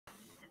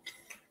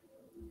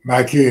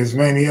My kids,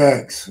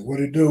 maniacs, what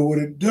it do? What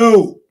it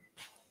do?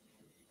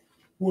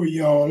 Where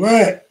y'all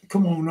at?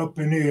 Come on up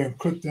in here and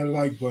click that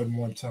like button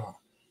one time.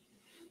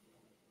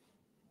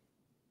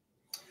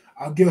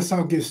 I guess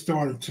I'll get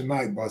started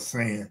tonight by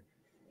saying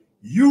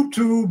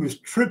YouTube is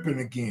tripping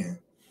again.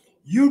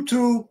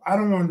 YouTube, I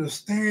don't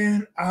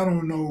understand. I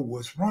don't know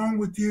what's wrong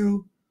with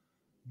you,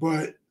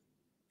 but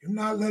you're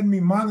not letting me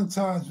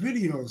monetize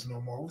videos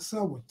no more. What's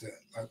up with that?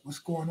 Like, what's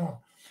going on?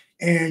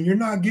 And you're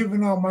not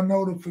giving out my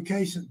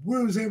notifications.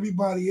 Where's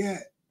everybody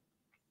at?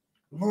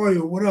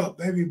 Lawyer, what up,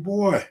 baby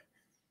boy?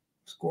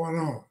 What's going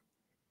on?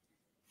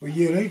 But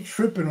yeah, they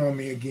tripping on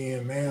me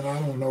again, man. I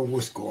don't know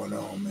what's going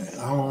on, man.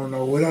 I don't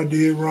know what I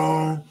did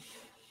wrong,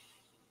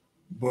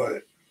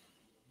 but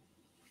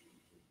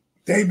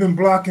they've been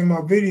blocking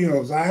my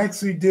videos. I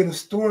actually did a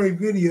story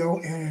video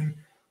and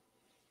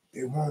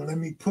they won't let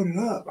me put it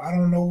up. I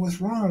don't know what's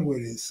wrong with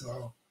it.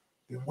 So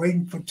been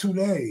waiting for 2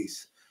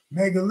 days.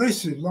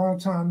 Megalicious, long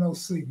time no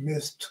see.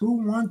 Miss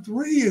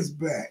 213 is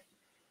back.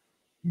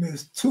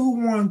 Miss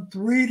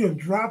 213 to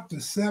drop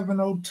the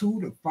 702,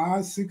 the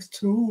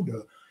 562,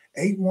 the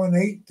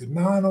 818, the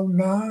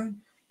 909,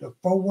 the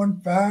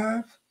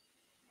 415.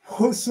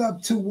 What's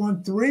up,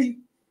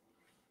 213?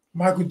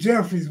 Michael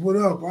Jeffries, what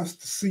up? I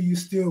see you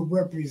still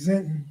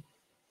representing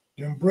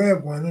them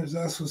breadwinners.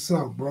 That's what's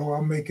up, bro.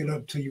 I'll make it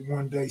up to you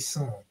one day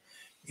soon.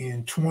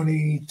 In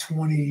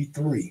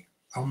 2023,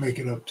 I'll make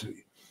it up to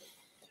you.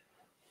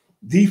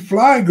 The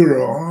Fly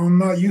Girl, I'm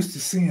not used to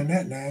seeing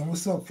that name.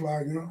 What's up,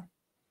 Fly Girl?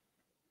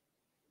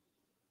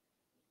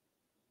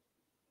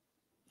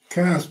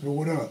 Casper,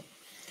 what up?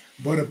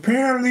 But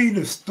apparently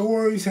the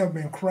stories have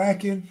been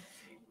cracking,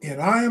 and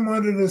I am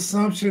under the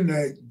assumption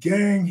that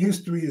gang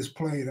history is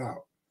played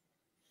out.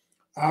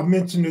 I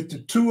mentioned it to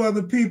 2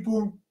 other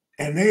people,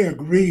 and they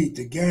agreed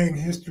the gang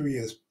history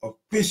is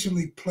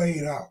officially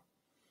played out.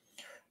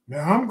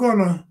 Now, I'm going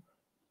to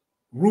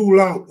rule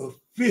out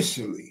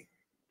officially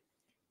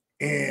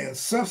and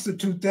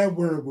substitute that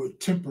word with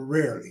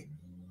temporarily.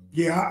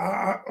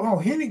 Yeah, oh,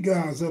 Henny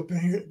guy's up in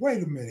here.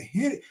 Wait a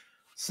minute.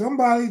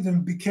 Somebody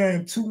then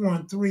became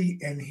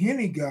 213 and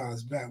Henny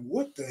guy's back.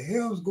 What the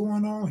hell's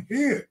going on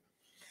here?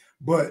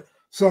 But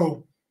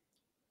so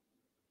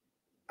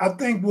I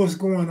think what's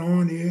going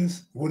on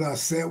is what I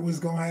said was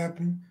going to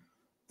happen.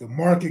 The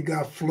market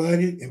got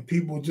flooded and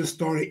people just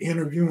started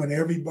interviewing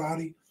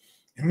everybody.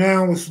 And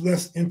now it's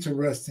less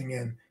interesting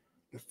and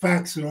the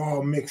facts are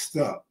all mixed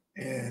up.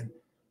 And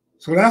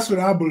so that's what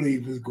I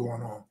believe is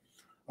going on.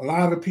 A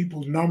lot of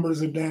people's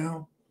numbers are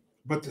down,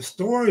 but the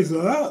stories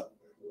are up.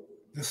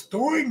 The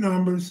story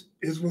numbers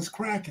is what's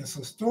cracking.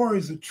 So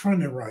stories are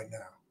trending right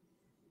now.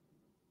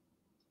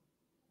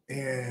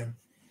 And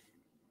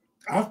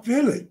I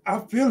feel it. I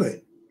feel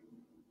it.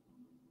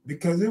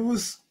 Because it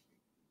was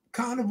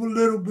kind of a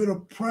little bit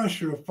of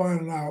pressure of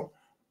finding out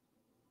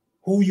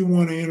who you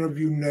want to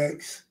interview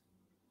next.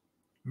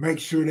 Make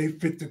sure they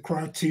fit the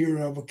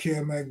criteria of a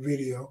KevMac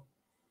video.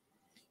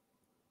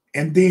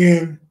 And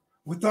then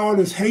with all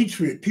this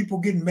hatred, people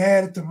getting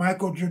mad at the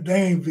Michael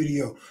Jordan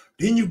video.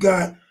 Then you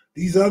got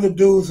these other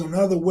dudes on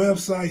other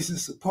websites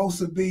that's supposed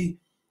to be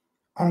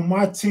on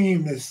my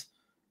team that's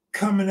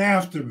coming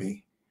after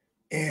me.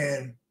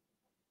 And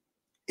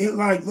it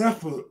like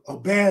left a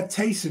bad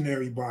taste in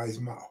everybody's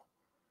mouth.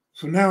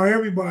 So now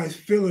everybody's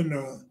feeling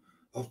the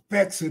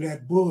effects of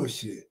that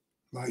bullshit.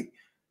 Like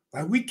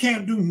we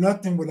can't do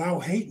nothing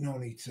without hating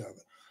on each other.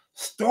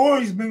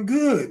 Stories been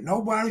good.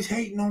 Nobody's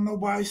hating on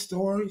nobody's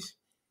stories.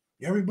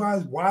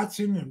 Everybody's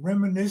watching and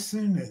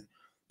reminiscing, and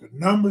the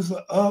numbers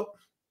are up.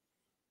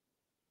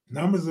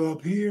 Numbers are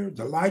up here.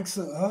 The likes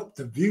are up.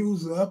 The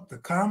views are up. The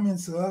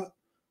comments are up.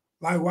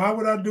 Like, why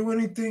would I do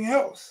anything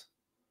else?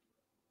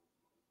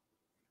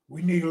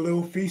 We need a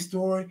little feast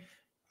story.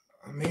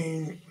 I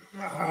mean,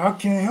 I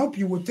can't help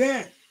you with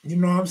that. You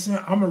know what I'm saying?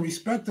 I'm going to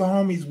respect the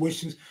homie's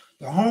wishes.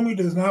 The homie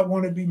does not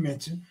want to be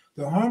mentioned.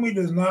 The homie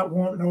does not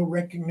want no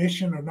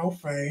recognition or no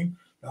fame.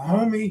 The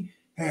homie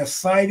has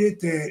cited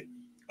that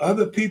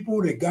other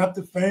people that got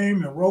the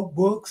fame and wrote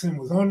books and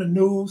was on the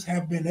news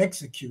have been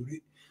executed.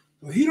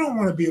 So he don't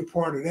want to be a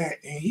part of that.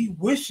 And he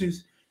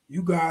wishes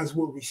you guys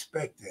will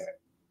respect that.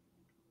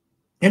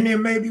 And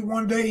then maybe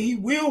one day he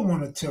will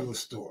want to tell a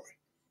story.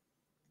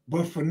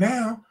 But for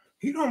now,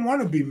 he don't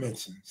want to be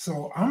mentioned.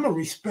 So I'm going to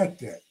respect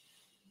that.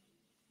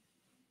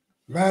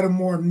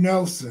 Lattimore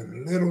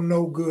Nelson, little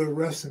no good,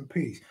 rest in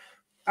peace.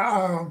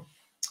 I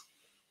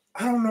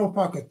don't know if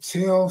I could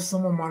tell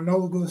some of my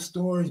no good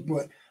stories,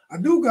 but I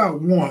do got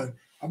one.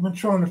 I've been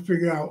trying to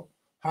figure out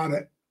how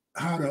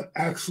to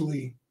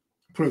actually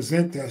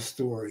present that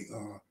story.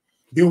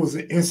 There was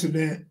an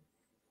incident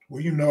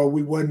where,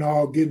 we wasn't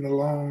all getting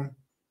along.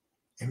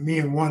 And me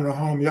and one of the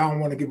homies, I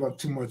don't want to give up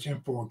too much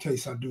info in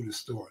case I do the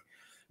story.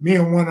 Me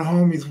and one of the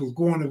homies was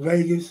going to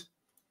Vegas,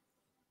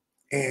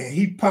 and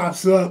he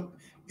pops up,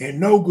 and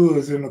No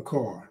Good's in the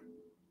car.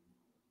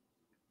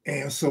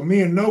 And so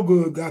me and No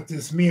Good got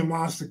this me and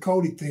Monster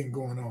Cody thing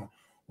going on,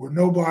 where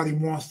nobody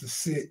wants to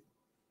sit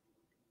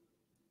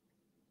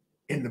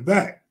in the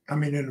back. I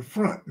mean, in the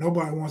front.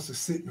 Nobody wants to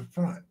sit in the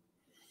front.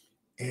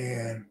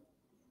 And,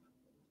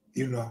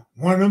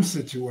 one of them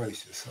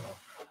situations. So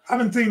I've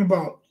been thinking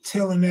about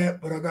telling that,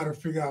 but I got to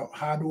figure out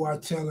how do I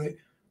tell it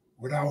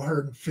without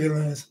hurting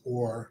feelings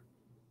or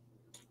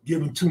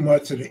giving too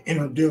much of the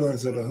inner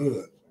dealings of the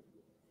hood.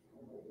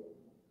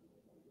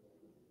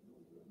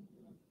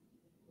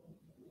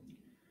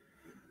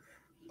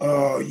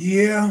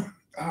 Yeah,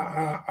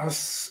 I've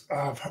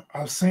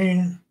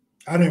seen.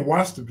 I didn't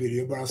watch the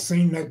video, but I've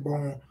seen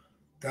Neckbone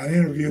that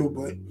interview.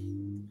 But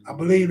I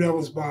believe that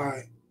was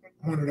by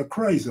one of the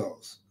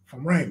Crazos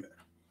from Raymond.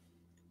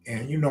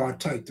 And I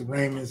typed the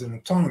Raymonds and the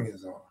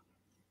Tongans on.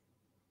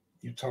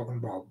 You talking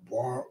about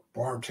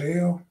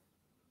Bartel?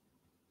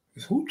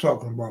 Is who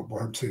talking about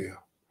Bartel?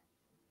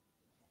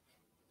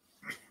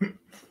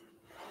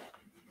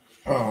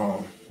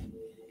 Um,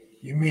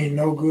 you mean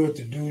No Good,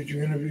 the dude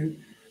you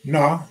interviewed?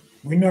 No,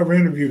 we never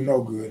interviewed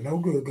No Good. No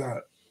Good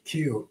got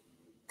killed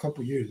a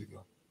couple years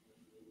ago.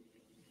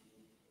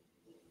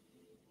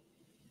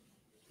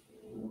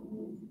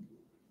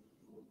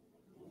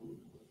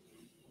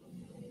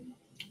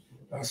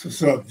 That's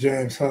what's up,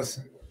 James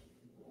Hudson.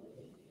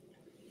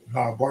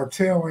 Nah,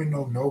 Bartel ain't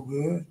no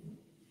good.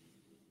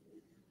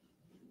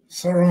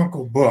 Sir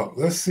Uncle Buck.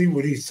 Let's see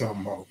what he's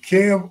talking about.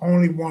 Kev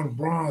only won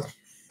bronze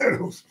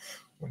medals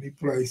when he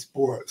played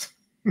sports.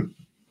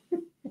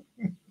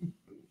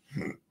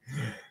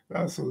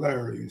 That's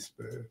hilarious,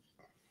 man.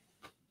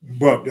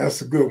 Buck,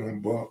 that's a good one,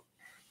 Buck.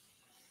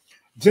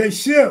 Jay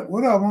Ship,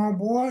 what up,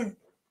 homeboy?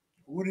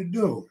 What it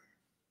do?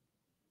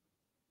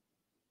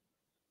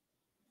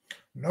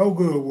 No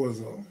Good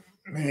was a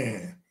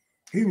man.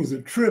 He was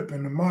a trip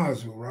in the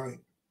module, right?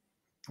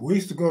 We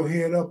used to go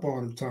head up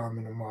all the time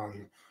in the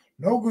module.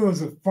 No Good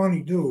was a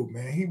funny dude,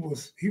 man. He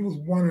was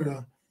one of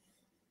the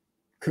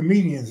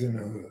comedians in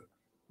the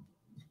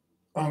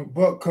hood.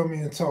 Buck come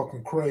in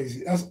talking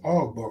crazy. That's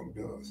all Buck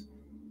does.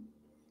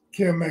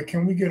 Mac,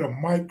 can we get a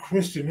Mike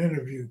Christian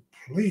interview,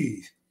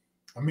 please?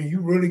 I mean, you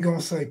really gonna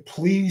say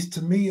please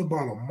to me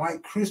about a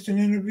Mike Christian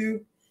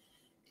interview?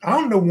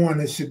 I'm the one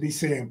that should be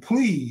saying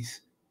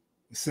please,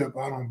 except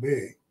I don't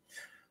beg.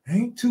 I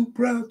ain't too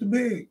proud to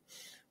beg.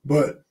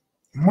 But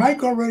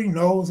Mike already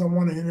knows I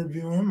want to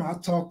interview him. I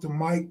talked to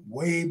Mike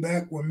way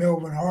back when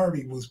Melvin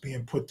Hardy was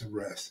being put to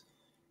rest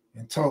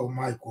and told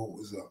Mike what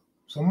was up.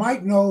 So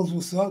Mike knows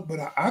what's up, but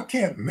I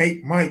can't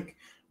make Mike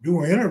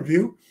do an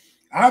interview.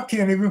 I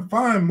can't even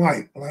find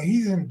Mike. Like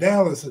he's in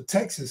Dallas or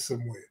Texas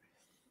somewhere.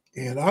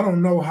 And I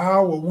don't know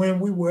how or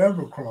when we will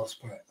ever cross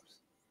paths.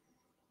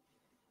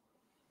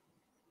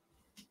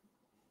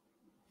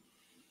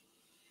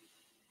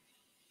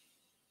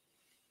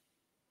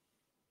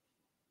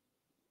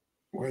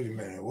 Wait a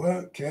minute.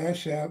 What?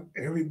 Cash App,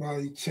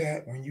 everybody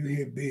chat when you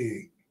hit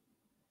big.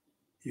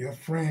 Your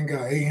friend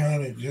got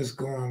 800 just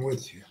going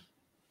with you.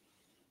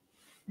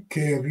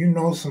 Kev, you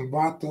know some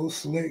Vato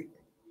Slick?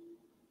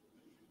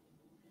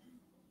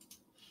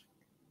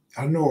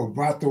 I know a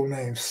Vato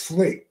named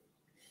Slick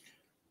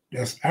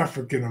that's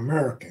African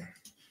American.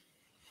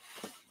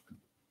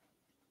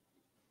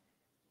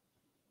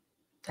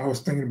 I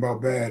was thinking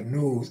about Bad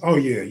News. Oh,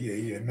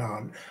 yeah.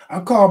 No, I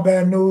call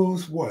Bad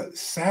News, what,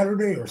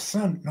 Saturday or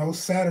Sunday? No,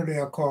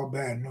 Saturday I call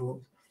Bad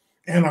News.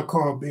 And I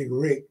call Big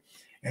Rick.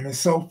 And it's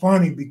so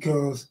funny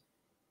because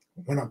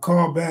when I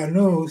called Bad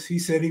News, he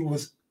said he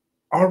was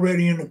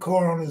already in the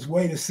car on his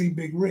way to see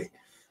Big Rick.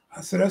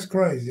 I said, that's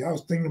crazy. I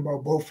was thinking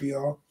about both of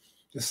y'all.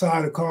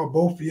 Decided to call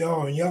both of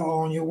y'all, and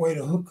y'all on your way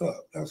to hook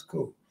up. That's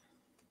cool.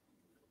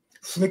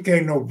 Slick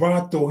ain't no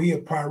Vato. He a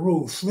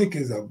Piru. Slick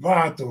is a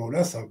Vato.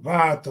 That's a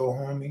Vato,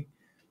 homie.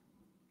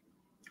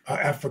 An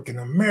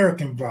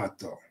African-American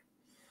Vato.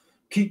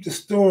 Keep the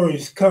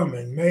stories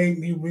coming. Made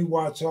me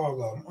rewatch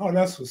all of them. Oh,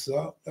 that's what's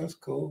up. That's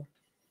cool.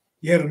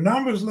 Yeah, the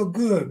numbers look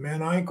good,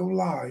 man. I ain't gonna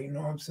lie. You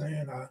know what I'm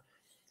saying?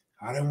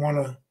 I didn't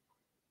want to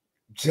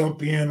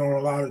jump in on a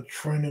lot of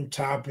trending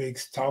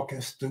topics,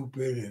 talking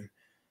stupid and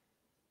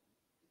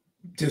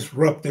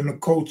disrupting the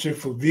culture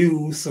for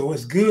views. So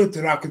it's good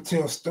that I could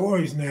tell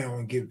stories now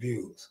and get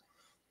views.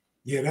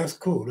 Yeah, that's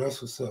cool.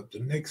 That's what's up. The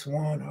Knicks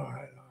won. All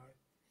right.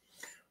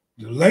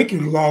 The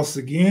Lakers lost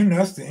again.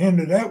 That's the end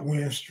of that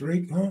win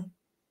streak, huh?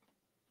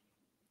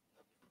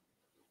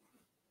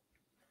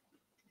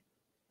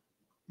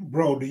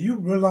 Bro, do you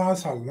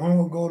realize how long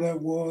ago that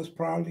was,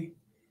 probably?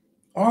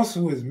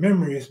 Also, his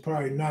memory is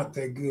probably not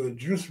that good.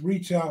 Just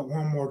reach out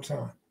one more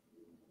time.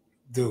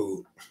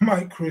 Dude,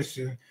 Mike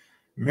Christian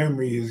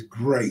memory is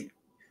great.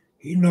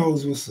 He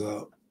knows what's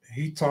up.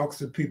 He talks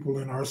to people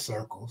in our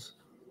circles.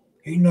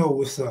 He know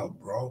what's up,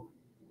 bro.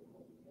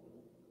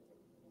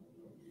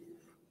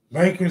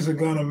 Lakers are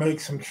gonna make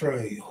some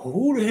trade.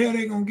 Who the hell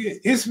they gonna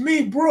get? It's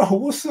me, bro.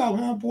 What's up,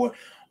 homeboy?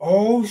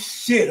 Oh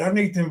shit! I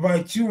need to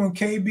invite you and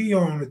KB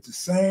on at the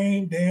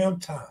same damn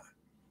time.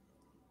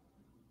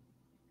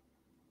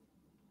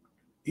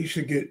 You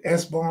should get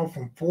S-Bomb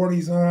from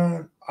 40s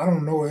on. I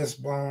don't know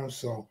S-Bomb,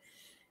 so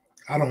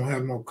I don't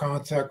have no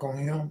contact on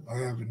him. I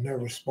have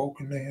never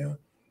spoken to him.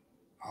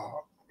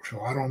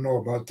 So I don't know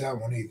about that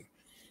one either.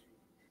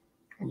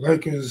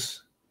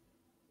 Lakers,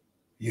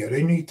 Yeah,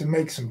 they need to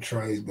make some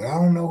trades, but I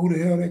don't know who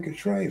the hell they could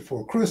trade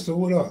for. Crystal,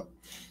 what up?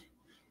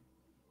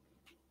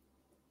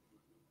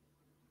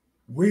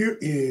 Where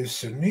is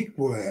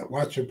Shaniqua at?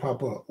 Watch her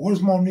pop up.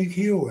 Where's Monique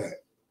Hill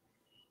at?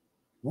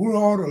 Where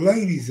are all the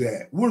ladies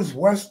at? Where's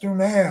Western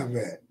Ave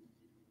at?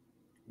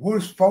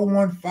 Where's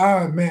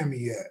 415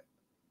 Mammy at?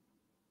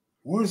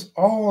 Where's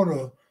all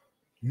the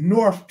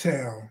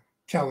Northtown,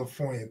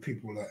 California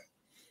people at?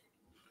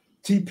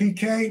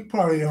 TPK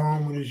probably at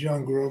home with his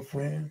young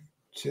girlfriend,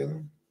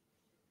 chilling.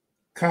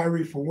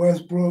 Kyrie for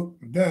Westbrook,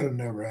 that'll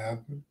never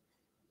happen.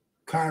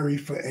 Kyrie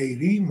for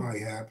AD might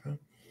happen.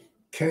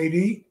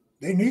 KD,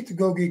 they need to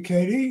go get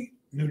KD.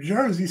 New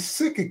Jersey's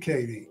sick of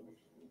KD.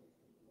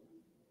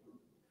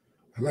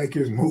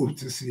 Lakers moved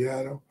to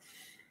Seattle.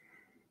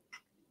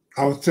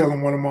 I was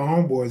telling one of my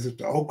homeboys, if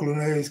the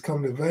Oakland A's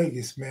come to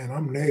Vegas, man,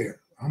 I'm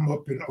there. I'm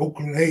up in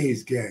Oakland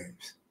A's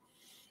games.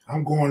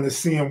 I'm going to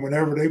see them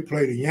whenever they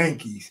play the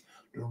Yankees,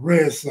 the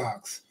Red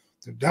Sox,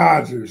 the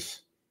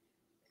Dodgers.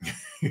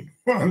 You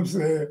know what I'm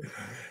saying?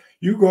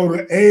 You go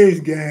to A's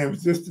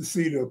games just to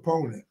see the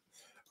opponent.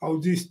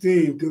 OG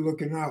Steve, good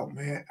looking out,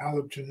 man.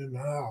 Allerton in the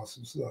house.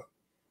 What's up?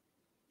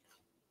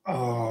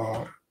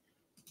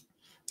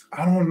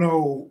 I don't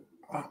know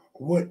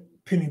what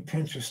penny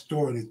pincher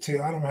story to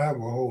tell. I don't have a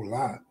whole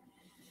lot.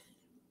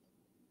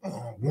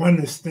 One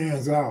that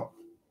stands out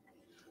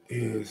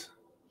is,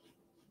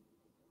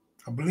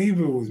 I believe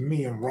it was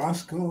me and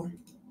Roscoe.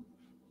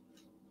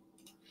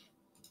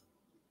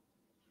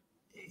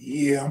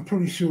 Yeah, I'm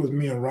pretty sure it was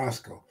me and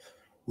Roscoe.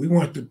 We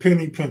went to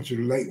Penny Pincher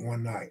late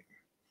one night,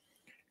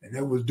 and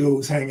there was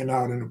dudes hanging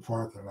out in the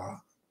parking lot.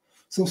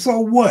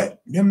 So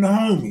what? Them the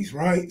homies,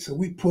 right? So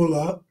we pull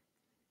up,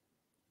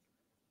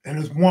 and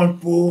there's one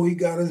fool, he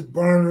got his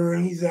burner,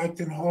 and he's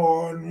acting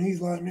hard, and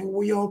he's like, "Man,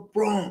 where y'all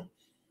from?"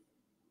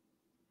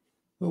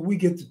 But we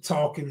get to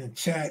talking and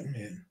chatting,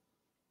 and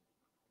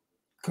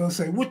cuz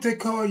say, "What they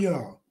call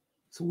y'all?"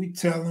 So we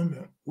tell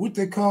him, "What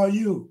they call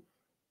you?"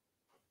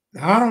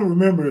 Now, I don't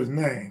remember his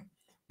name,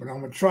 but I'm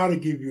going to try to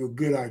give you a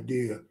good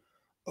idea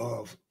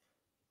of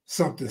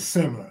something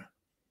similar.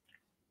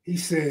 He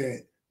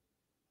said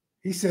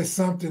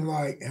something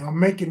like, and I'm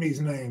making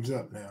these names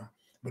up now,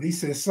 but he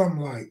said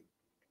something like,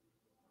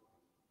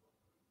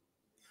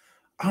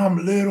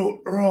 "I'm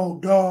Little Earl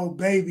Dog,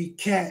 Baby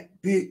Cat,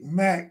 Big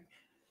Mac."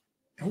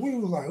 And we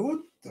was like, "What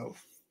the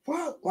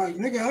fuck? Like,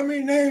 nigga, how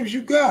many names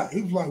you got?"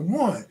 He was like,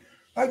 "One."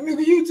 Like,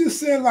 nigga, you just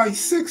said like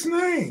 6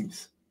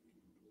 names.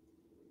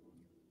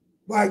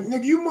 Like,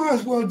 nigga, you might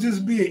as well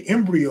just be an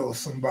embryo of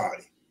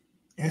somebody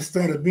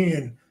instead of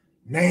being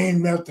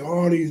named after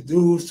all these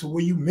dudes to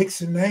where you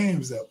mixing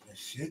names up and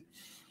shit.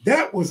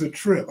 That was a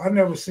trip. I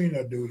never seen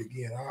that dude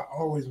again. I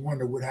always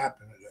wonder what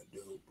happened to that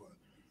dude. But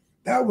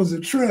that was a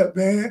trip,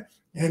 man.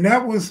 And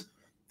that was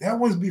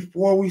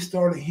before we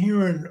started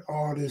hearing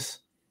all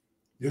this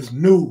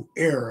new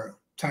era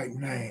type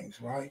names,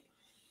 right?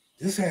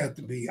 This had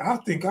to be, I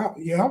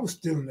was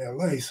still in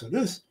LA, so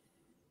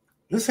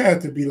this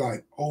had to be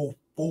like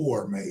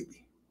 04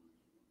 maybe.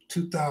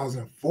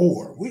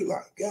 2004. We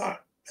like, God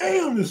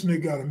damn, this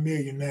nigga got a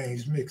million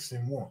names mixed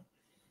in one.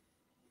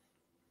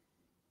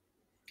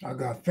 I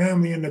got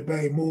family in the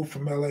Bay, moved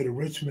from LA to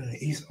Richmond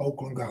and East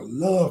Oakland, got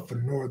love for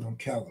Northern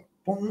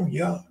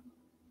California.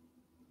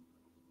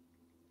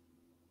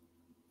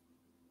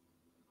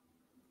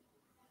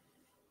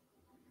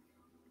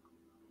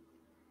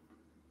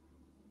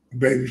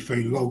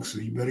 Babyface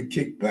Loxa, you better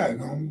kick back,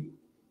 homie.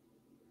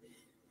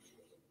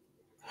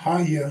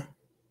 Hiya,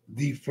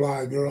 the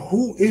Fly Girl.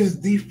 Who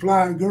is the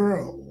Fly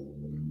Girl?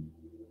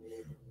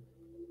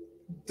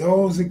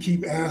 Those that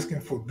keep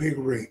asking for Big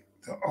Rick.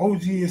 The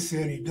OG has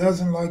said he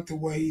doesn't like the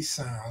way he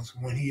sounds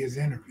when he is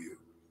interviewed.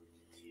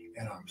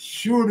 And I'm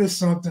sure there's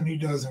something he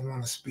doesn't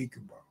want to speak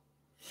about.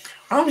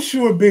 I'm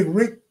sure Big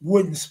Rick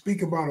wouldn't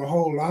speak about a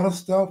whole lot of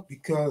stuff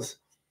because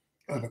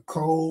of the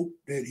code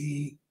that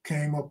he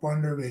came up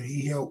under, that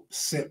he helped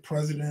set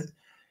precedent.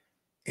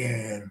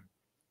 And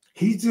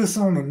he's just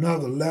on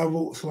another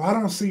level. So I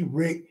don't see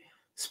Rick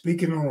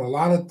speaking on a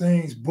lot of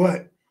things,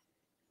 but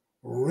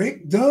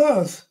Rick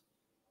does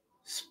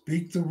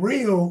speak the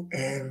real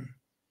and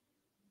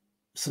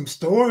some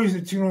stories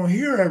that you don't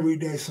hear every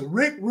day. So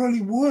Rick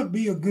really would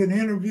be a good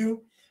interview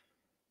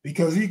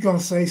because he's going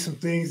to say some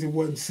things that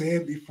wasn't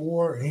said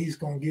before, and he's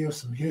going to give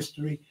some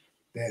history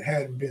that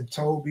hadn't been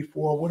told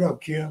before. What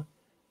up, Kim?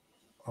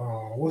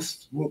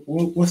 What's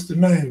the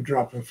name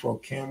dropping for,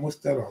 Kim? What's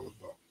that all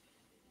about?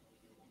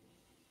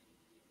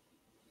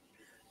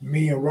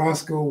 Me and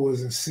Roscoe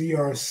was in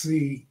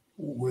CRC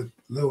with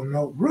Lil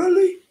No.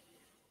 Really?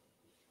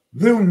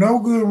 Lil No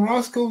Good and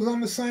Roscoe was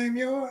on the same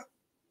yard?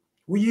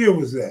 What year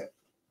was that?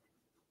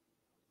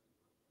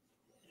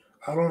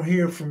 I don't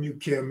hear from you,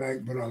 Kev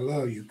Mac, but I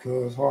love you,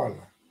 cuz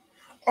Harlem.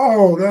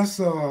 Oh, that's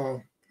my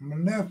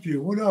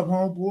nephew. What up,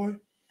 homeboy?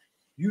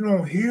 You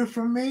don't hear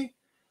from me?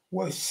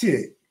 Well,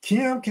 shit.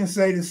 Kim can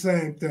say the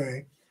same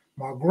thing.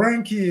 My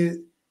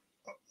grandkid,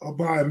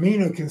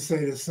 Amina, can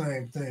say the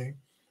same thing.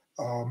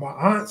 My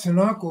aunts and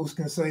uncles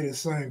can say the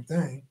same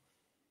thing.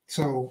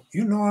 So,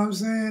 you know what I'm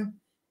saying?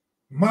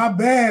 My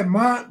bad,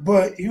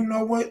 but you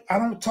know what? I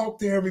don't talk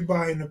to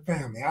everybody in the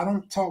family. I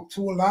don't talk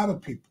to a lot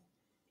of people.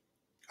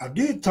 I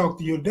did talk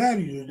to your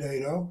daddy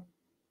today, though.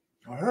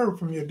 I heard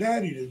from your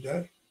daddy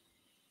today.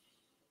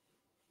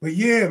 But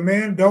yeah,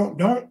 man, don't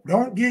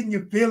get in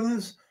your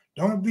feelings.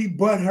 Don't be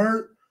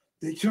butthurt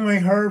that you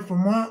ain't heard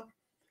from Aunt.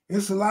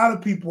 It's a lot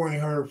of people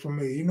ain't heard from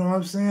me. You know what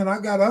I'm saying? I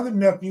got other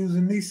nephews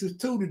and nieces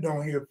too that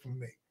don't hear from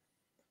me.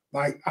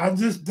 Like, I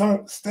just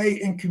don't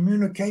stay in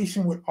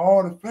communication with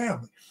all the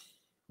family.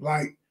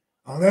 Like,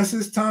 unless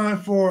it's time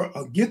for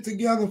a get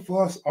together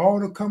for us all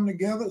to come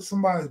together,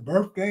 somebody's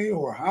birthday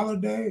or a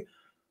holiday,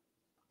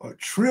 a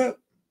trip,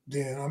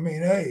 then I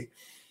mean, hey,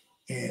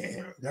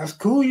 and that's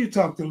cool. You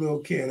talk to little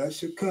kid.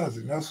 That's your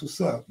cousin. That's what's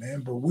up,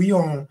 man. But we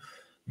on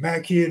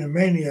Mac Kid and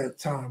Maniac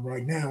time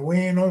right now. We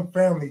ain't on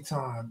family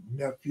time,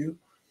 nephew.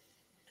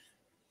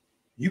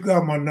 You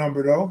got my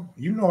number though.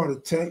 You know how to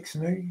text,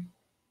 nigga.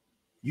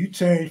 You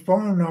change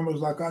phone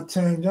numbers like I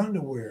change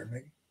underwear,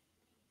 nigga.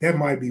 That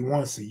might be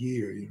once a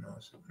year, you know.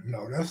 So,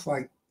 no, that's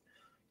like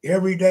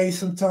every day,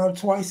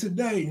 sometimes twice a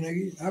day,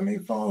 nigga. How many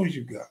phones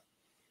you got?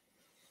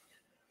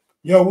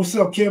 Yo, what's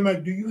up, Kim?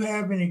 Do you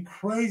have any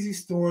crazy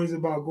stories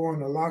about going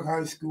to Locke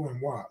High School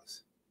in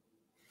Watts?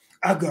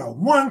 I got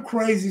one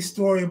crazy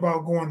story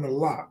about going to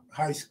Locke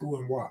High School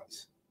in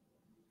Watts.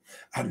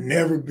 I've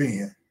never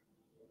been.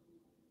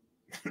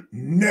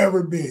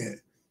 Never been.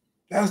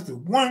 That's the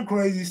one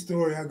crazy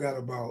story I got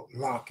about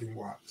Locke and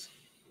Watts.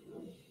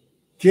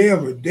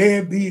 Kev, a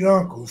deadbeat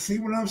uncle. See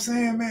what I'm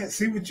saying, man?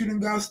 See what you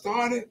done got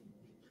started?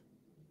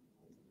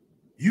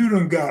 You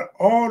done got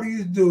all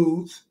these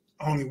dudes,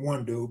 only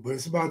one dude, but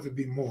it's about to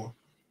be more,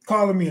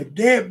 calling me a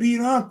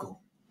deadbeat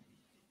uncle.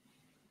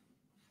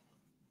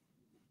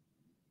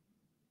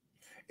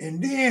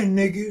 And then,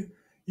 nigga,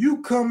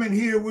 you come in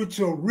here with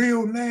your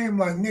real name,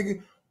 like,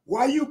 nigga,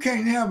 why you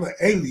can't have an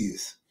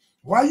alias?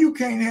 Why you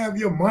can't have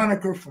your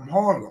moniker from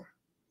Harlem?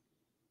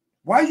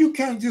 Why you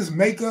can't just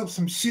make up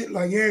some shit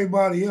like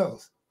everybody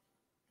else?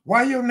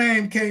 Why your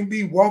name can't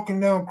be walking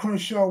down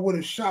Crenshaw with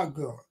a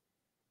shotgun?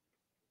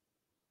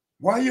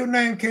 Why your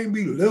name can't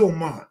be Lil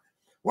Mont?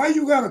 Why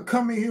you gotta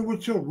come in here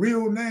with your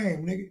real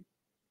name, nigga?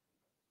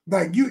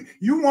 Like,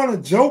 you want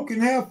to joke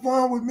and have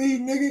fun with me,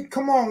 nigga?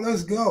 Come on,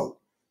 let's go.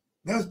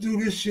 Let's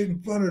do this shit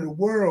in front of the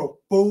world,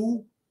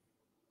 fool.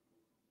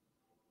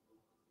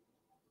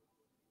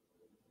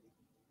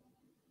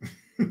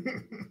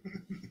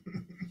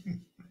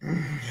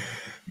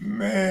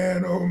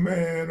 Man, oh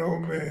man, oh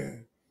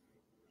man.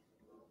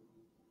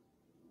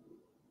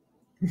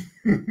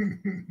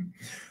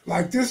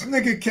 Like, this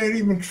nigga can't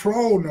even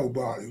troll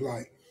nobody.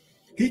 Like,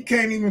 he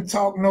can't even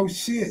talk no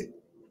shit,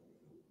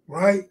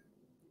 right?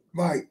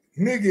 Like,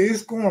 nigga,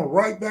 it's going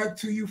right back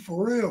to you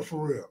for real,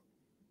 for real.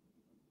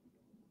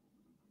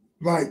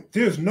 Like,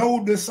 there's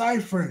no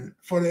deciphering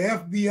for the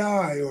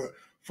FBI or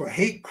for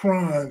hate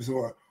crimes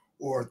or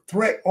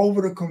threat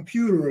over the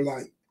computer.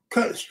 Like,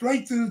 cut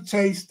straight to the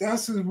chase.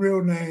 That's his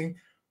real name.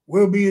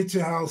 We'll be at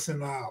your house in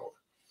an hour.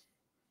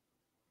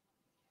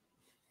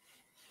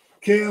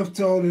 Kev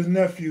told his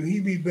nephew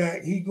he be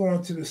back. He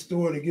going to the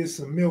store to get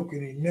some milk,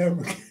 and he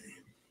never.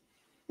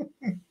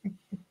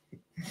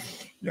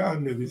 Y'all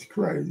niggas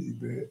crazy,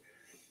 man.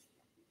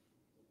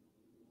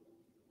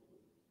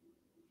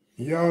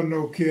 Y'all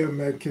know Kev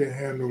Mac can't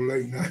handle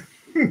late night.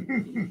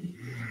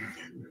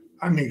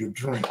 I need a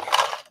drink.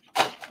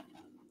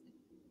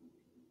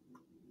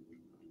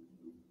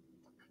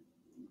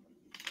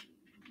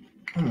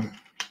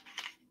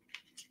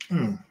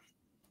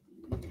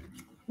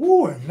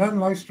 Ooh, and nothing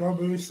like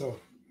strawberry soda.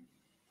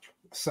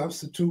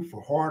 Substitute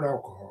for hard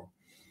alcohol.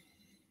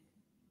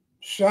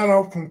 Shout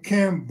out from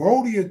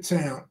Cambodia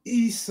Town,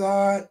 East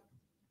Side,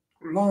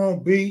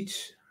 Long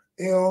Beach,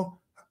 L.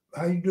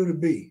 How you do the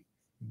B?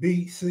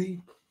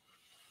 BC.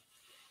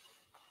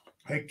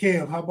 Hey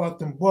Kev, how about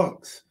them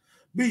bucks?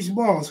 Beach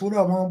Boss, what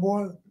up,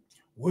 homeboy?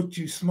 What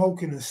you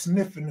smoking and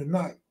sniffing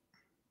tonight?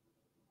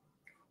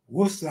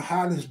 What's the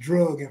hottest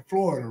drug in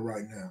Florida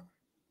right now?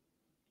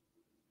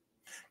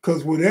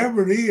 Because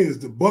whatever it is,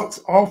 the Bucks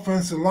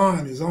offensive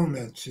line is on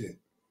that shit.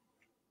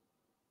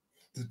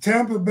 The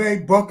Tampa Bay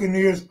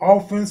Buccaneers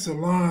offensive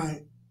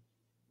line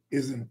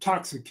is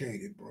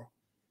intoxicated, bro.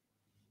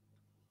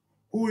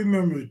 Who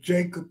remembers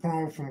Jake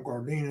Capone from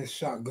Gardenia's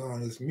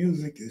Shotgun? His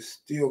music is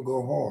still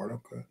go hard,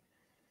 okay.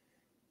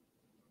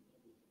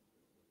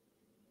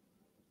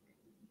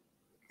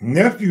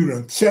 Nephew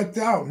done checked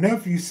out.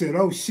 Nephew said,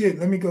 oh shit,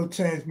 let me go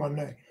change my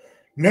name.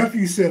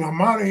 Nephew said,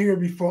 I'm out of here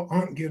before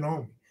Aunt get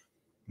on me.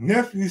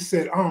 Nephew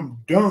said, I'm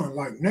done.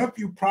 Like,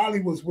 nephew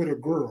probably was with a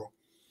girl.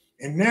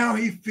 And now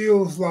he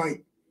feels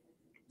like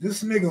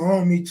this nigga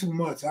own me too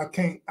much. I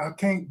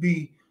can't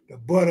be the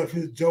butt of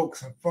his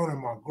jokes in front of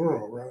my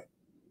girl, right?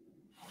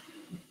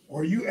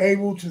 Were you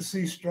able to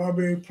see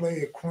Strawberry play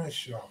at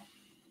Crenshaw?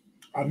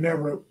 I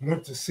never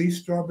went to see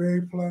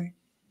Strawberry play,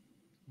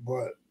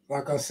 but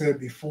like I said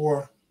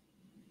before,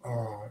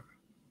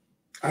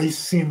 I used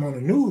to see him on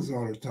the news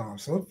all the time,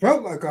 so it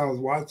felt like I was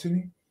watching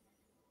him.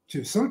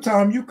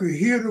 Sometimes you could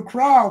hear the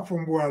crowd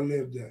from where I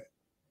lived at.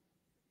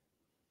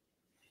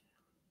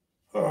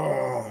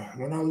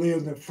 when I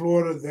lived in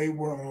Florida, they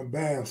were on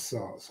bath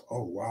salts.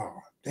 Oh,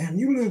 wow. Damn,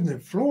 you lived in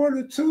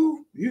Florida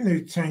too? You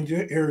need to change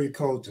your area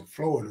code to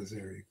Florida's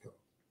area code.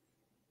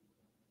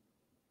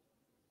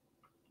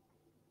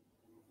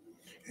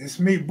 It's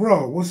me,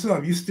 bro. What's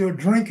up? You still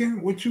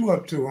drinking? What you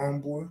up to,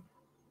 homeboy?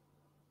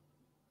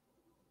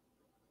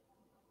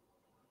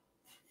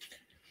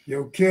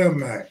 Yo,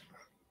 Kevmac,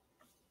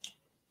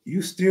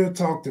 you still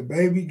talk to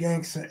Baby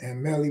Gangster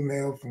and Melly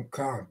Mel from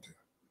Compton.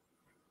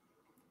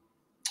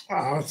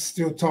 I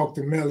still talk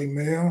to Melly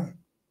Mel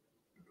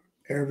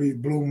every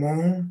blue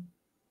moon.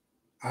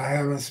 I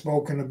haven't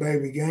spoken to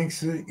Baby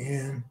Gangster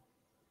in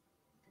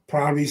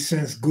probably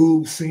since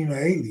Goob seen an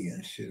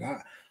alien shit.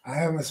 I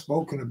haven't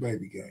spoken to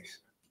Baby Gangster.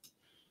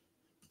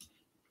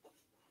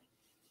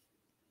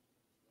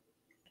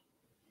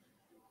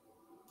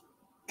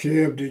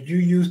 Kev, did you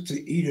used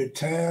to eat at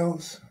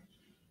Towels?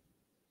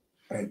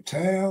 At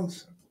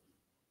Towels?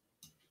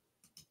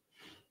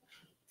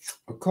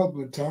 A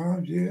couple of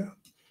times, yeah.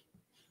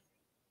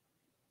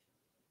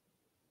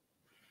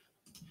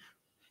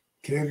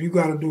 Kev, you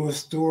got to do a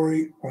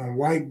story on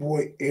white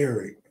boy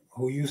Eric,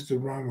 who used to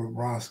run with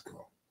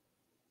Roscoe.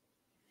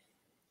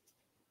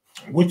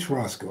 Which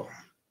Roscoe?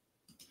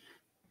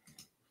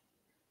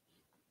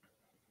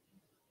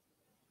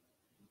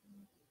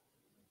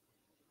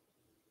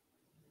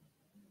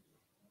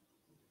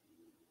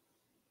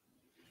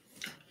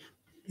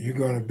 You're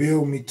going to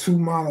build me 2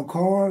 model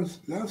cars?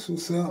 That's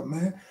what's up,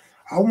 man.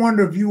 I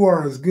wonder if you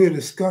are as good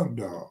as Skunk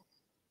Dog.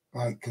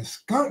 Like, cause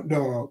Skunk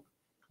Dog,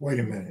 wait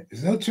a minute,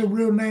 is that your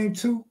real name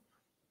too?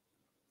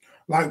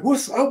 Like,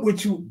 what's up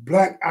with you,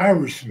 Black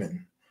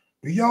Irishmen?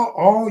 Do y'all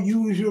all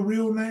use your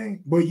real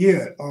name? But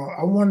yeah,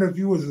 I wonder if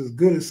you was as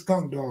good as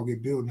Skunk Dog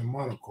at building a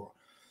model car.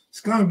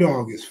 Skunk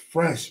Dog is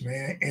fresh,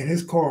 man, and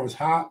his car is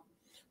hot.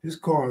 His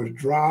car is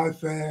drive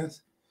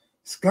fast.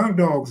 Skunk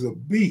Dog's a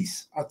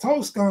beast. I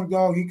told Skunk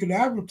Dog he could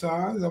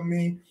advertise. I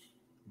mean,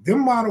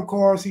 them model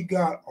cars he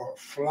got are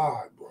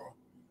fly, bro.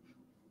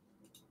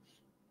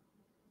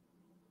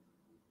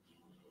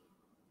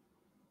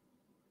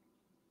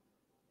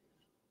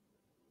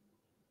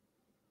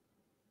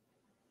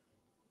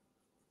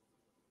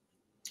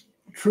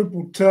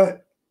 Triple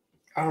Tut,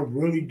 I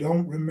really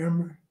don't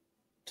remember,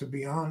 to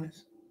be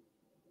honest.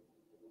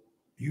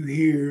 You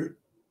hear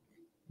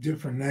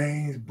different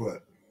names,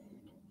 but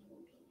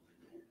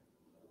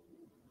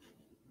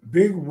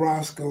Big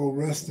Roscoe,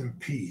 rest in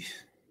peace.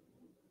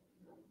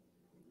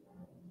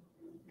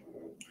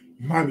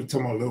 You might be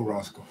talking about Little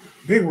Roscoe.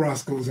 Big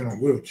Roscoe's in a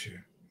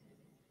wheelchair.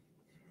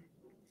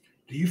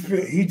 Do you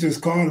feel he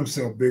just called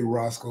himself Big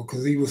Roscoe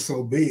because he was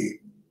so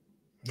big?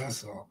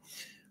 That's all.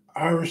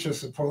 Irish are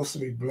supposed to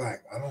be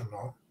black. I don't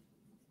know.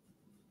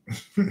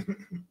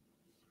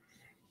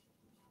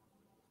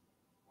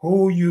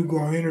 Who you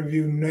gonna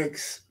interview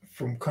next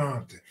from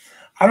Compton?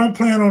 I don't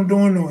plan on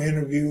doing no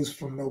interviews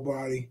from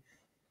nobody,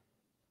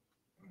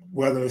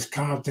 whether it's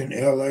Compton,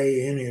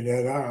 LA, any of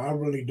that. I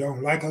really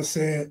don't. Like I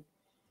said,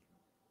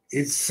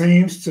 it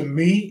seems to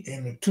me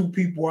and the 2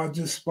 people I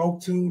just spoke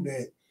to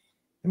that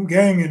them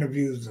gang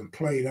interviews have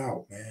played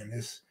out, man.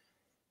 It's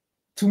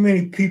too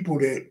many people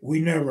that we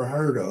never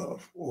heard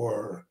of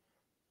or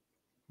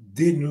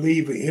didn't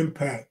leave an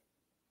impact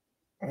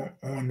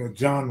on the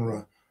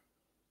genre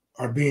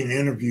are being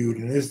interviewed,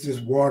 and it's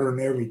just watering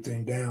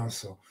everything down.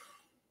 So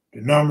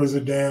the numbers are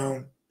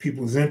down,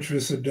 people's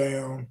interests are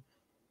down.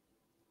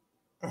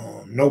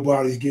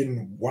 Nobody's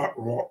getting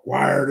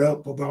wired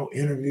up about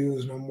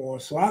interviews no more.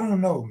 So I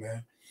don't know,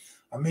 man.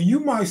 I mean, you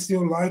might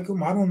still like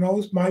them. I don't know.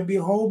 It might be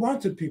a whole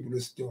bunch of people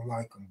that still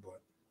like them,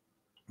 but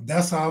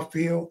that's how I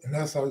feel, and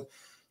that's how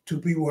 2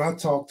 people I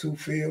talk to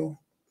feel.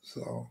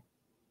 So,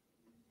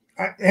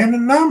 and the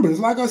numbers,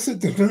 like I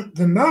said,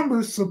 the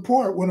numbers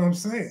support what I'm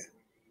saying.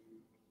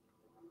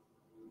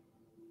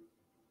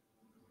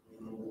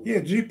 Yeah,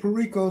 G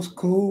Perico's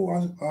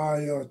cool.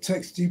 I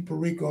text G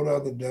Perico the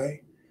other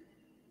day.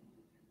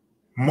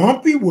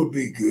 Mumpy would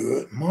be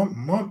good.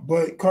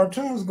 But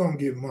Cartoon's gonna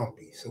get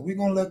Mumpy. So we're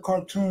gonna let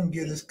Cartoon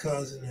get his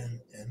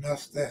cousin and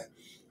that's that.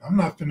 I'm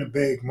not gonna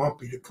beg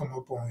Mumpy to come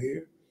up on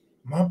here.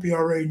 Mumpy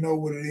already know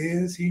what it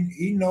is.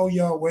 He know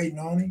y'all waiting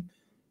on him.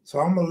 So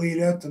I'm gonna leave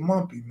that to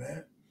Mumpy,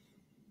 man.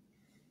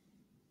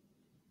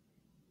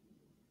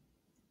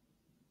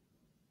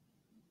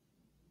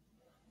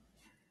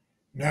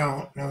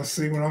 Now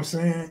see what I'm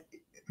saying?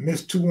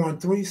 Miss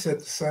 213 said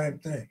the same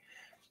thing.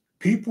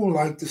 People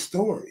like the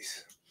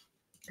stories.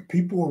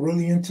 People are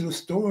really into the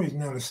stories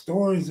now. The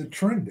stories are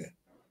trending.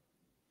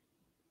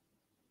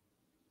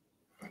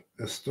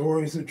 The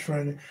stories are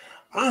trending.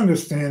 I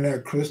understand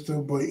that,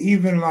 Crystal, but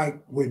even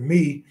like with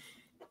me,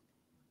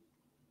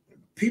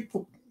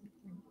 people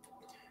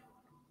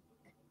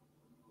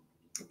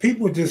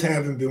people just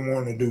haven't been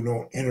wanting to do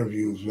no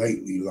interviews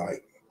lately.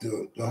 Like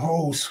the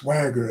whole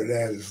swagger of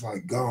that is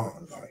like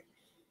gone. Like,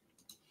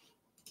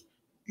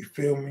 you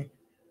feel me?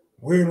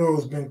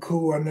 Weirdo's been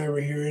cool. I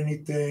never hear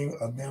anything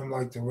of them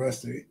like the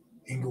rest of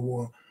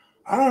Inglewood.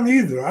 I don't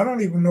either. I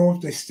don't even know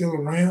if they're still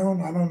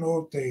around. I don't know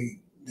if they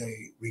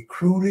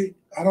recruited.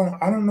 I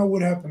don't know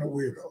what happened to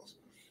Weirdos.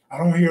 I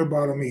don't hear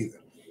about him either.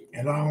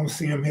 And I don't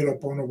see him hit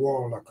up on the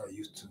wall like I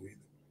used to either.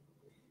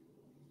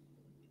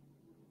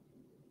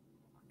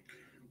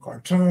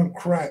 Cartoon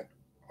crack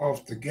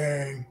off the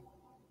gang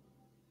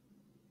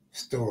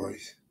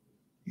stories.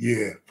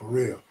 Yeah, for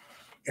real.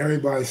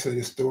 Everybody said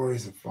the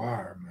stories are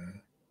fire,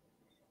 man.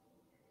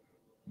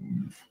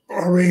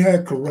 Already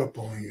had Corrupt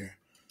on here.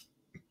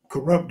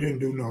 Corrupt didn't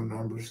do no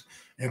numbers.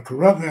 And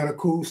Corrupt had a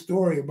cool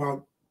story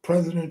about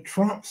President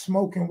Trump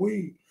smoking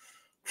weed.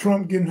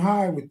 Trump getting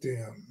high with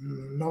them.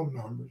 No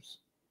numbers.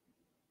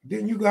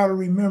 Then you got to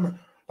remember,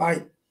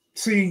 like,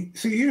 see,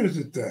 here's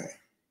the thing.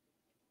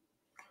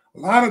 A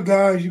lot of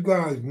guys you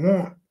guys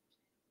want,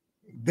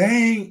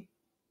 they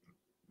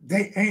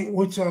ain't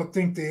what y'all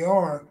think they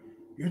are.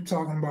 You're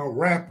talking about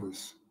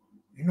rappers.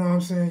 You know what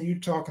I'm saying? You're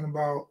talking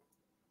about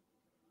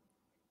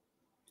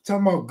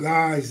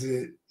guys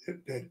that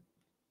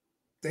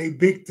they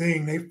big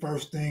thing, they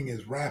first thing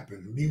is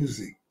rapping,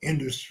 music,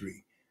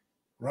 industry,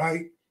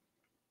 right?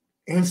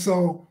 And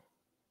so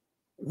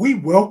we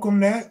welcome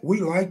that, we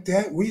like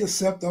that, we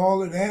accept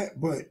all of that,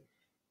 but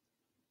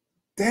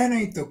that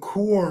ain't the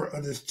core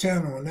of this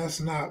channel, and that's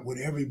not what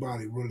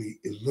everybody really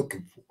is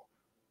looking for,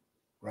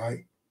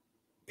 right?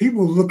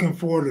 People looking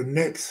for the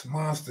next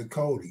Monster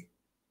Cody,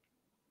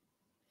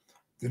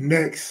 the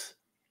next,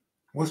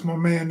 what's my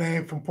man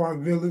name from Park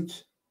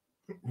Village?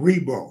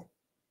 Rebo,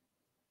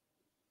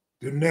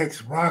 the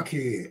next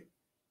Rockhead.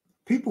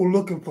 People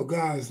looking for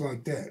guys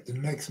like that, the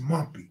next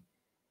Mumpy.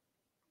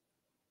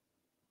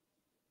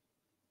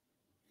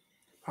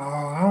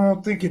 I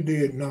don't think it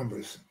did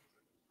numbers.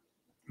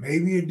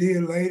 Maybe it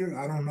did later.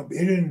 I don't know.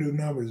 It didn't do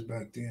numbers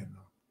back then, though.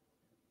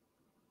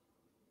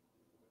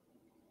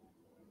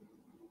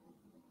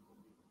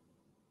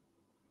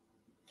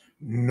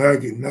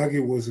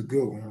 Nugget was a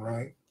good one,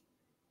 right?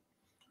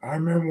 I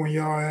remember when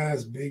y'all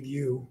asked Big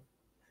U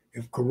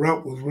if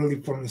Corrupt was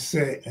really from the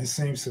set and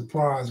seemed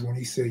surprised when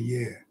he said,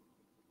 yeah.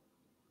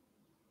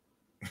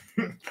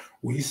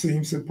 We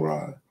seemed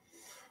surprised.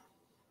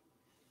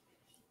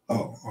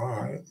 Oh, all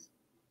right.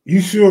 You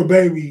sure,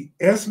 baby?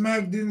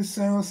 S-Mac didn't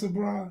sound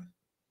surprised?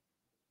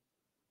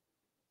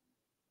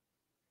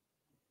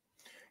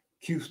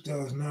 Q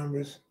does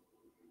numbers.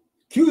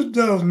 Q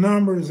does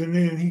numbers, and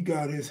then he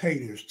got his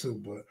haters too,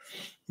 but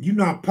you're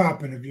not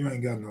popping if you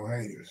ain't got no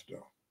haters,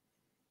 though.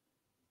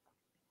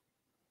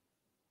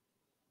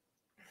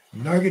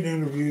 Nugget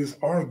interviews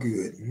are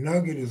good.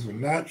 Nugget is a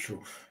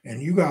natural.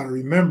 And you got to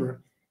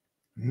remember,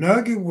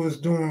 Nugget was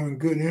doing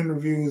good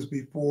interviews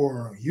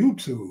before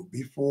YouTube,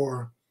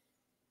 before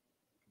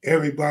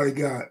everybody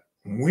got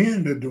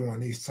wind of doing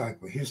these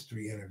type of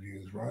history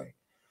interviews, right?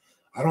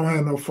 I don't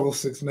have no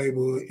 4-6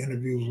 neighborhood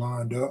interviews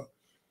lined up.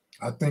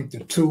 I think the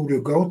two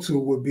to go to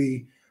would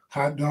be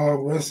Hot Dog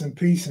Rest in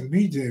Peace and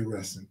BJ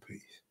Rest in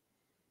Peace.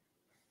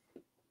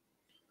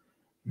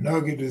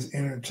 Nugget is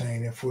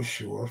entertaining for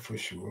sure.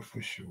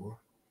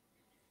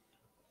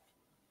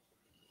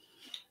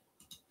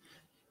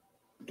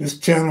 This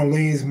channel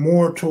leans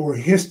more toward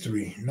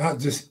history, not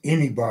just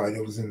anybody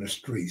that was in the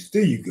streets.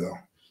 There you go.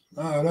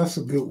 That's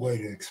a good way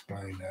to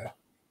explain that.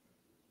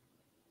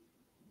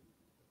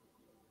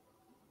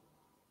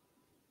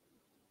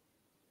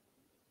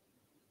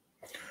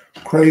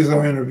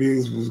 Crazo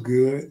interviews was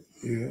good.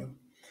 Yeah.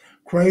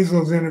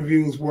 Crazo's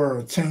interviews were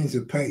a change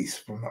of pace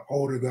from the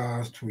older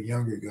guys to a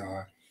younger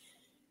guy,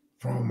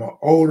 from an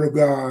older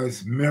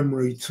guy's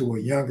memory to a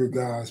younger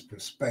guy's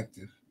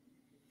perspective.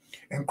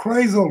 And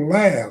Crazo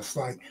laughs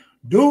like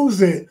dudes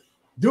that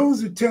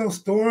tell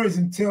stories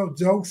and tell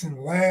jokes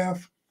and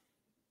laugh.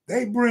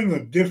 They bring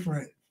a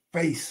different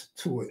face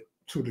to it,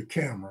 to the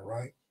camera,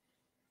 right?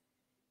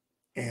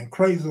 And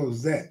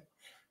Crazo's that.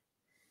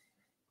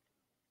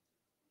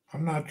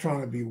 I'm not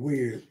trying to be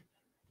weird,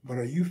 but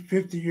are you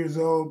 50 years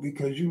old?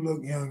 Because you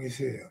look young as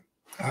hell.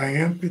 I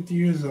am 50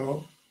 years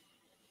old.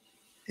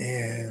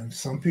 And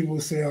some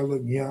people say I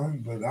look young,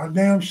 but I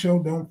damn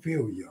sure don't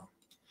feel young.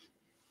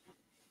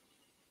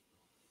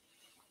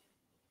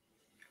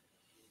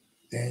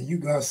 And you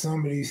got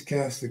some of these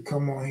cats that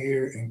come on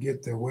here and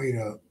get their weight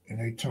up and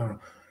they turn.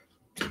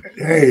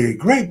 Hey,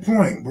 great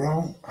point,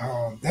 bro.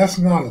 That's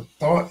not a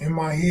thought in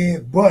my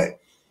head, but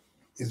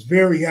it's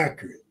very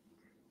accurate.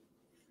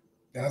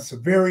 That's a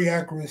very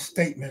accurate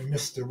statement,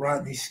 Mr.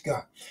 Rodney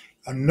Scott.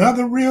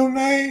 Another real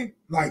name?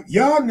 Like,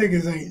 y'all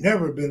niggas ain't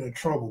never been in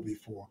trouble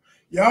before.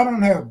 Y'all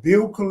don't have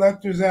bill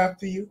collectors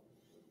after you.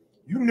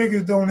 You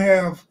niggas don't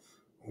have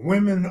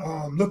women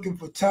looking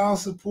for child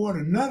support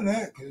or none of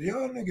that, because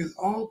y'all niggas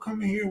all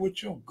coming here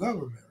with your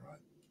government, right?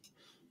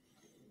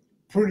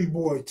 Pretty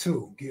Boy,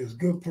 too, gives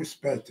good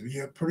perspective.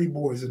 Yeah, Pretty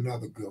Boy is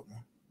another good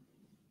one.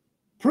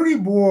 Pretty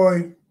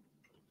Boy,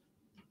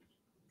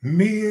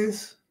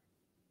 Miz,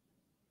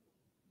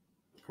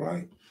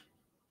 right?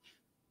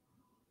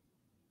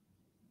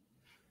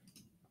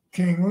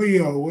 King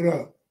Leo, what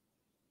up?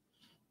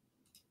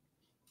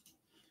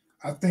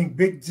 I think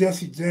Big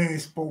Jesse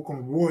James spoke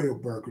on Royal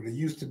Burger that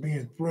used to be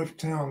in Thrift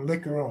Town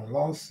Liquor on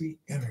Lossy,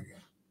 Ennigan.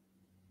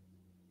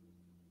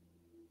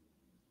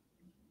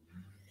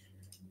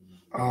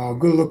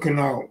 Good looking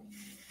out,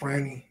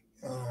 Franny.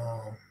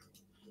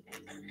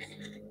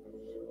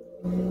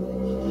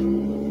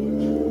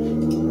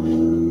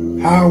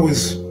 How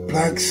is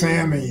Black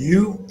Sam and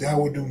you? That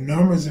will do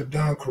numbers if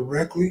done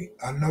correctly.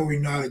 I know we're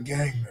not a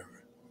gang member.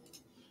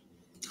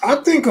 I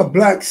think a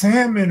Black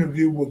Sam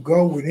interview would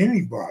go with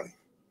anybody.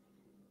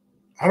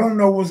 I don't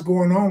know what's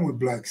going on with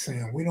Black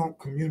Sam. We don't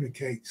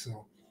communicate,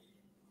 so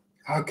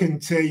I couldn't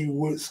tell you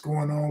what's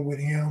going on with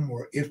him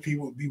or if he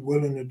would be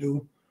willing to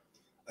do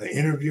an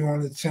interview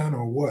on the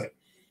channel or what.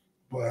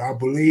 But I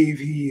believe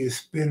he is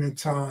spending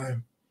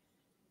time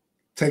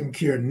taking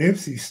care of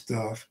Nipsey's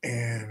stuff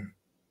and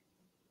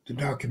the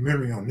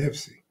documentary on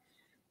Nipsey.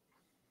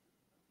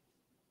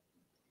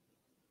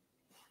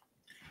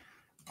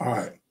 All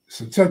right,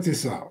 so check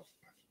this out.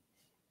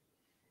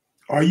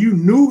 Are you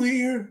new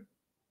here?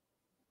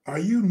 Are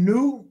you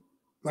new?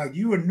 Like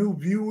you a new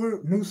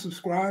viewer, new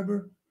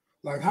subscriber?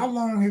 Like how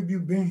long have you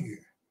been here?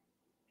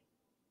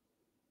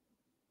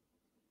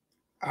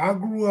 I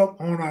grew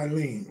up on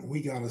Eileen.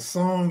 We got a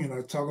song and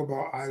I talk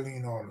about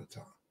Eileen all the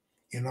time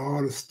in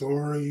all the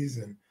stories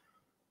and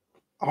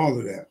all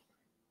of that.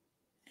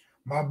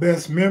 My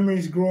best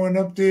memories growing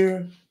up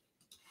there,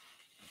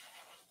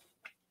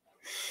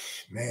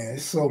 man,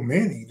 it's so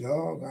many,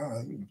 dog.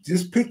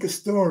 Just pick a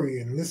story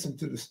and listen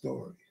to the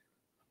story.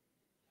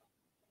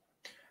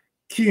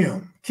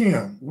 Kim,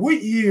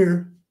 what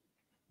year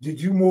did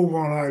you move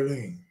on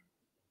Eileen?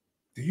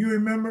 Do you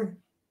remember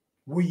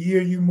what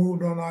year you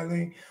moved on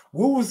Eileen?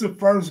 What was the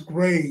first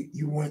grade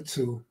you went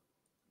to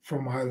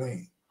from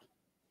Eileen?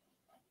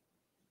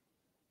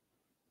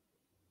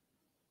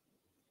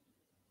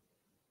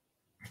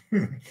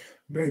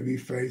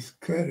 Babyface,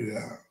 cut it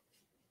out.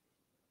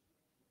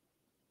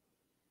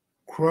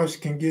 Crush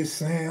can get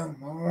Sam.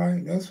 All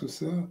right, that's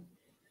what's up.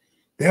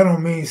 That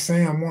don't mean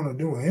Sam want to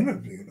do an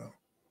interview though.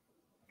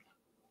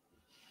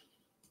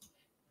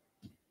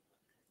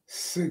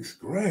 Sixth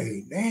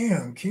grade.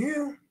 Damn,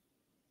 Kim.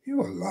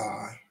 You a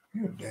lie.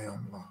 You a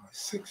damn lie.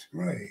 Sixth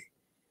grade.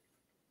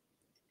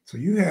 So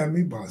you had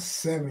me about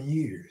 7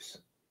 years.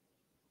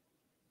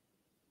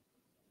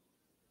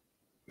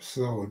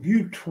 So if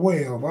you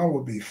 12, I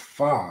would be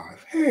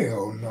 5.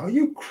 Hell no,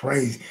 you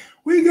crazy.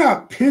 We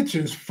got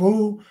pictures,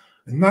 fool,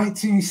 in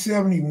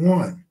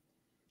 1971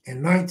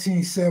 and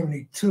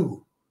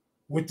 1972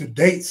 with the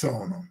dates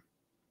on them.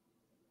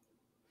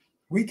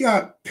 We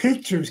got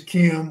pictures,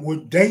 Kim,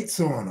 with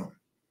dates on them.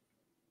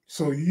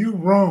 So you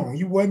wrong.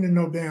 You wasn't in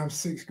no damn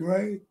sixth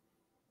grade.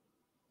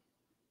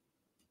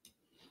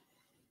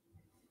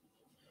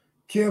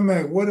 Kim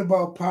Mac, what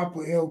about Papa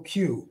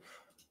LQ?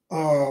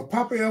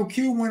 Papa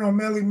LQ went on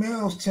Melly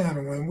Mel's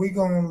channel, and we're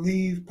gonna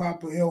leave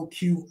Papa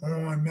LQ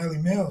on Melly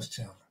Mel's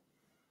channel.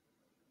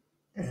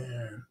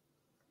 And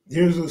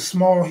there's a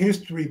small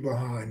history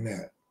behind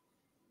that.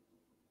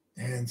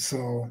 And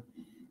so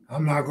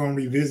I'm not gonna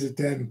revisit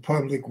that in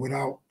public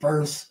without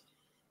first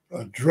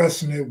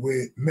addressing it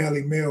with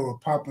Melly Mel or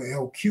Papa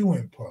LQ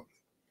in public.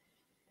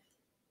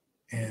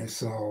 And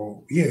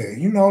so, yeah,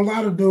 you know, a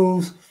lot of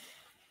dudes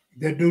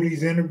that do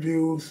these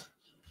interviews,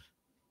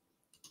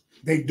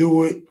 they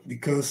do it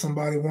because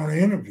somebody want to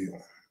interview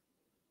them,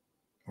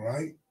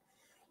 right?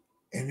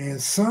 And then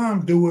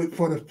some do it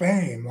for the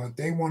fame, like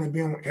they want to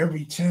be on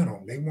every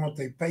channel. They want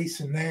their face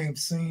and name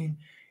seen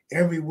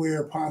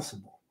everywhere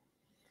possible.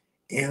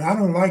 And I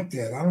don't like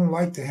that. I don't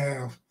like to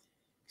have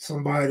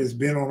somebody that's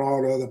been on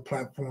all the other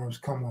platforms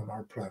come on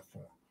our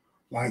platform.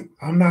 Like,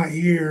 I'm not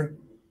here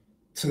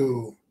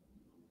to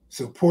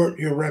support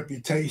your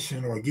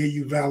reputation or give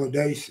you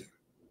validation.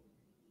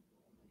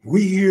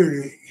 We here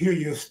to hear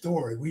your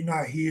story. We're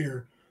not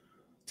here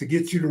to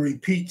get you to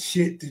repeat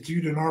shit that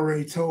you done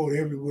already told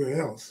everywhere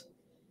else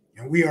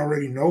and we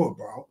already know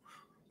about.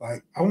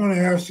 Like, I want to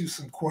ask you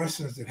some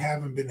questions that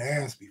haven't been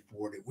asked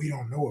before that we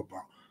don't know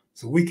about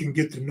so we can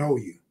get to know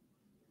you,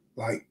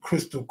 like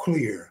crystal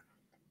clear.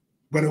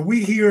 But if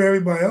we hear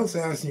everybody else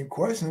asking you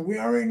questions, we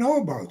already know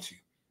about you.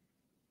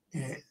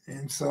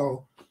 And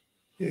so,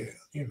 yeah,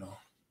 you know.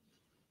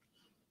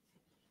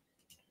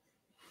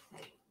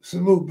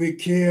 Salute, Big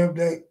Kev.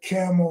 That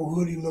camo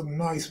hoodie look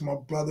nice, my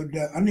brother.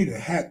 That I need a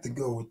hat to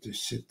go with this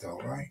shit, though,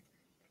 right?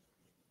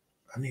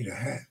 I need a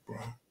hat, bro.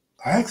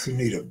 I actually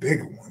need a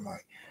bigger one.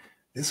 Like,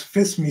 this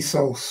fits me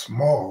so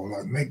small,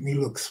 like, make me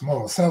look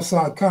small.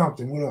 Southside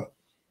Compton, what up?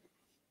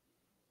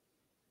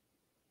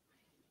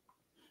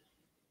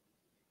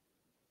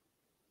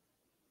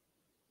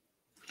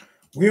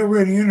 We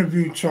already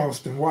interviewed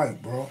Charleston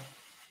White, bro.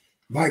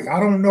 Like, I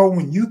don't know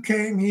when you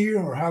came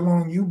here or how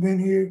long you've been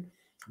here.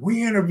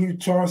 We interviewed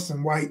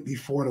Charleston White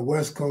before the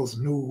West Coast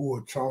knew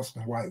who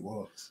Charleston White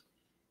was.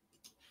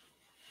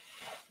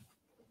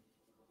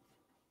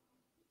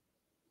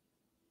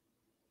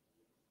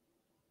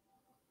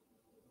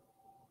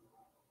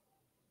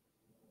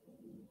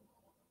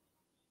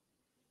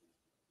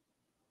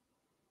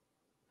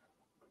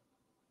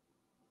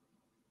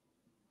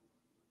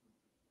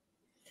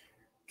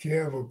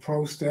 Kev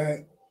approached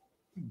that,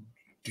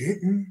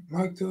 didn't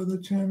like the other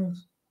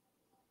channels.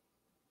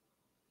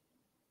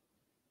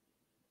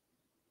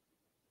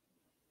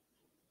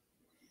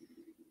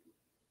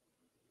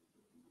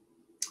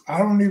 I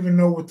don't even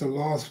know what the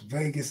Las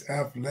Vegas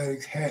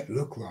Athletics hat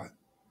looked like.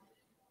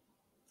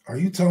 Are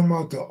you talking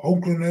about the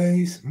Oakland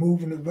A's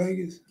moving to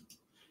Vegas?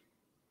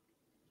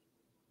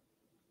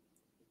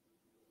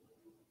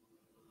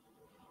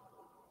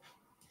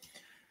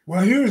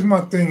 Well, here's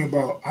my thing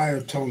about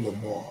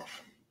Ayatollah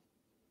Marv.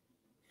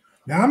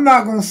 Now, I'm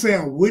not going to say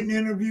I wouldn't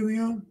interview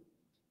him,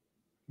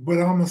 but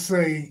I'm going to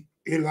say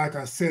it like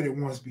I said it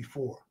once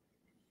before.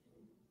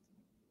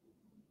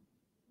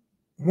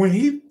 When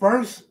he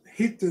first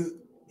hit the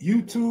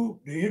YouTube,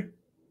 the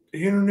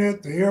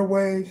internet, the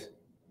airwaves,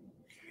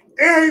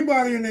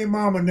 everybody and their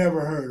mama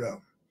never heard of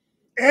him.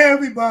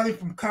 Everybody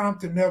from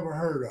Compton never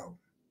heard of him.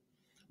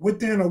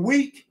 Within a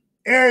week,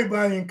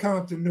 everybody in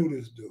Compton knew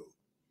this dude.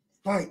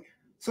 Like,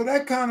 so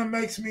that kind of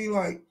makes me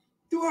like,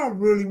 do I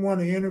really want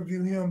to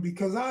interview him?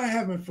 Because I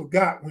haven't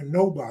forgot when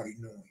nobody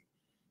knew him.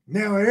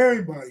 Now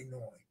everybody know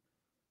him.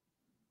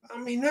 I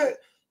mean,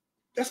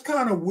 that's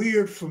kind of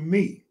weird for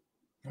me.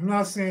 I'm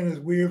not saying it's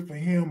weird for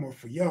him or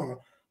for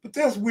y'all, but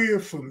that's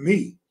weird for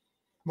me.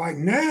 Like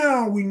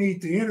now we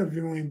need to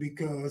interview him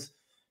because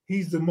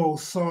he's the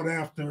most sought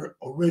after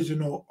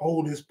original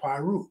oldest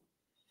Pyru.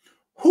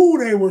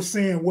 Who they were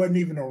saying wasn't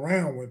even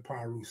around when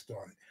Pyru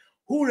started.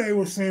 Who they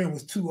were saying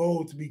was too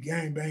old to be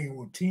gangbanging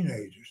with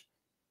teenagers.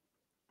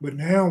 But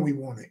now we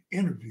want to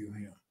interview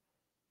him.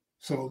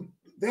 So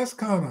that's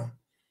kind of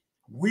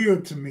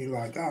weird to me.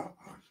 Like,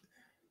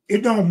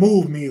 it don't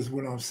move me is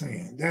what I'm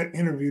saying. That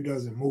interview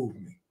doesn't move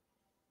me.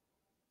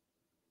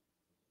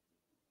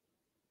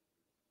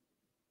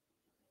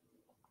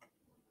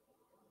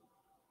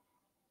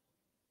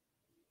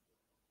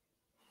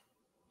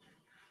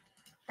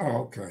 Oh,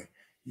 okay.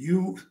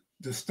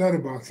 The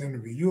Stutterbox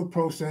interview, you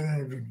approached that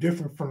interview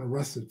different from the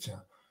rest of the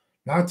channel.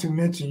 Not to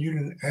mention you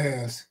didn't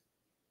ask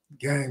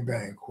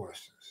gangbang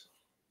questions.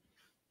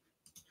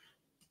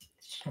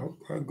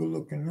 Okay, good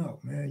looking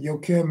up, man. Yo,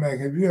 Kev,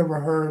 have you ever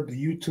heard the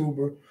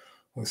YouTuber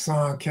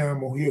Hassan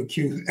Campbell? He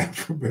accused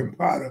Afro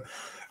Bambaataa.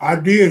 I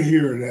did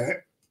hear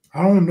that.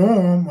 I don't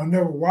know him. I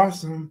never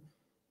watched him,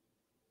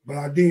 but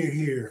I did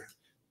hear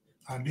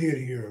of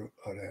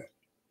that.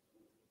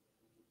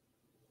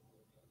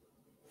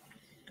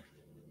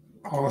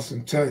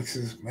 Austin,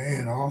 Texas.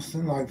 Man,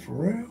 Austin, like for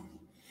real?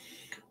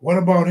 What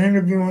about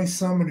interviewing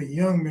some of the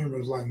young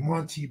members like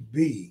Monty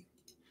B?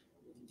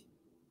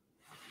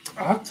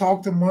 I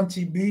talk to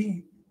Monty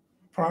B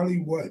probably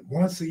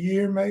once a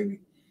year,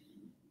 maybe.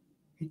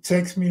 He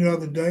texted me the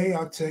other day.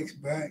 I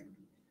text back.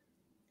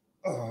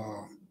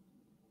 I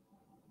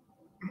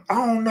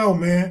don't know,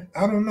 man.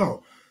 I don't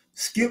know.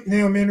 Skip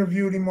Nim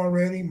interviewed him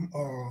already.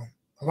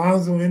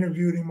 Alonzo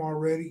interviewed him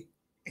already.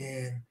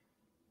 And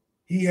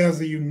he has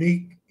a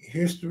unique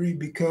history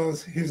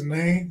because his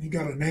name, he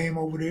got a name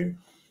over there.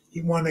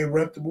 He won their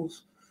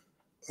reputables.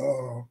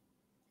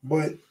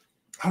 But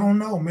I don't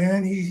know,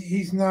 man.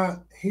 He's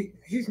not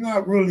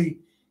really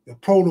the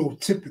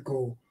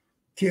prototypical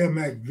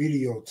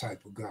KevMacVideo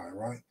type of guy,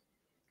 right?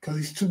 Because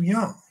he's too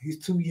young. He's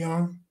too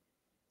young.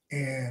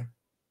 And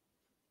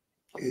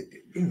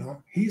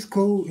he's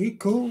cool. He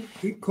cool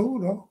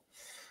though.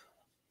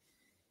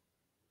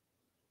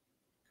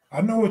 I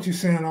know what you're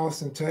saying,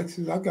 Austin,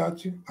 Texas. I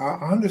got you. I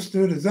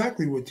understood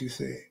exactly what you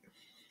said.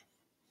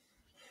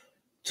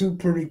 Too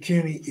Pretty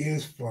Kenny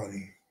is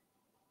funny.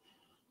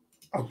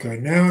 Okay,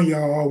 now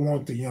y'all all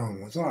want the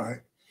young ones. All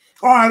right,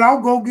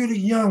 I'll go get a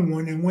young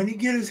one, and when he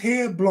get his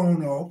head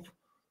blown off,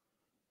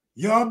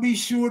 y'all be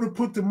sure to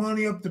put the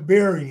money up to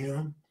bury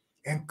him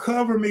and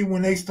cover me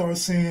when they start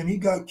saying he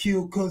got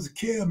killed because of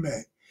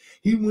KevMac.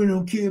 He went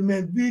on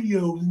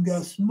KevMacVideos and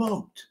got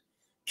smoked.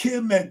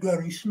 KevMac got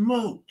him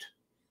smoked.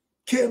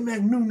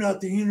 KevMac knew not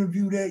to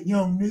interview that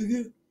young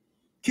nigga.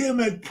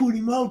 KevMac put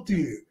him out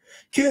there.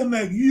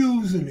 KevMac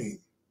using him.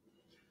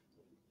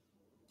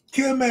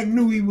 KevMac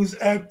knew he was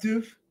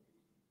active.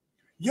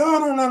 Y'all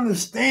don't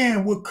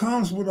understand what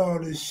comes with all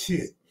this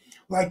shit.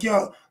 Like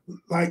a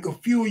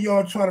few of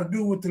y'all try to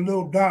do with the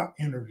Lil Doc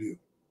interview.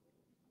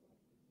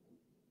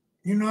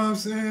 You know what I'm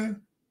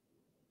saying?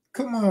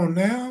 Come on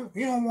now.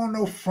 You don't want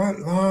no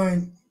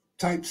frontline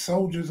type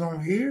soldiers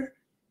on here.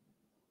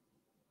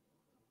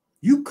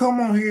 You come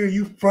on here,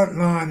 you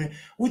frontline, and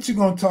what you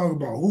gonna talk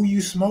about? Who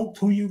you smoked,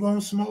 who you gonna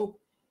smoke?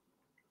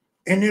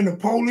 And then the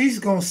police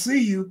gonna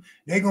see you,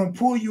 they gonna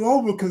pull you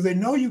over because they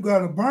know you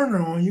got a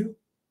burner on you.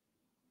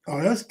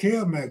 Oh, that's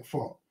KevMac's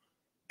fault.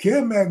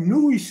 KevMac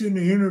knew he shouldn't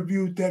have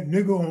interviewed that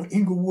nigga on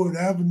Inglewood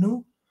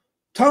Avenue.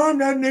 Time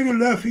that nigga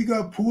left, he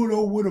got pulled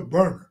over with a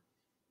burner.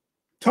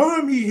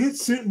 Time he hit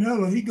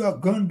Centinela, he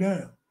got gunned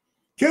down.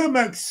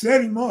 KevMac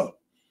set him up.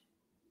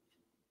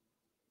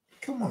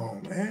 Come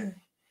on, man.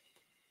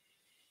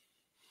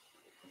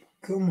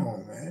 Come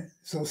on, man.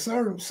 So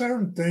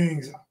certain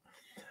things,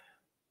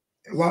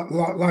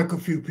 like a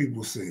few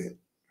people said,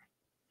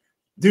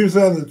 there's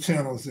other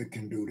channels that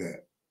can do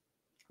that.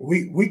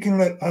 We can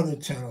let other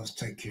channels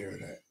take care of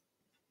that.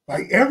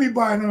 Like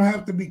everybody don't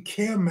have to be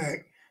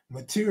KevMac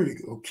material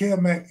or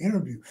KevMac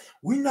interview.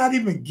 We're not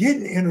even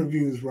getting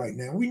interviews right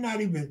now. We're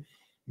not even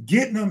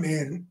getting them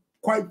in.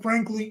 Quite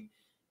frankly,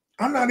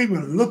 I'm not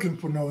even looking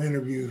for no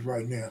interviews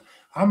right now.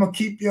 I'm going to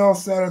keep y'all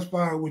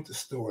satisfied with the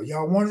story.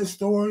 Y'all wanted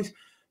stories,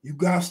 you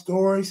got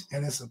stories,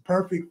 and it's a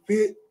perfect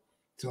fit.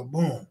 So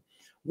boom.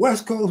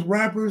 West Coast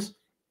rappers,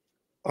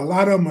 a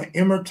lot of them are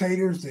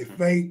imitators. They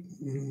fake,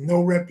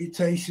 no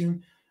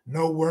reputation,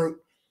 no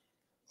work.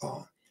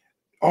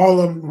 All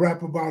of them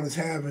rap about is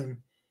having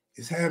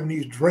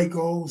these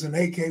Dracos and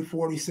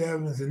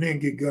AK-47s and then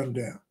get gunned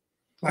down.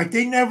 Like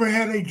they never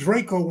had a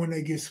Draco when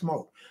they get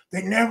smoked.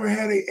 They never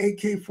had a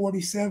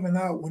AK-47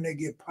 out when they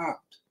get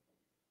popped.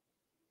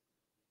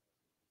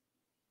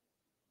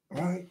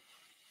 Right?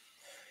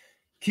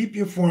 Keep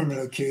your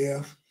formula,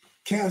 Kev.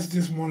 Cats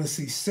just want to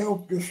see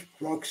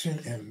self-destruction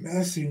and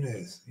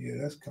messiness. Yeah,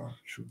 that's kind of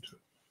true too.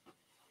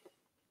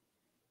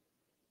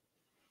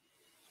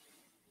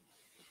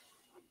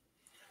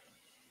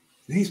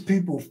 These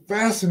people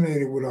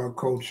fascinated with our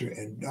culture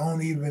and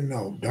don't even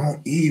know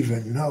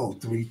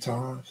 3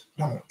 times.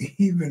 Don't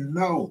even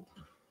know.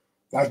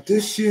 Like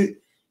this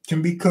shit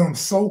can become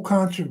so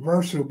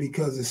controversial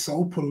because it's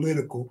so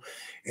political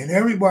and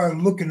everybody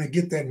looking to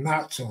get that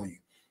notch on you.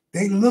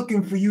 They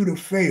looking for you to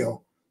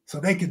fail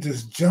so they can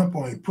just jump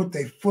on you, put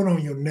their foot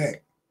on your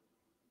neck,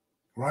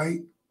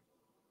 right?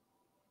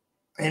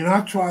 And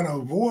I try to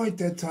avoid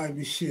that type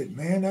of shit,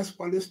 man. That's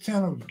why this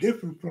channel is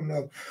different from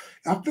the.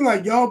 I feel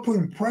like y'all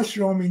putting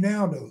pressure on me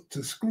now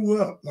to screw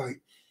up.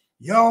 Like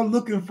y'all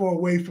looking for a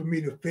way for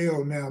me to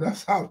fail now.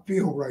 That's how I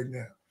feel right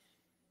now.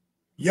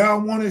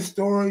 Y'all wanted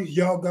stories,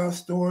 y'all got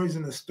stories,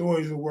 and the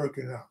stories are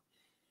working out.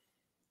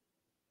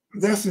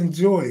 Let's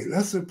enjoy it.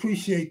 Let's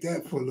appreciate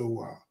that for a little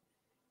while.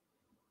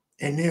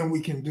 And then we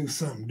can do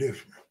something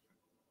different.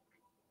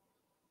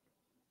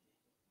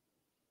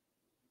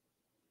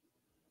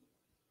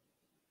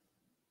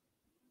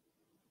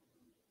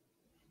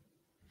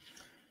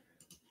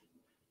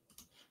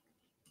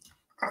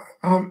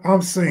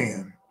 I'm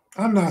saying,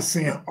 I'm not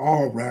saying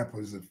all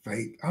rappers are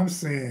fake. I'm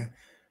saying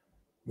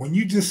when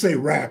you just say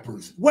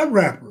rappers, what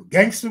rapper?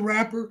 Gangster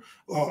rapper?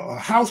 A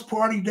house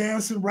party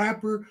dancing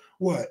rapper?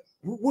 What?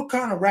 What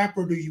kind of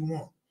rapper do you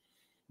want?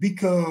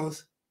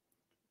 Because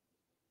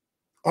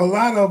a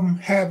lot of them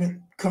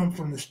haven't come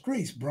from the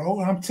streets,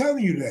 bro. I'm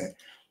telling you that.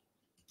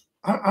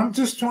 I'm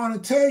just trying to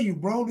tell you,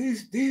 bro.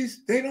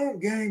 These they don't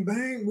gang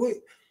bang. What?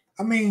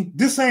 I mean,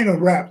 this ain't a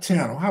rap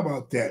channel. How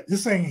about that?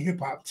 This ain't a hip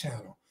hop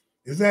channel.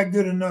 Is that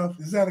good enough?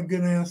 Is that a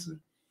good answer?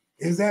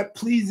 Is that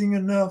pleasing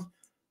enough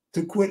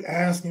to quit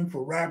asking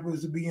for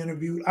rappers to be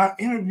interviewed? I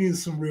interviewed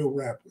some real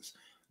rappers.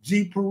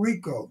 G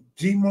Perico,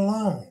 G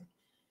Malone,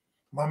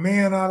 my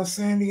man out of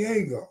San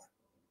Diego.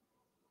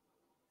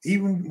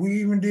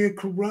 We even did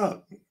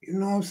Corrupt. You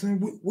know what I'm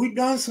saying? We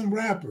done some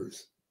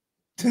rappers.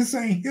 This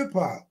ain't hip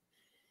hop.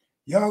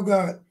 Y'all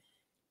got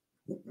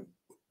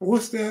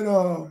what's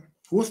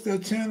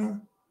that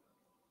channel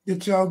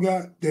that y'all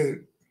got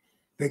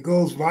that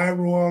goes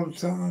viral all the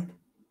time?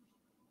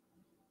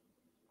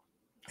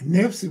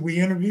 Nipsey, we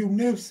interviewed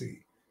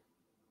Nipsey.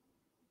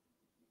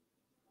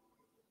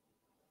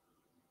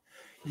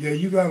 Yeah,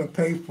 you gotta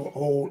pay for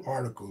old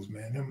articles,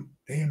 man.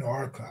 They in the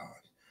archives.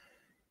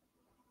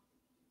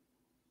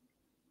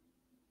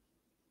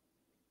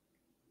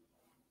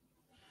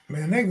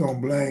 Man, they gonna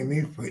blame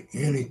me for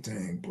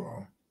anything,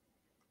 bro.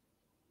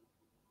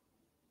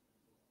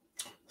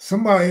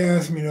 Somebody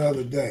asked me the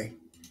other day,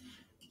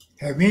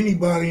 have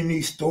anybody in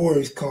these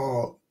stories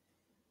called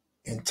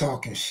and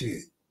talking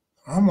shit?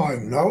 I'm like,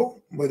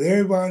 no, but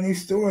everybody in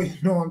these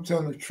stories know I'm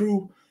telling the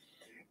truth.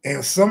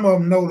 And some of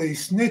them know they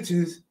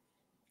snitches.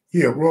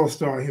 Yeah, World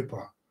Star Hip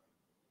Hop.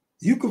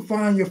 You can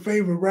find your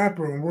favorite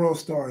rapper in World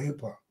Star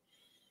Hip Hop.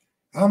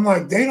 I'm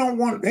like, they don't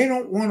want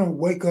to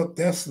wake up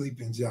that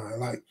sleeping giant.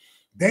 Like,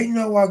 they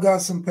know I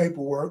got some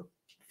paperwork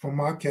for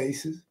my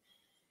cases,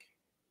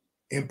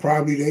 and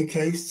probably their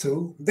case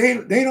too. They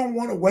don't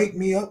want to wake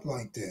me up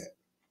like that.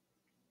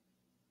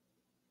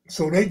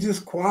 So they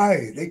just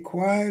quiet. They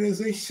quiet as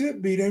they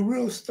should be. They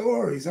real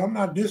stories. I'm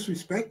not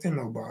disrespecting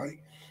nobody.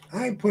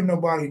 I ain't putting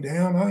nobody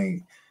down. I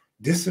ain't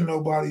dissing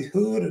nobody's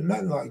hood or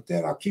nothing like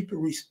that. I keep it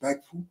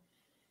respectful.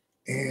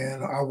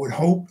 And I would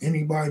hope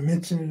anybody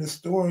mentioning the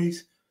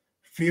stories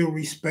feel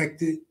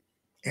respected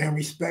and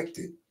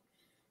respected.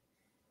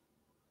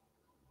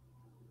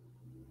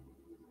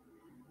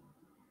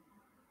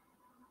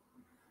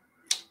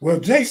 Well,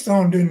 J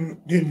Stone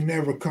didn't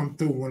never come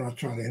through when I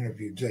tried to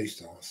interview J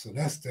Stone. So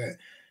that's that.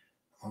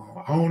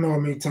 I don't know how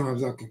many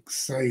times I could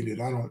say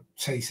that I don't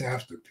chase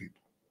after people.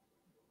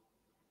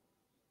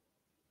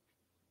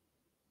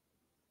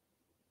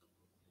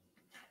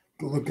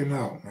 Good looking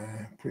out,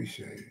 man.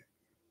 Appreciate it.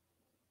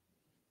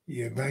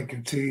 Yeah,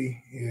 Banker T.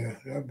 Yeah,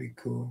 that'd be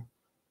cool.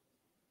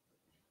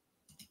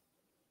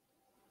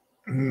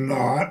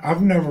 No,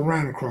 I've never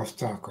ran across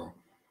Taco.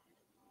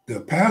 The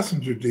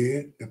passenger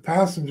did. The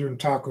passenger and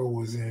Taco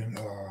was in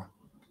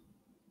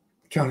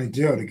county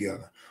jail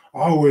together.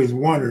 I always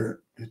wondered,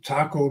 did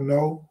Taco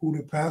know who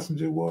the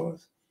passenger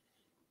was?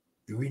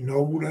 Do we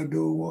know who that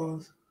dude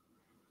was?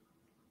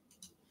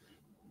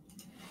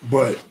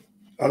 But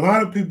a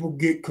lot of people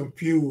get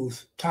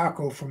confused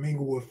Taco from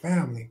Inglewood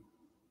Family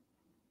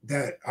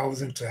that I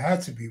was in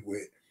Tehachapi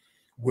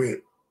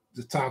with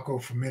the taco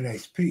from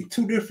NHP.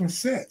 Two different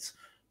sets,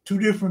 two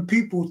different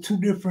people, two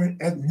different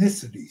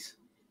ethnicities.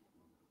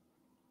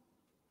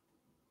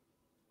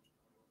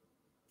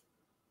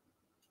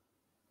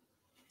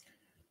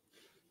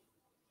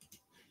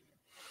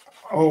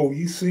 Oh,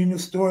 you seen the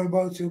story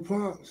about your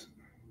pops?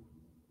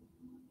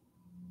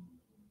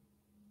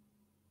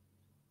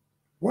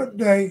 What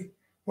day?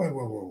 Wait.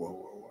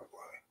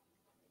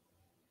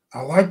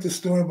 I like the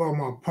story about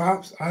my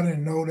pops. I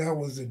didn't know that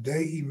was the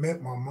day he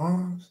met my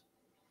mom's.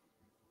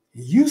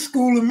 You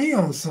schooling me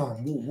on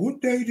something.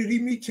 What day did he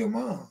meet your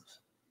mom's?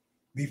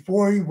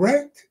 Before he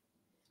wrecked?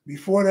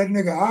 Before that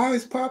nigga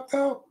eyes popped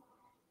out?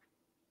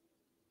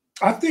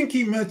 I think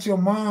he met your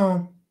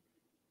mom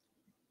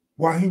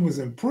while he was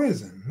in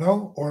prison,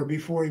 no? Or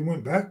before he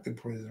went back to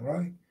prison,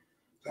 right?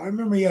 I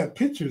remember he had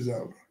pictures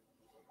of her.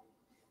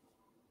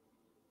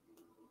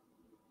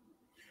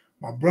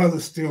 My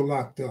brother's still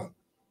locked up.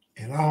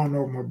 And I don't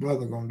know if my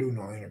brother gonna do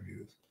no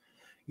interviews.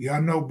 Yeah,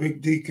 I know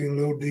Big Deacon,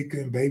 Little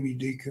Deacon, Baby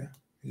Deacon.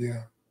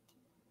 Yeah.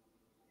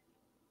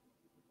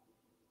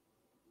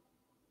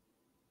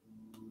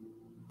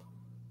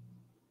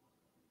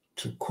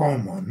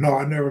 Tacoma. No,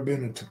 I never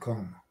been to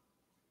Tacoma.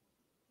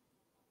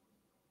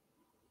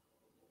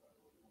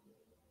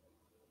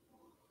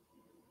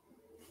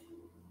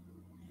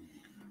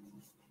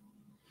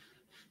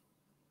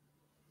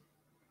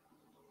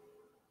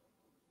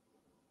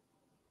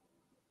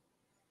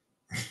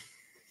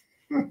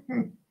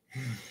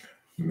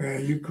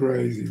 Man, you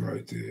crazy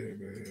right there,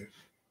 man.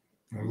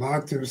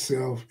 Locked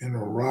himself in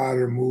a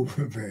rider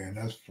moving van.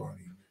 That's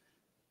funny.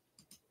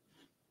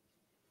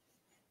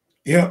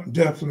 Yep,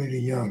 definitely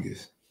the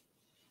youngest.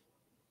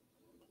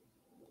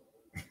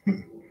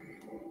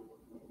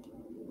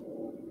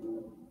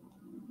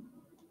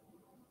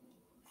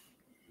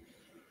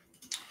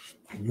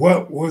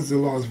 What was the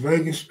Las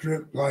Vegas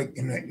Strip like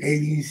in the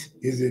 80s?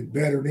 Is it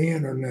better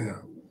then or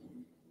now?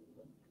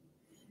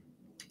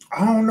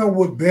 I don't know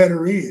what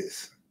better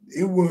is.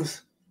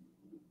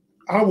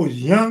 I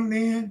was young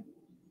then,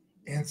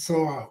 and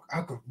so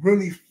I could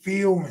really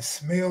feel and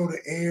smell the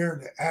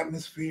air. The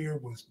atmosphere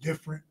was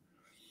different.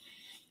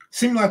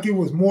 Seemed like it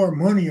was more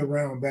money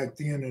around back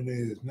then than it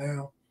is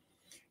now.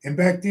 And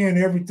back then,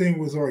 everything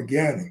was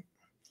organic.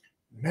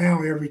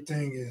 Now,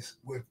 everything is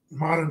with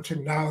modern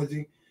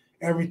technology,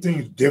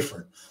 everything's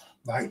different.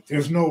 Like,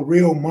 there's no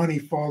real money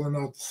falling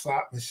out the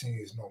slot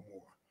machines no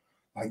more.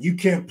 Like, you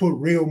can't put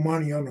real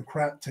money on the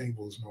crap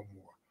tables no more.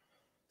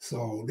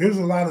 So, there's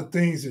a lot of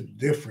things that are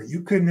different.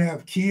 You couldn't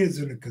have kids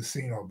in the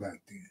casino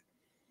back then.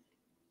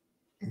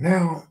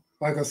 Now,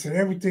 like I said,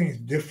 everything is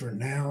different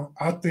now.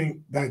 I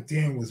think back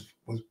then was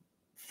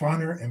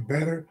funner and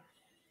better.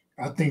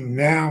 I think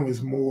now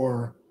is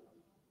more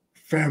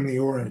family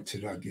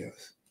oriented, I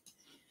guess.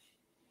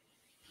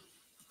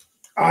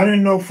 I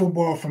didn't know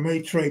football from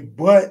A Trey,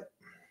 but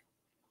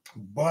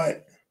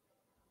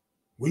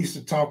we used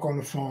to talk on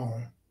the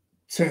phone,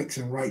 text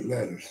and write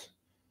letters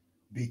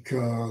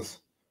because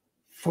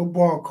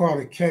football caught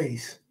a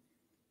case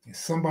and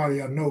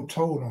somebody I know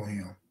told on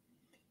him.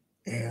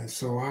 And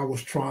so I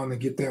was trying to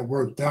get that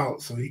worked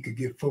out so he could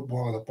get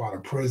football up out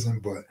of prison,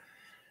 but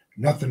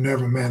nothing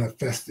ever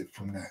manifested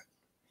from that.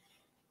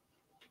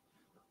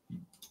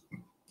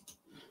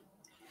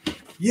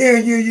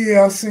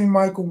 Yeah. I seen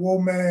Michael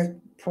Womack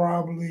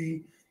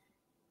probably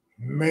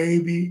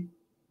maybe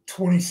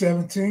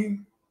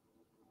 2017.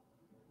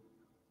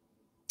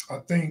 I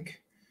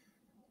think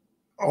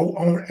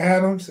on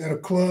Adams at a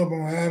club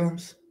on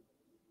Adams.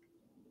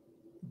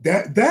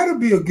 That'll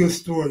be a good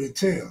story to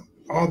tell.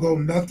 Although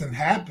nothing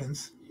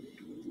happens,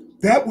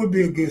 that would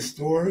be a good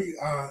story.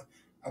 I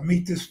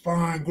meet this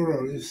fine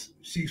girl.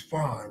 She's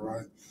fine,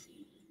 right?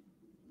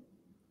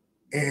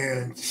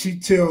 And she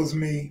tells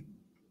me,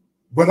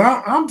 but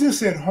I'm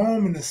just at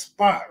home in the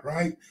spot,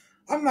 right?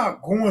 I'm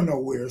not going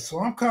nowhere, so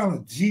I'm kind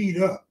of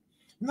G'd up.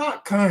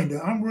 Not kind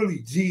of. I'm really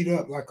G'd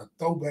up like a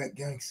throwback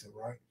gangster,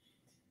 right?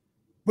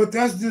 But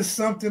that's just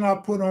something I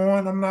put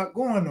on. I'm not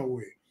going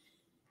nowhere.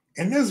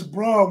 And this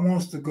broad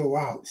wants to go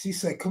out. She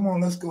said, come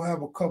on, let's go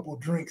have a couple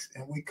drinks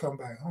and we come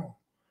back home.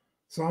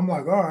 So I'm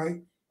like, all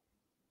right.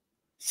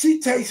 She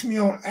takes me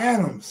on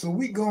Adams. So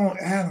we go on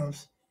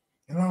Adams.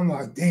 And I'm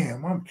like,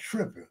 damn, I'm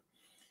tripping.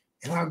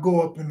 And I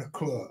go up in the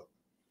club.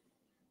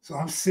 So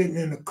I'm sitting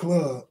in the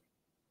club.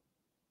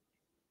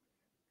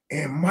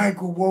 And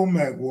Michael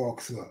Womack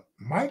walks up.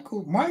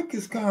 Mike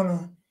is kind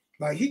of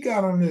like, he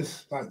got on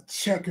this like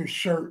checkered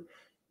shirt,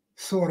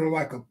 sort of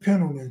like a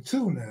Pendleton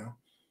too now.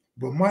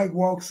 But Mike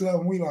walks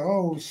up and we like,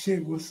 oh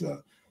shit, what's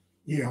up?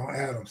 Yeah, on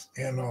Adams.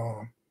 And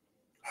I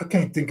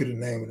can't think of the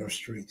name of those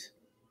streets.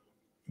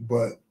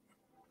 But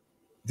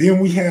then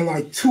we had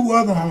like two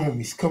other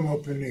homies come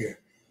up in there.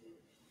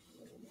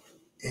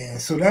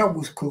 And so that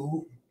was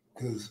cool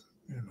because,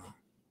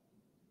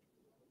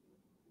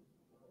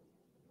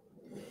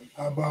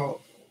 how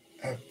about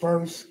at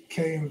first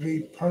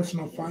KMV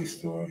personal fight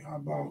story? How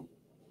about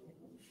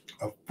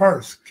a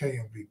first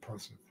KMV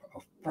personal fight?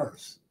 A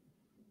first.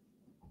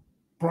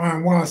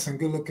 Brian Watson,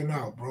 good looking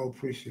out, bro.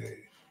 Appreciate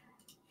it.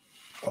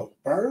 Oh,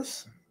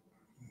 first?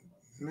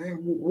 Man,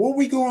 what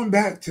we going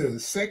back to?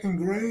 Second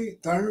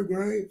grade, third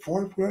grade,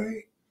 fourth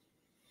grade?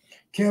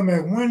 Kim,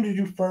 man, when did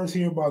you first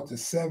hear about the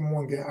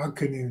 7-1 game? I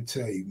couldn't even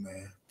tell you,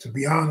 man. To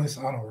be honest,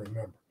 I don't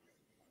remember.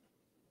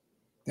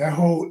 That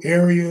whole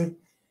area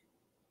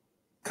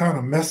kind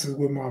of messes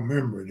with my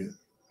memory.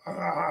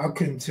 I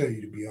couldn't tell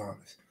you, to be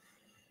honest.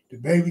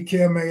 Did baby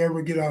Kim may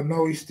ever get out?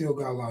 No, he still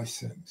got life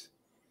sentence.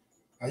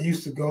 I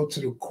used to go to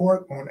the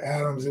court on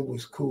Adams. It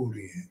was cool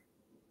then.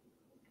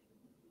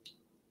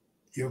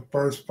 Your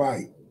first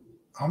fight.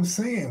 I'm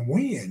saying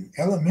when?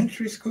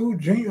 Elementary school,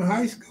 junior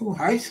high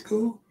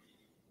school,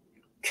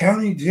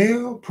 county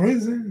jail,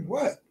 prison,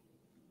 what?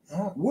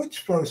 Which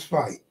first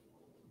fight?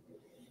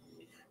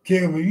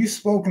 Kev, have you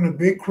spoken to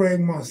Big Craig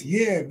Munson?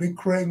 Yeah, Big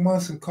Craig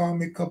Munson called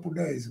me a couple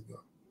days ago.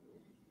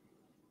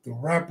 The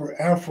rapper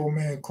Afro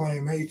Man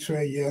claimed, hey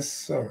Trey, yes,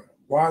 sir.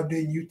 Why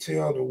didn't you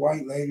tell the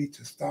white lady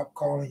to stop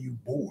calling you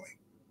boy?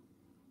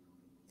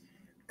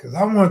 Because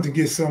I wanted to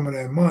get some of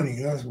that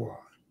money, that's why.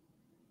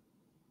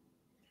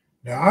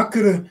 Now I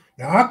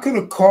could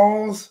have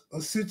caused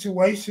a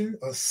situation,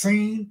 a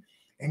scene,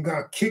 and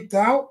got kicked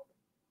out,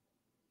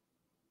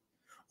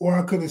 or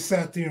I could have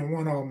sat there and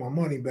won all my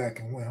money back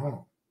and went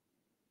home.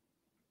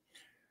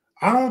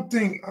 I don't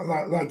think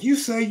like you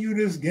say you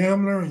this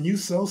gambler and you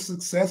so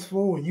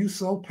successful and you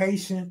so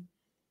patient.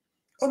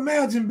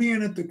 Imagine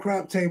being at the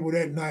crap table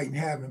that night and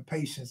having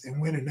patience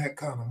and winning that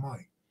kind of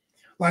money.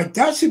 Like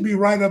that should be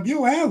right up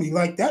your alley.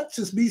 Like that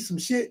just be some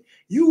shit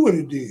you would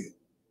have did.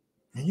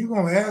 And you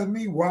gonna ask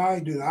me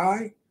why did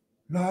I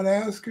not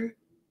ask her?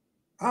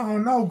 I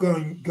don't know, go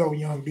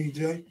young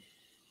DJ.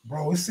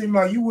 Bro, it seemed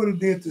like you would have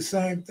did the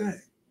same thing.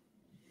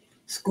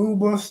 School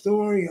bus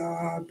story,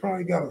 I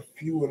probably got a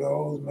few of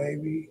those,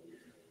 maybe.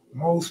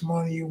 Most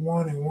money you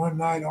won in one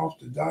night off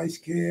the dice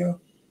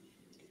scale,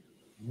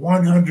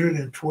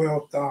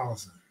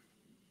 112,000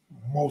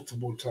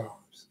 multiple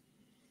times.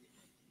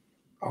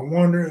 I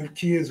wonder if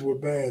kids were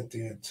bad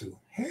then too.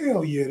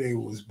 Hell yeah, they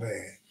was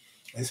bad.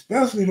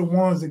 Especially the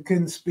ones that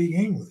couldn't speak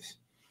English.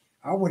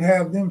 I would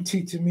have them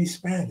teaching me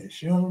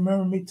Spanish. You don't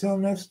remember me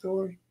telling that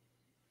story?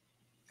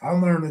 I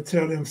learned to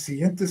tell them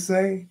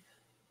siéntese,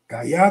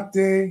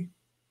 cállate,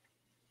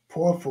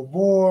 por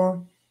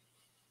favor,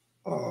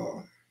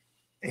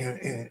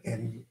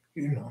 and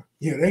you know,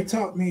 yeah, they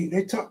taught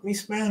me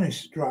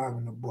Spanish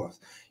driving the bus.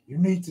 You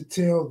need to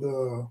tell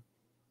the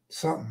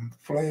something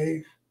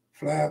Flavs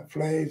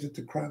at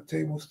the crap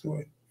table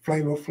store,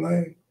 Flavor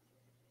Flav.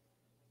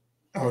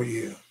 Oh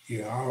yeah,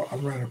 I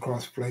ran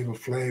across Flavor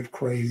Flav,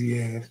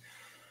 crazy ass.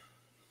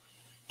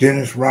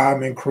 Dennis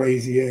Rodman,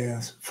 crazy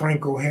ass.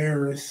 Franco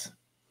Harris,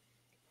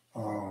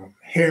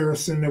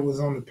 Harrison that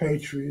was on the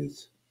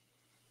Patriots.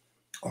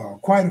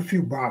 Quite a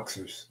few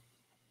boxers.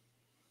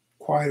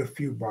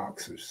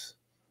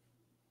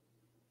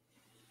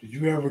 Did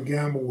you ever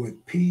gamble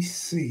with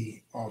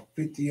PC or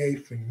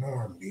 58th and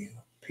Normandy?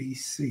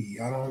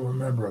 PC. I don't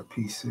remember a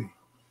PC.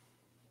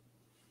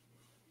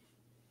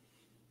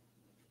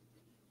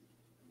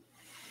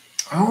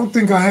 I don't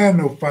think I had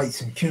no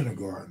fights in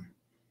kindergarten.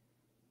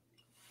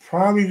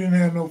 Probably didn't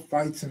have no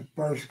fights in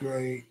first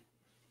grade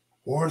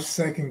or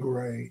second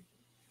grade.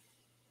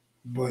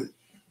 But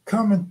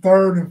coming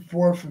third and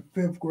fourth and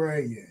fifth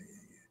grade, yeah.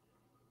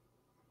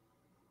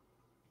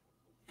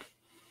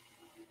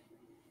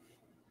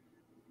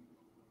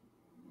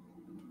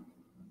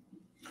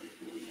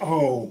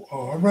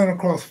 I ran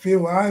across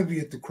Phil Ivey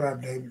at the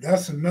crap day.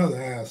 That's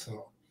another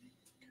asshole.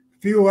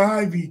 Phil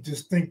Ivey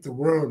just think the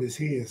world is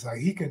his. Like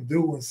he can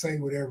do and say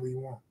whatever he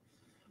wants.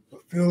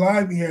 But Phil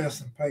Ivey has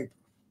some paper.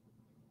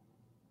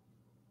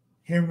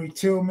 Henry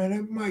Tillman,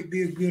 it might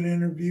be a good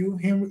interview.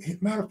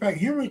 Matter of fact,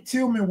 Henry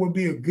Tillman would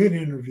be a good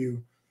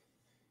interview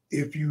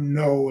if you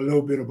know a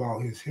little bit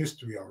about his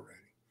history already.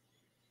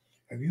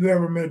 Have you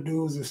ever met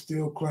dudes that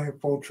still claim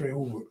Fortray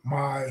Hoover?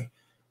 My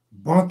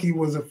Bunky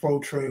was a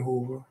Fortray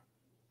Hoover.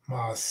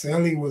 My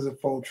Sally was a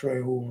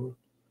Fortray Hoover.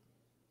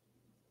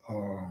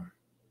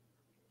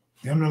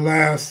 Them the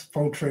last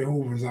Fortray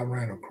Hoovers I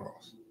ran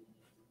across.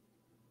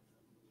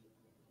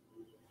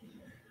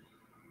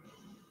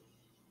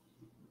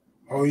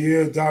 Oh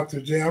yeah, Dr.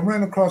 J. I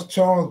ran across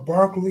Charles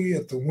Barkley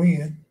at the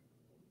Win.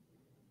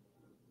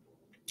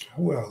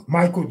 Who else?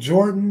 Michael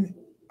Jordan,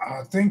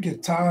 I think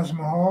at Taj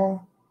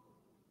Mahal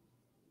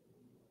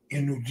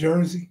in New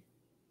Jersey.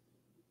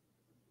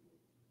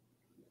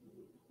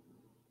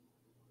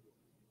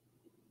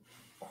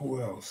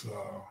 Who else?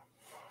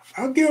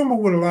 I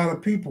gambled with a lot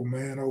of people,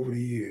 man, over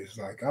the years.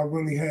 Like I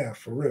really have,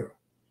 for real.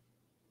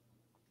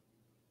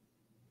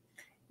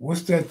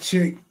 What's that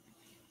chick?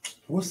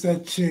 What's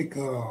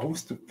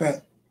the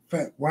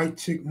fat white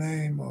chick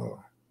name?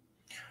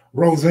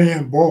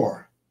 Roseanne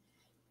Barr.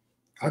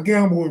 I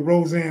gambled with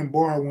Roseanne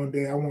Barr one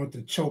day. I wanted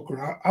to choke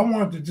her. I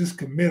wanted to just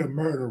commit a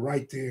murder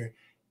right there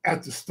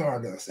at the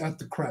Stardust, at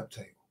the crap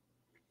table.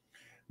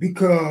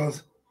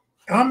 Because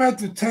I'm at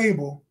the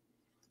table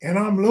and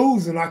I'm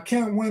losing. I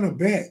can't win a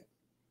bet.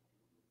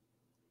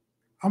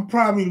 I'm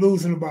probably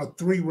losing about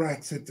 3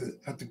 racks at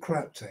the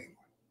crap table.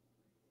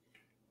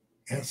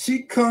 And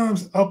she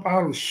comes up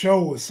out of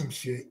show or some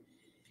shit.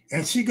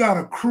 And she got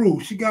a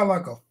crew. She got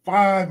like a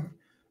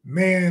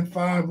 5-man,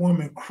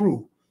 5-woman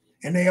crew.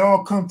 And they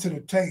all come to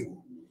the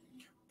table.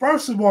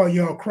 First of all,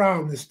 y'all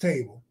crowding this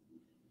table.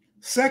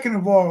 Second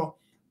of all,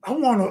 I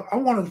want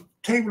a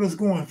table that's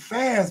going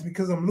fast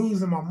because I'm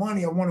losing my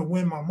money. I want to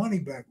win my money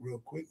back real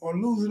quick or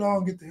lose it all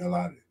and get the hell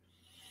out of it.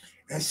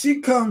 And she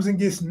comes and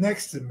gets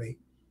next to me.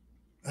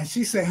 And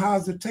she said,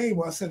 how's the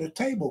table? I said, the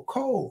table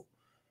cold.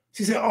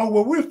 She said, oh,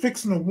 well, we're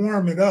fixing to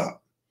warm it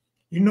up.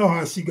 You know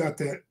how she got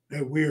that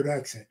weird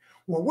accent.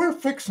 Well, we're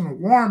fixing to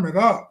warm it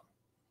up.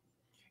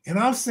 And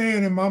I'm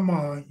saying in my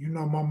mind, you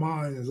know, my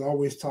mind is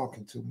always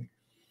talking to me.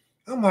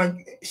 I'm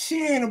like,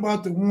 she ain't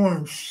about to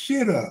warm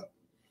shit up.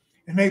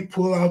 And they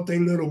pull out their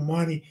little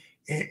money.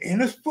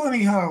 And it's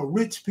funny how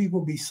rich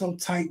people be so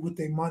tight with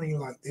their money.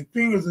 Like their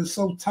fingers are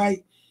so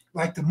tight,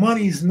 like the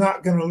money's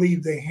not going to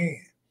leave their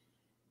hand.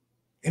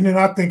 And then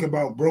I think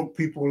about broke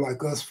people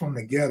like us from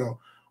the ghetto.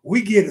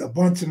 We get a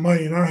bunch of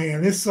money in our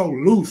hand. It's so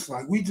loose.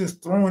 Like we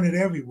just throwing it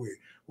everywhere.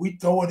 We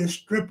throw it at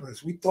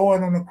strippers. We throw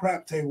it on the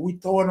crap table. We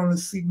throw it on the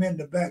cement in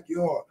the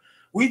backyard.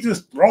 We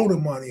just throw the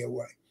money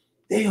away.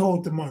 They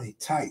hold the money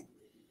tight.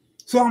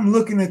 So I'm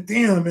looking at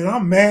them and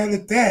I'm mad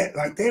at that.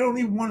 Like they don't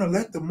even want to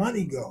let the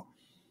money go.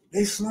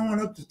 They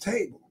slowing up the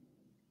table.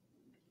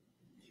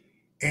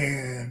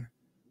 And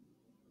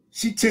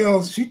she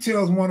tells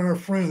one of her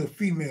friends, a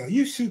female,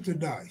 you shoot the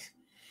dice.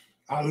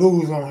 I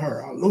lose on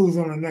her. I lose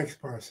on the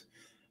next person.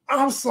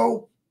 I'm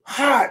so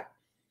hot.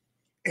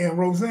 And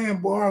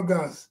Roseanne Barr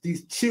got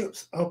these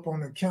chips up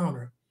on the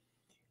counter.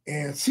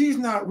 And she's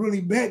not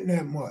really betting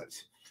that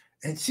much.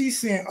 And she's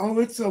saying, oh,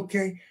 it's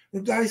okay.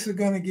 The dice are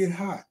going to get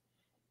hot.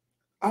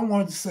 I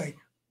wanted to say,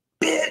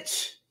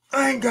 bitch,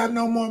 I ain't got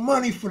no more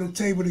money for the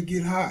table to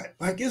get hot.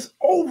 Like, it's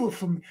over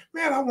for me.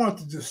 Man, I wanted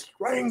to just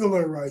strangle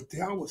her right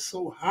there. I was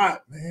so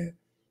hot, man.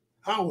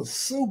 I was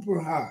super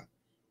hot.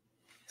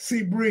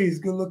 See Breeze,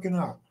 good looking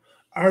out.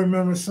 I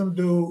remember some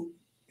dude,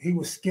 he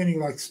was skinny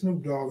like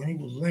Snoop Dogg, and he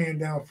was laying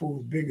down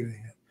fools bigger than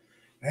him.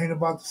 It ain't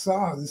about the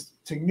size, it's the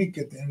technique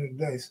at the end of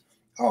the day.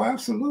 Oh,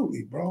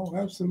 absolutely, bro.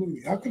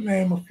 Absolutely. I could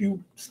name a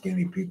few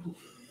skinny people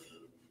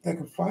that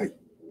can fight.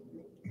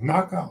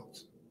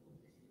 Knockouts.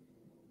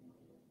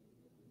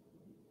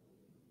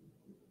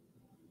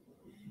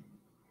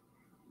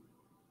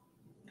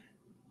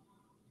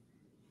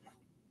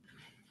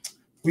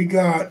 We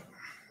got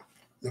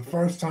the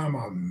first time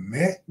I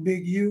met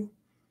Big U.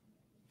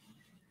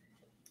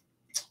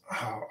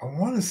 I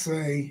want to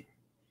say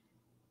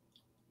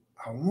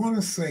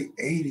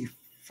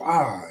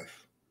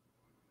 85,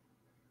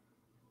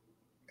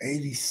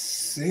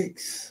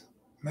 86,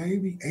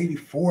 maybe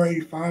 84,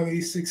 85,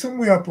 86,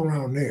 somewhere up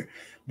around there.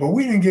 But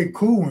we didn't get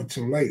cool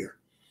until later.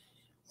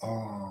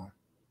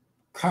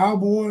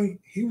 Cowboy,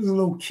 he was a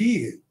little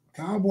kid.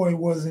 Cowboy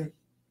wasn't,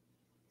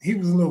 he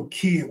was a little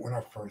kid when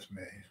I first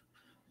met him.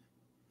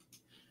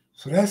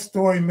 So that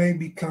story may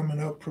be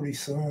coming up pretty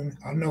soon.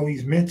 I know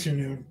he's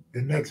mentioned in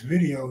the next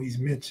video, he's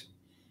mentioned.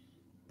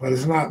 But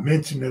it's not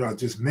mentioned that I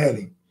just met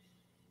him.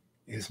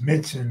 It's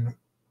mentioned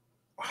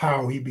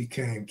how he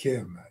became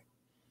kevmac.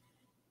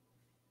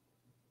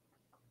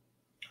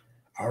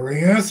 I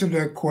already answered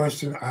that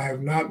question. I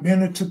have not been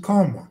to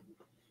Tacoma.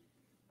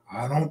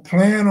 I don't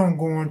plan on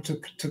going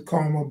to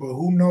Tacoma, but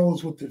who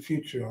knows what the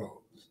future holds.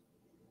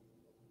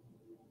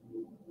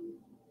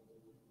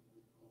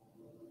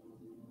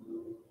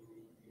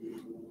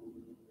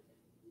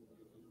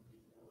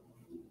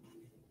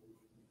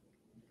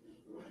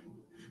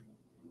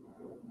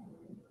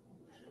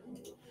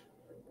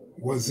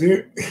 Was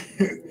there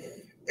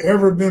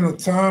ever been a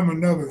time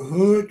another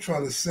hood tried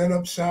to set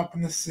up shop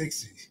in the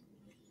 60s?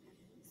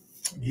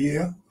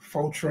 Yeah,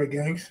 4 Trey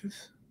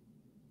Gangsters,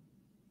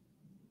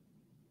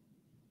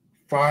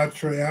 5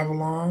 Trey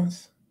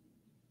Avalons,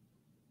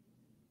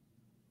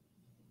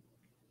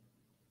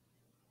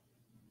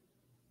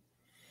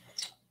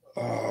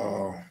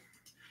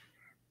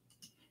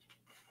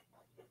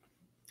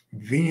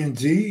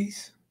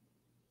 V&Gs.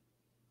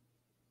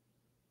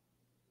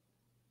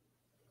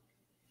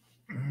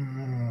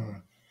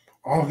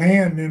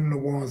 Offhand, them the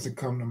ones that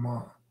come to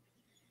mind.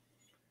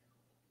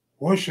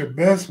 What's your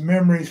best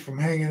memories from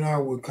hanging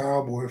out with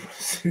Cowboy from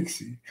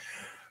 60?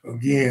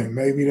 Again,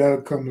 maybe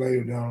that'll come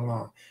later down the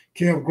line.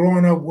 Kev,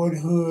 growing up, what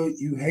hood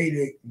you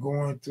hated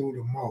going through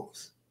the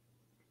most?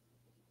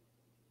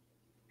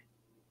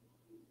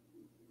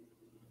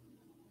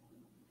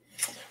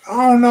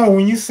 I don't know.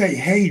 When you say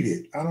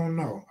hated, I don't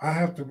know. I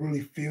have to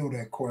really feel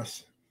that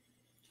question.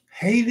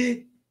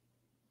 Hated?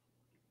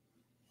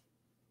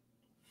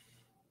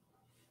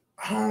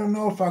 I don't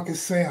know if I could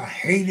say I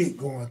hated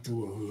going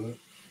through a hood.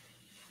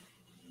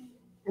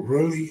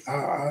 Really?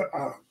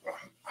 I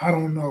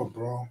don't know,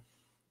 bro.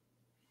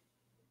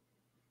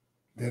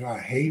 That I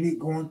hated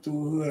going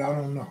through a hood? I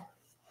don't know.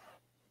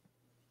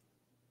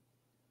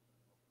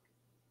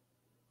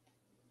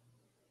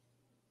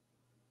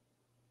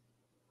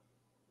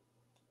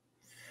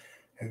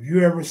 Have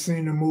you ever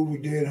seen the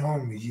movie Dead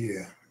Homies?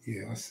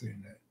 Yeah, I've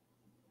seen that.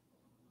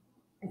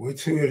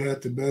 Which hood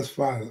had the best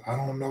fighters? I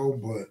don't know,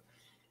 but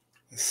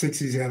the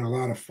 60s had a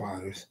lot of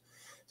fighters.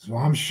 So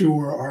I'm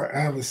sure our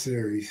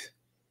adversaries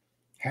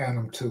had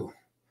them too.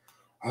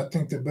 I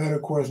think the better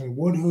question,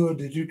 what hood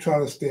did you try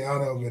to stay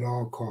out of at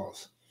all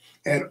costs?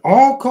 At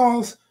all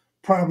costs,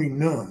 probably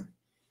none.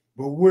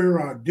 But where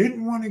I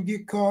didn't want to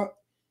get caught,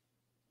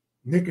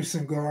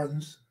 Nickerson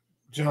Gardens,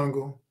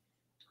 Jungle,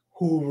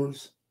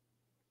 Hoover's,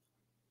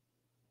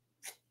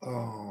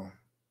 uh,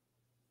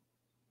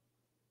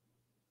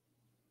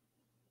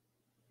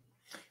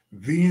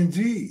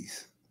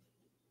 V&G's.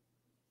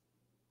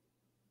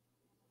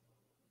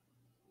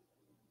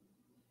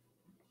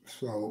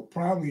 So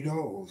probably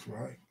those,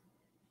 right?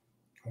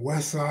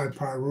 West Side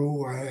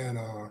Piru,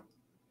 I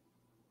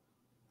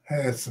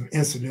had some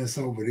incidents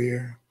over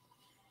there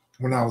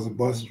when I was a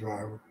bus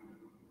driver.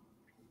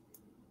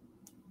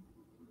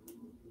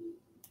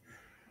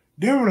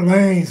 Denver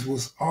Lanes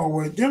was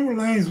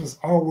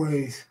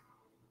always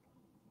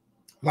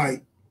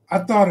like, I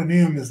thought of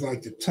them as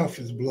like the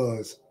toughest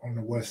bloods on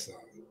the west side.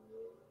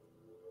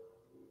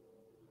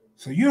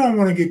 So you don't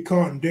want to get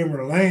caught in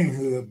Denver Lane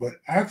hood, but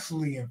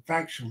actually and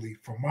factually,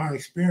 from my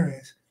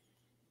experience,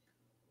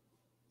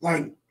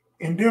 like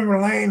in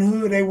Denver Lane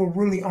hood, they were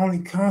really only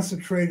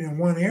concentrated in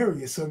one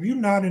area. So if you're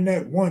not in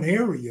that one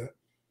area,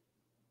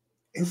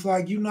 it's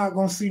like you're not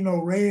gonna see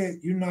no red,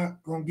 you're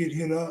not gonna get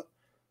hit up.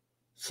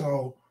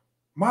 So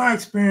my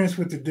experience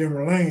with the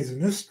Denver Lanes, and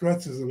this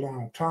stretches a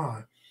long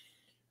time,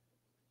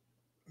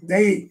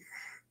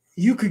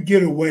 you could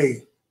get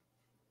away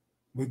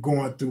with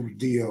going through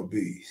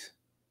DLBs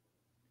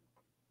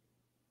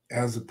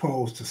as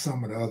opposed to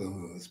some of the other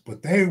hoods,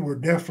 but they were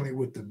definitely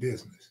with the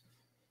business.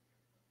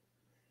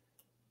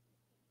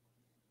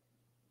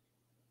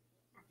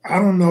 I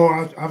don't know.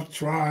 I've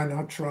tried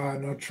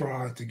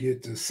to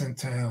get to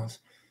Centowns.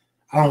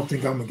 I don't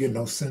think I'm gonna get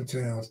no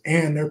Centowns,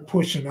 and they're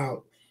pushing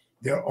out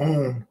their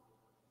own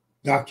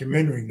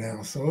documentary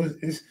now. So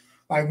it's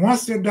like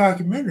once their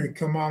documentary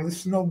come out,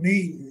 there's no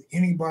need in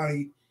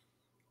anybody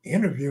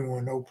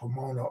interviewing no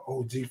promoter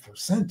OG from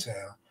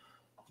Centown.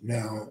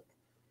 Now,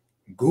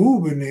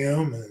 Goob and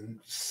them and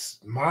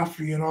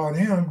Mafia and all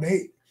them,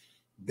 they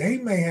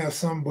may have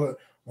some, but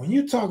when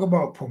you talk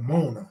about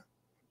Pomona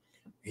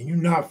and you're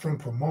not from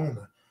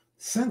Pomona,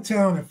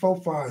 Centown and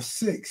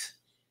 456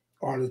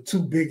 are the two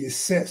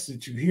biggest sets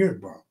that you hear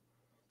about.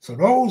 So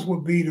those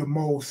would be the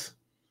most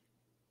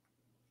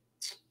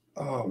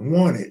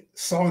wanted,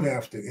 sought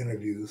after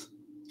interviews,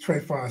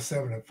 Trey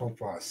 57 and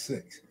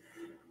 456.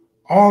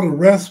 All the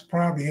rest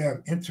probably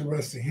have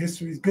interesting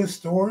histories, good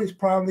stories,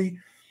 probably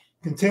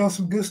can tell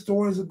some good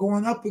stories of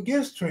going up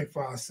against Trey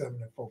 57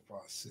 and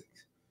 456.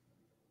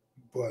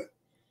 But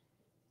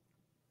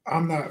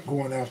I'm not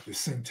going after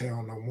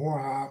Centown no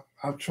more.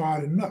 I've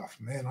tried enough,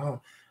 man. I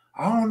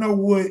don't know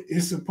what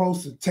it's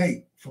supposed to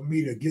take for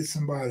me to get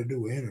somebody to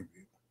do an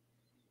interview.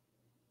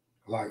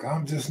 Like,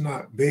 I'm just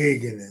not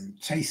begging and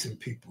chasing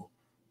people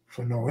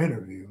for no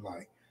interview.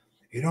 Like,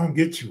 it don't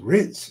get you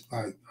rich.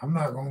 Like, I'm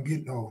not going to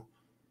get no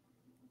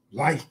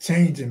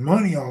life-changing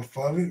money off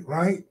of it,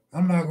 right?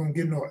 I'm not going to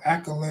get no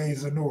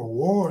accolades or no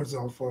awards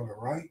off of it,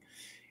 right?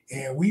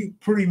 And we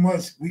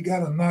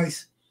got a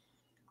nice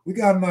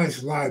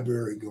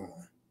library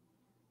going.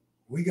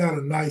 We got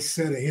a nice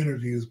set of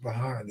interviews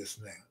behind us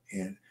now.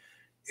 And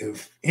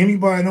if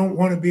anybody don't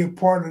want to be a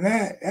part of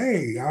that,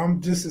 hey,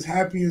 I'm just as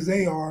happy as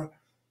they are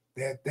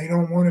that they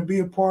don't want to be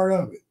a part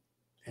of it.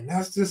 And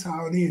that's just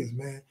how it is,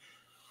 man.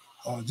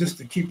 Just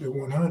to keep it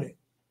 100.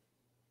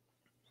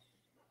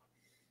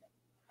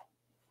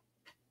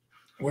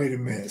 Wait a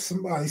minute.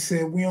 Somebody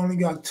said we only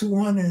got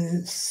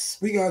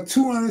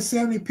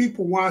 270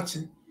 people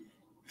watching.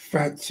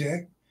 Fact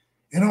check.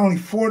 And only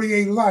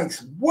 48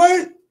 likes.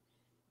 What?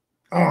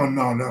 Oh,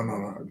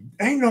 no.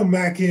 Ain't no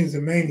Mac-ins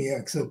and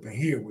Maniacs up in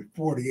here with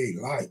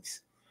 48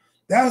 likes.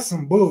 That's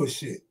some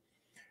bullshit.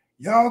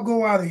 Y'all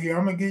go out of here.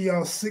 I'm going to give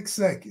y'all 6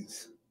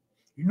 seconds.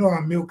 You know how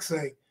Milk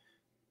say,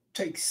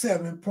 take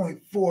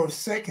 7.4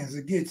 seconds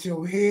to get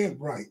your head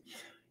right.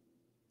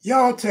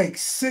 Y'all take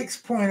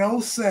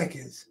 6.0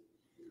 seconds.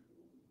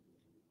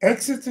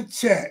 Exit the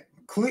chat.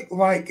 Click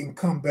like and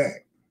come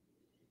back.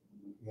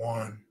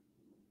 1,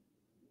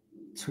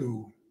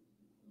 2,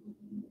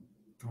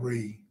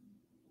 3,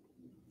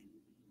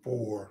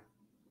 4,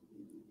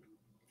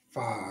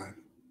 5,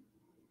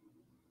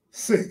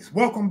 6.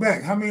 Welcome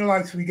back. How many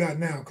likes we got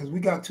now? Because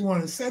we got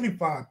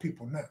 275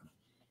 people now.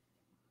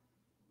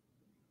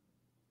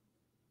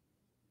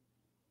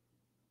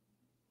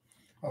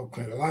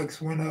 Okay, the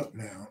likes went up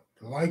now.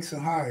 The likes are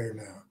higher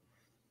now.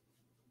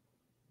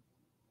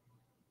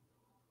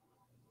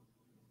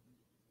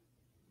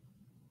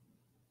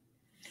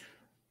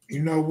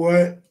 You know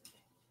what?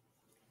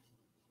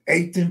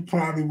 Ethan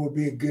probably will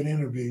be a good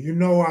interview. You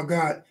know,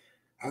 I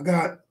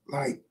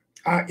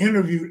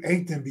interviewed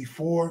Ethan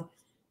before,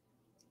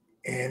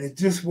 and it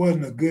just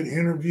wasn't a good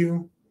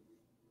interview.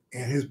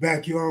 And his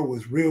backyard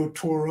was real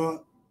tore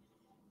up.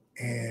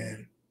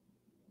 And,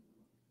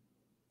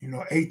 you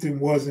know,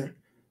 Ethan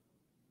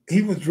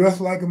he was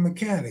dressed like a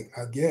mechanic,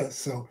 I guess.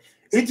 So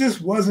It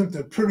just wasn't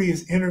the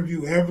prettiest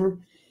interview ever.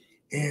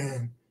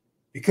 And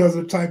because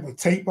of the type of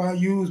tape I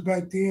used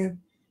back then,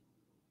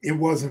 it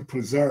wasn't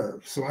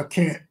preserved. So I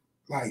can't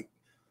like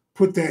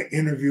put that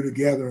interview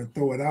together and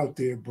throw it out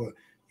there. But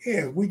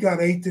yeah, we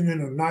got Ethan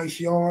in a nice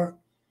yard,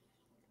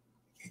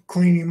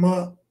 clean him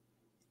up.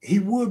 He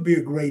would be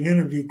a great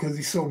interview because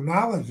he's so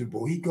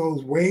knowledgeable. He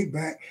goes way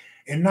back.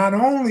 And not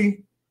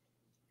only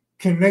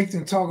can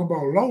Nathan talk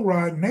about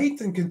lowride,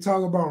 Nathan can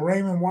talk about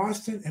Raymond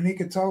Washington, and he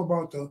can talk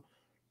about the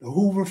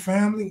Hoover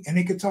family, and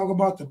he can talk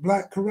about the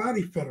Black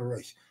Karate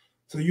Federation.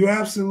 So you're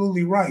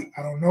absolutely right.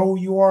 I don't know who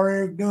you are,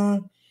 Eric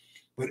Dunn,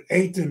 but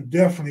Ethan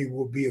definitely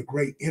will be a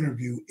great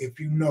interview if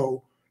you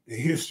know the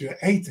history of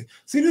Ethan.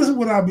 See, this is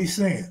what I be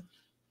saying.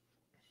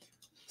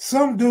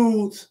 Some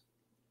dudes,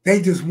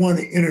 they just want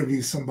to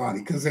interview somebody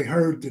because they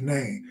heard the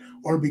name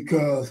or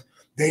because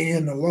they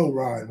in the low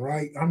ride,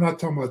 right? I'm not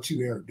talking about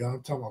you, Eric Dunn.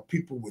 I'm talking about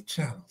people with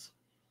channels.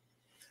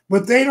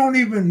 But they don't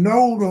even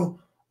know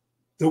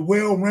the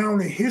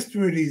well-rounded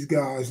history of these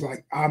guys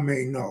like I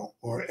may know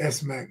or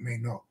S-Mac may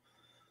know.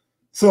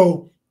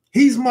 So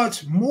he's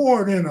much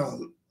more than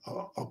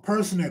a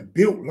person that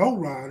built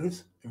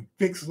lowriders and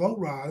fixed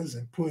lowriders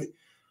and put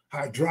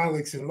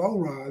hydraulics in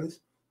lowriders.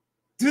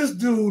 This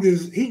dude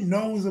he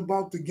knows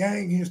about the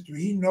gang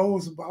history. He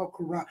knows about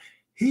karate.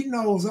 He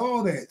knows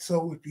all that.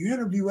 So if you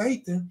interview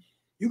Ethan,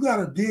 you got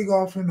to dig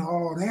off into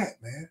all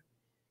that, man.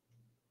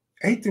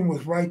 Ethan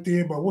was right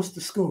there, but what's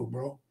the school,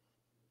 bro?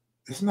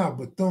 It's not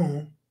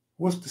Bethune.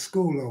 What's the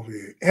school over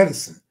there?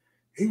 Edison.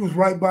 He was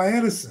right by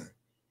Edison.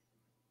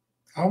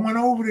 I went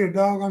over there,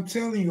 dog. I'm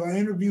telling you, I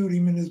interviewed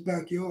him in his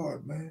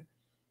backyard, man.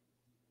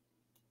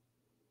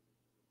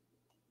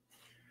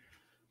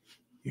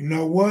 You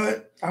know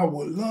what? I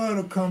would love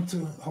to come to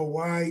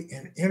Hawaii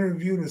and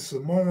interview the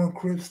Samoan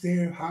Crips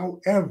there.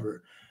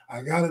 However,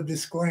 I got a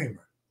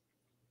disclaimer.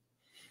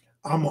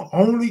 I'm going to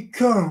only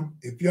come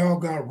if y'all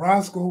got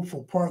Roscoe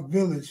for Park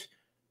Village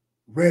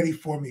ready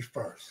for me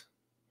first.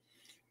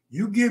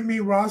 You give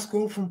me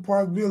Roscoe from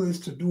Park Village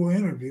to do an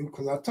interview,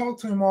 because I talk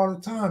to him all the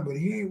time, but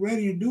he ain't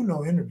ready to do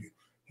no interview.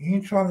 He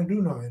ain't trying to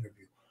do no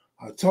interview.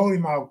 I told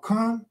him I'll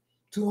come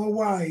to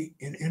Hawaii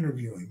and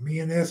interview him, me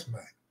and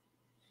S-Mac.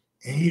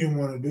 And he didn't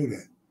want to do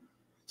that.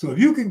 So if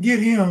you can get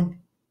him,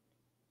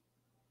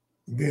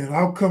 then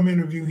I'll come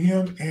interview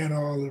him and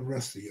all the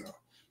rest of y'all.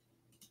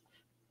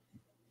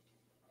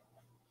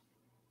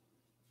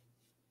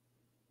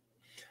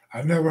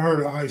 I never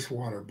heard of ice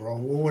water, bro.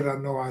 Where would I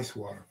know ice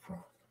water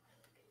from?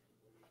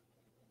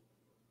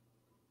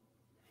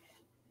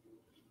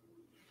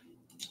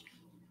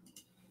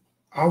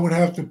 I would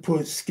have to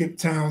put Skip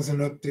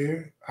Townsend up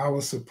there. I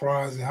was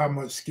surprised at how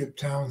much Skip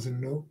Townsend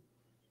knew.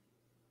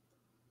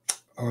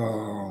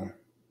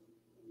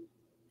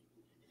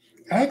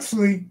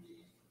 Actually,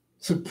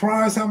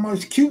 surprised how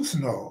much Cutes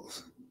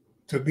knows,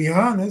 to be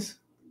honest.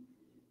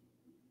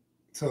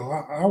 So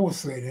I would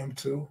say them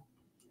too.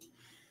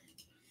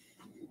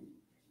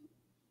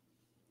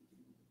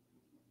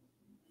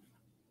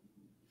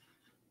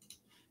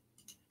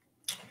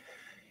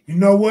 You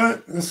know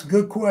what? That's a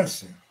good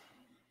question.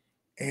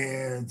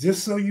 And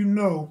just so you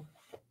know,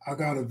 I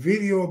got a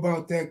video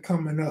about that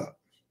coming up.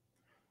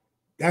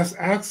 That's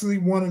actually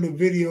one of the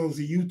videos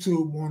that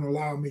YouTube won't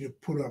allow me to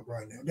put up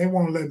right now. They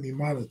won't let me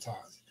monetize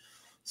it.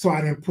 So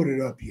I didn't put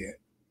it up yet.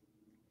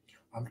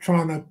 I'm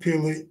trying to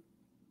appeal it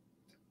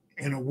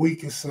in a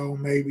week or so,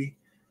 maybe.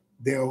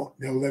 They'll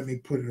let me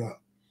put it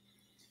up.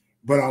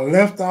 But I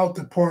left out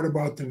the part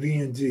about the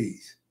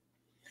VNGs.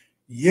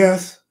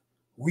 Yes,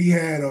 we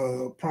had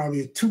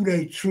probably a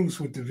 2-day truce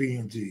with the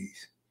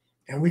VNGs.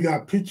 And we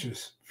got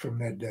pictures from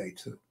that day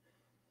too.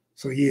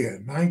 So yeah,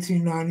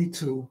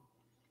 1992,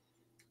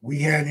 we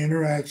had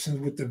interactions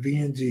with the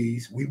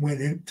VNGs. We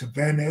went into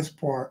Van Ness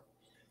Park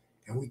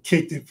and we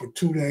kicked it for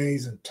 2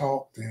 days and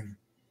talked, and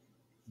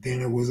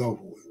then it was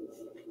over with.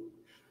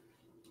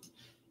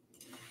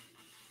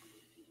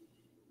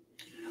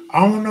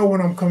 I don't know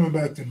when I'm coming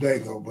back to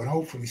Dago, but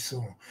hopefully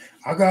soon.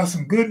 I got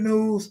some good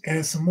news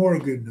and some more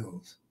good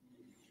news.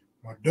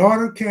 My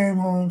daughter came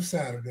home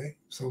Saturday,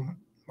 so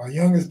my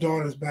youngest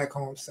daughter is back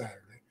home Saturday.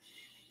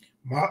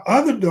 My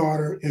other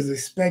daughter is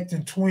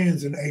expecting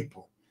twins in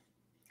April.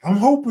 I'm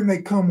hoping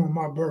they come on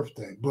my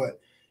birthday, but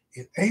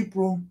in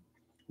April,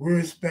 we're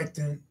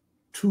expecting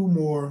 2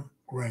 more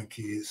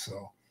grandkids.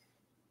 So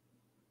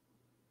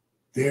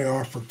they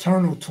are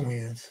fraternal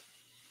twins.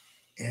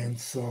 And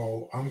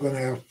so I'm going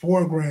to have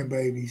 4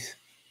 grandbabies.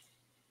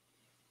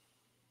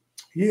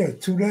 Yeah,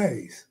 2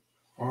 days.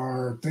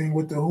 Our thing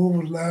with the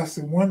Hoovers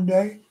lasted 1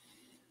 day.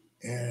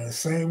 And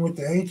same with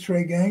the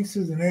H-Tray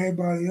gangsters and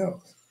everybody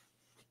else.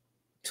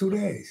 2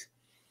 days.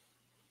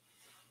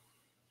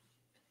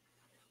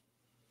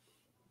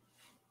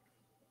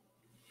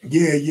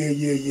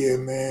 Yeah,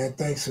 man.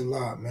 Thanks a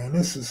lot, man.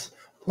 This is,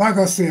 like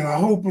I said, I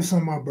hope it's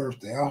on my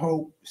birthday. I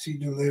hope she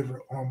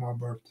delivered on my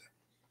birthday.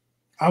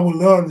 I would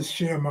love to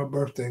share my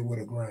birthday with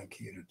a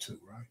grandkid or 2,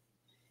 right?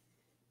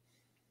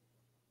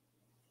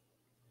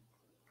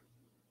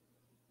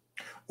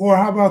 Or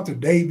how about the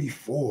day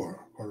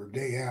before or the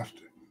day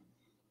after?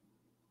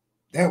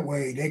 That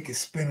way they could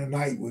spend a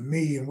night with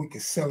me and we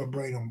could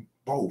celebrate them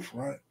both,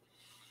 right?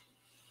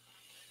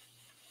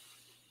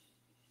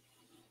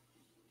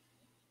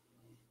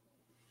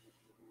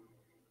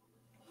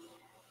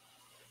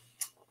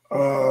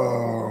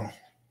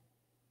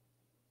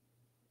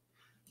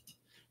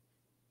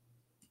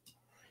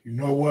 You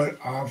know what?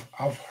 I've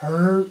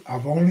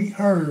only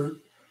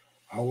heard,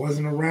 I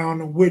wasn't around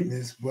to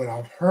witness, but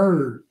I've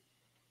heard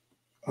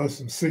of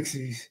some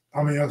 60s,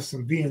 I mean of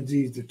some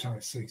BNGs that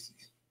turned 60s.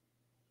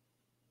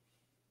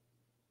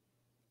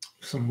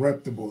 Some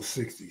reputable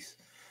 60s.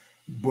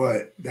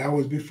 But that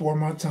was before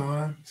my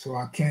time, so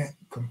I can't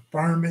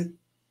confirm it.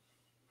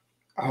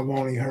 I've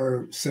only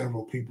heard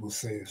several people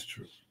say it's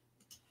true.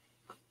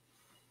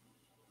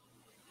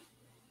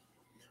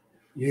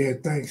 Yeah,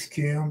 thanks,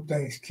 Kim.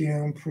 Thanks,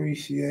 Kim.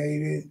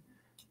 Appreciate it.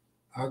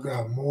 I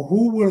got more.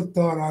 Who would have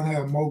thought I'd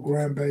have more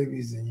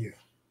grandbabies than you?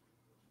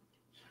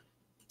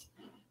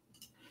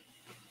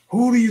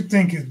 Who do you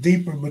think is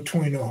deeper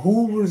between the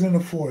Hoovers and the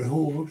Ford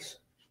Hoovers?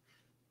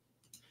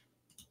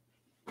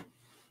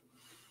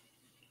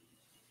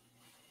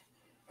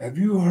 Have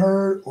you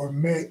heard or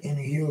met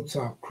any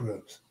Hilltop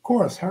Crips? Of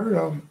course, heard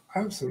of them.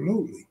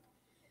 Absolutely.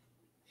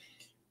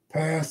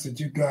 Past that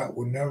you got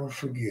will never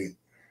forget.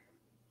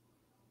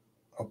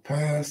 A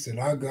past that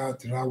I got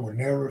that I will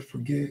never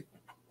forget.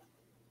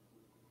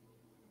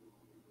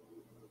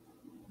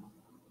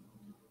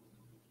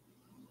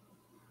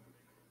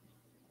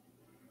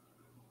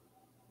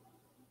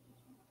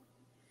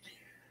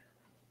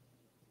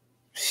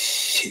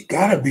 Shit,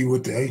 gotta be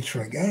with the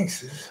A-Track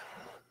gangsters.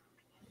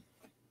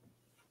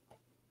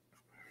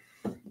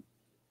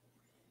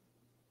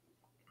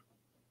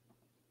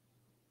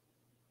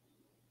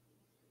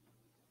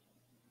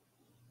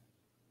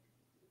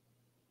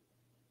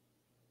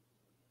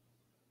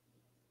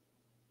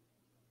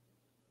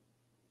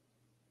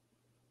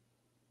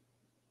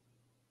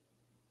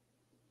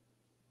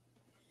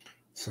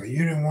 So you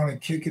didn't want to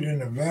kick it in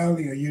the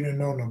valley, or you didn't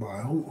know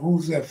nobody?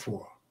 Who's that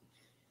for?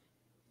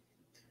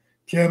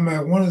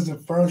 Kevin, when is the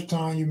first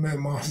time you met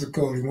Monster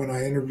Cody? When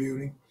I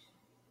interviewed him?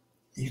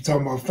 You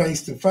talking about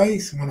face to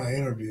face? When I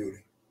interviewed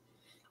him,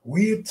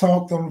 we had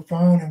talked on the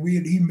phone and we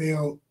had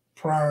emailed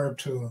prior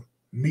to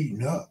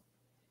meeting up.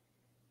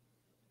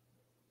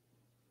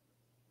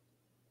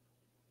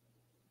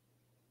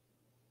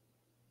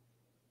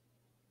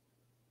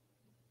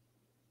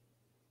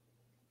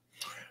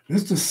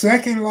 This is the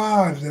second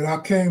live that I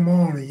came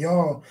on, and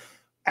y'all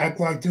act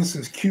like this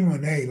is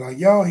Q&A. Like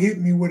y'all hit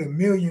me with a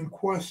million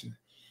questions.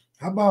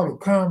 How about a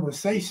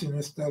conversation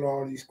instead of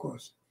all these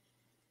questions?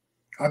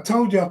 I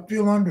told you I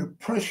feel under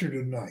pressure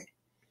tonight.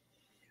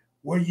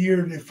 What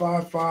year did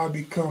 5-5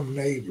 become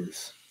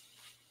neighbors?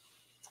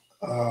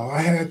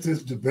 I had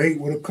this debate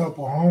with a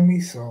couple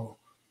homies, so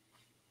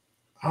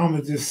I'm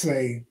going to just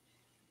say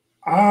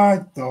I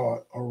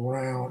thought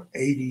around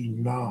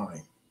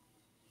 89.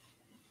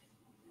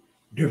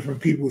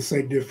 Different people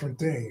say different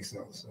things,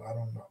 though, so I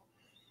don't know.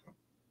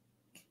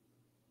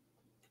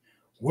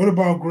 What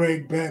about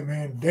Greg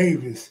Batman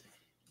Davis?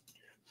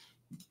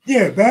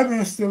 Yeah,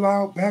 Batman's still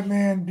out.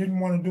 Batman didn't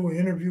want to do an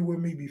interview with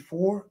me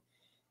before,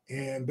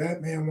 and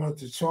Batman wanted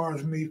to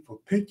charge me for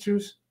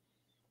pictures.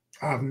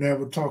 I've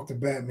never talked to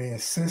Batman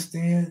since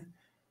then.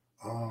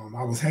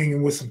 I was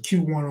hanging with some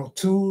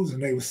Q102s,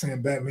 and they were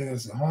saying Batman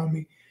is a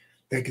homie.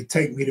 They could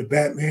take me to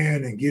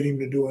Batman and get him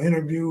to do an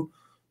interview.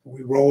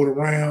 We rolled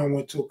around,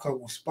 went to a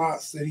couple of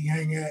spots that he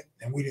hang at,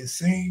 and we didn't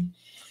see him.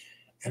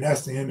 And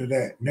that's the end of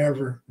that.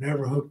 Never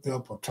hooked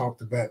up or talked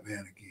to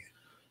Batman again.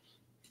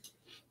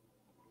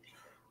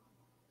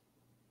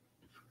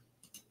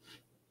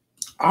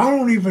 I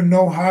don't even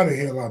know how the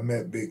hell I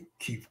met Big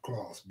Keith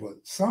Kloss, but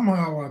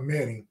somehow I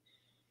met him.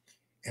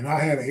 And I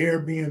had an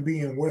Airbnb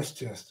in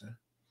Westchester.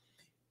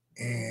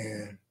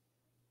 And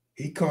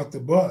he caught the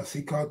bus.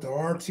 He caught the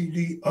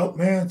RTD up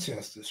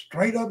Manchester,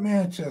 straight up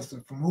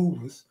Manchester from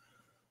Hoovers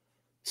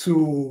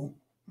to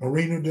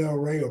Marina Del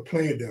Rey, or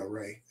Playa Del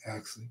Rey,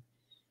 actually.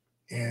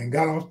 And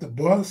got off the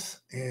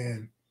bus,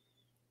 and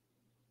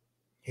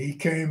he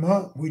came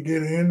up. We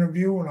did an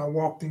interview, and I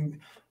walked him.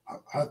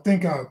 I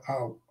think I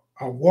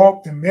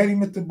walked and met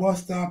him at the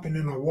bus stop, and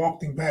then I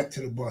walked him back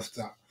to the bus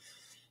stop.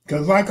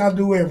 Because like I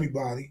do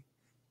everybody,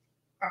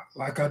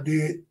 like I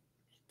did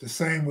the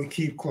same with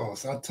Keith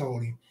Kloss, I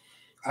told him,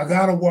 I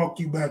got to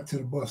walk you back to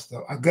the bus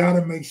stop. I got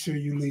to make sure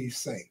you leave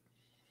safe.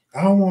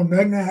 I don't want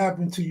nothing to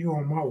happen to you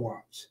on my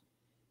watch.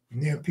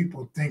 And then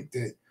people think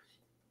that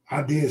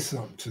I did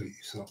something to you.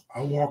 So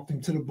I walked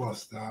him to the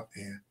bus stop,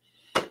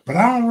 but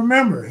I don't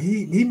remember.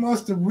 He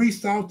must have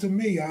reached out to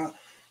me. I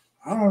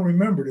don't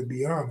remember, to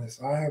be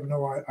honest. I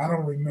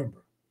don't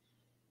remember.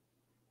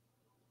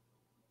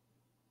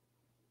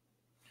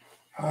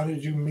 How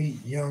did you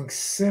meet young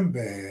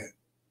Sinbad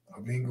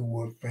of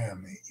Inglewood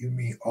family? You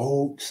mean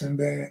old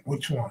Sinbad?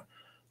 Which one?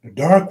 The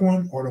dark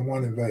one or the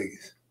one in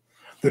Vegas?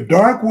 The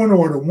dark one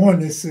or the one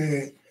that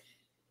said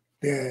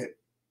that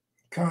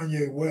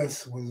Kanye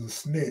West was a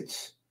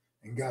snitch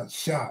and got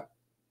shot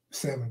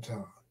 7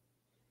 times?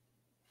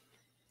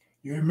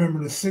 You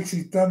remember the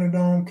 60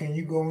 Thunderdome? Can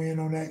you go in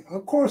on that?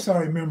 Of course I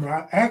remember.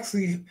 I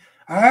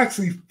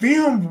actually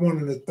filmed one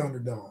of the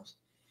Thunderdomes.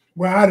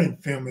 Well, I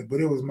didn't film it, but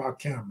it was my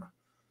camera.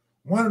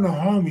 One of the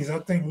homies, I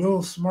think Lil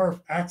Smurf,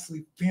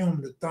 actually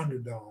filmed the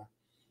Thunderdome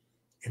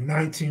in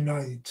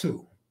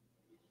 1992.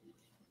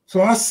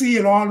 So I see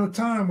it all the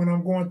time when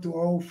I'm going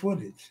through old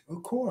footage,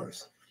 of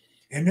course.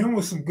 And there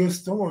was some good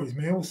stories,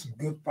 man. There was some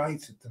good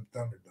fights at them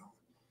Thunderdome.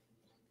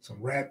 Some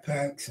rat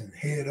packs and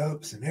head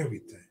ups and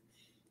everything.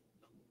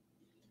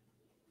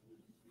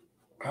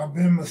 I've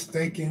been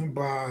mistaken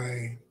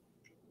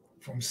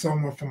from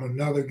someone from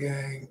another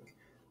gang.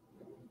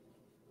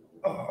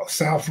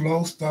 South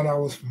Los thought I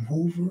was from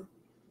Hoover.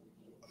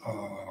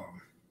 Uh,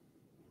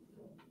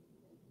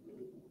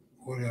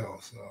 what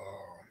else?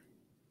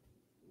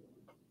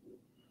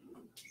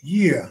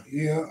 Yeah.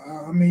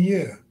 I mean,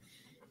 yeah.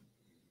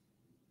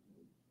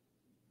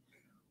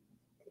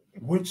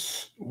 Which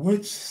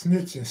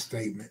snitching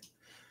statement?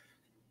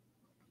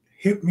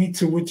 Hit me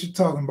to what you're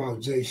talking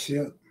about, J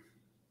Ship.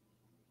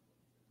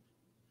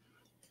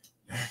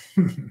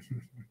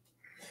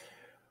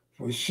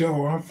 For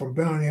sure, I'm from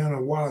Bounty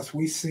Hunter Watts.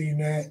 We seen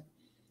that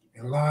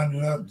and lined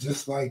it up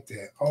just like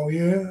that. Oh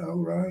yeah, all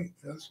right,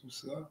 that's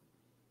what's up.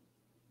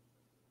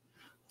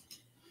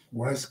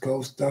 West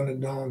Coast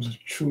Thunderdomes is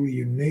truly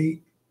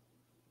unique.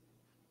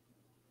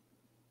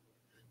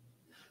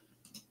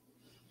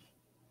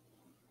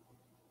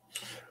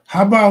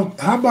 How about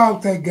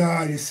that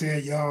guy that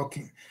said y'all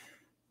can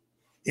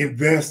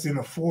invest in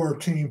a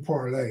 4-team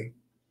parlay?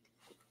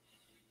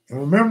 And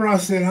remember, I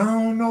said I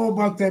don't know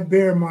about that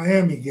Bear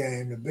Miami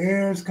game. The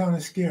Bears kind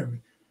of scare me.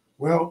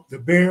 Well, the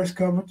Bears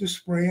covered the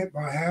spread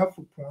by half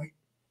a point,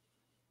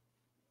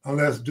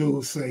 unless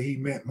dudes say he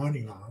meant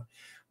money line.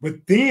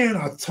 But then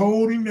I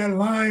told him that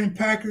Lion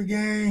Packer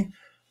game,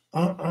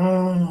 I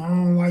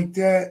don't like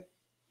that.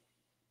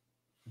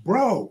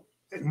 Bro,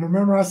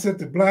 remember I said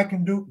the black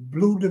and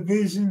blue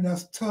division,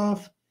 that's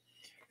tough.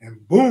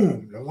 And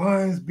boom, the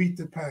Lions beat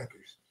the Packers.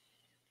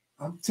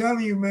 I'm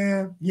telling you,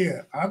 man,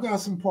 yeah, I got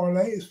some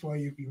parlays for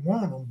you if you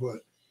want them, but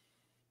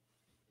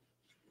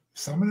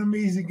some of them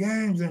easy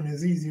games ain't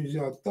as easy as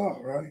y'all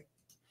thought, right?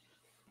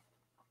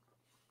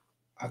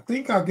 I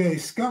think I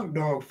gave Skunk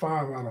Dog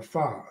 5 out of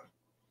 5.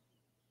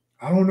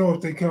 I don't know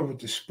if they covered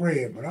the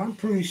spread, but I'm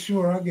pretty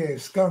sure I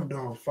gave Skunk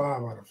Dog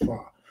 5 out of 5.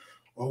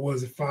 Or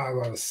was it 5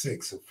 out of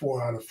 6 or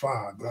 4 out of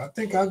 5? But I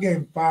think I gave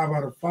him 5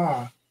 out of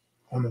 5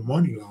 on the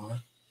money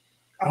line.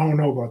 I don't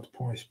know about the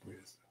point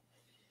spreads.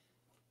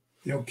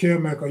 Yo,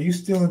 Mac, are you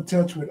still in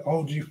touch with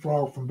OG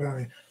Frog from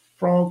Bounty?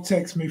 Frog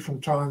texts me from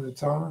time to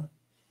time.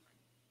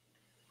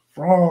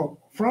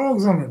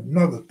 Frog's on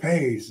another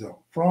page though.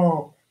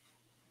 Frog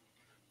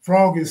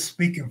is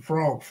speaking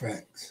frog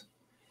facts.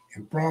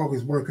 And Frog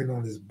is working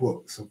on his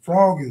book. So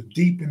Frog is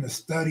deep into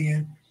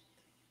studying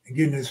and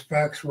getting his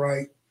facts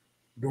right,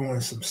 doing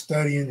some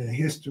studying in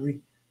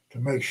history to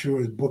make sure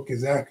his book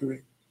is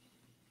accurate.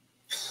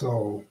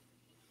 So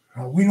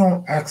we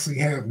don't actually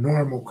have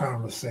normal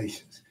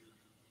conversations.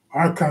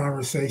 Our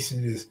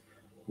conversation is,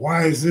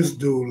 why is this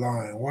dude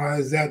lying? Why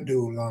is that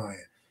dude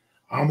lying?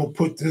 I'm going to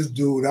put this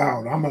dude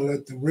out. I'm going to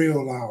let the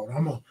real out.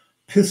 I'm going to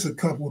piss a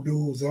couple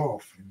dudes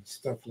off and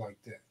stuff like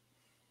that.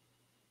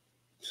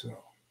 So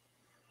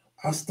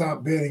I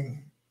stopped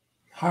betting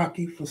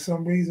hockey for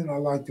some reason. I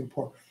like to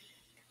part.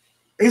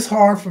 It's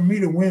hard for me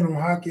to win on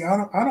hockey.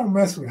 I don't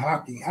mess with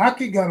hockey.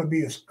 Hockey got to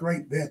be a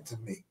straight bet to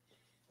me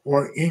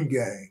or in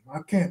game. I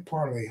can't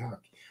parlay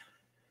hockey.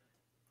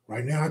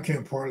 Right now, I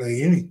can't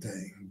parlay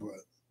anything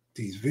but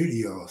these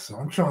videos. So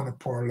I'm trying to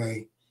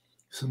parlay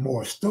some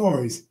more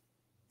stories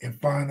and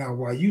find out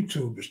why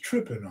YouTube is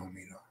tripping on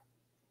me, though.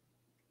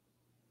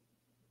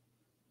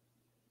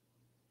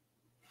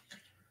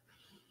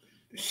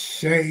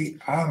 Shay,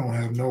 I don't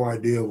have no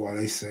idea why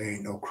they say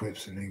ain't no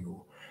Crips in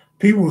Inglewood.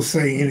 People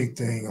say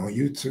anything on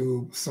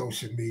YouTube,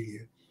 social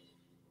media.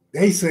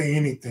 They say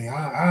anything.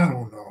 I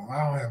don't know.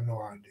 I don't have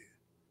no idea.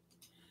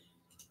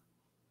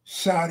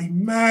 Shotty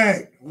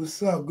Mac,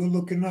 what's up? Good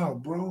looking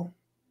out, bro.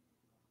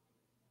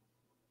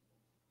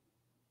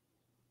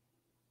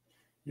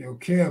 Yo,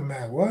 Kev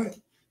Mac, what?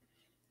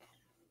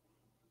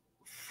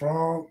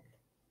 Frog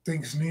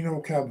thinks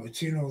Nino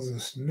Cappuccino's a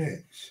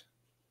snitch.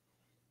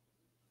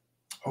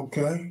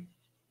 Okay.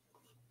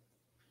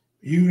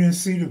 You didn't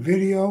see the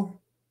video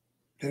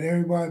that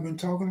everybody been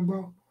talking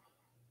about?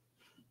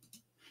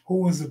 Who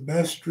was the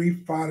best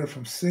street fighter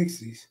from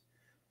 60s?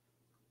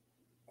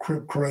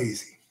 Crip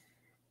Crazy.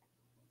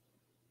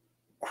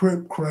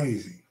 Crip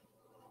Crazy.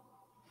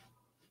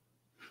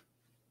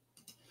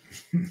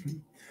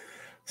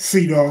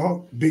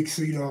 C-Dog, Big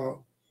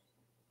C-Dog,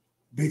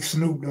 Big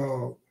Snoop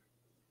Dogg,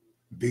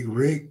 Big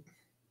Rick,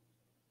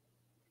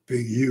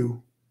 Big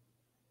U.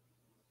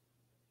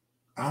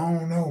 I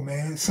don't know,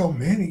 man. So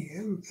many.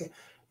 It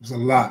was a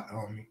lot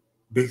on me.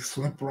 Big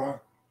Slim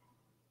Rock.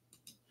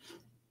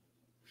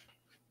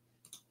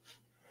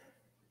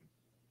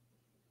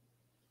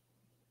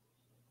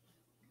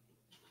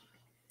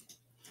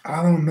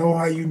 I don't know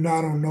how you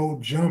not on No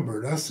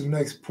Jumper. That's the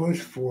next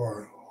push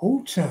for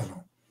who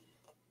channel?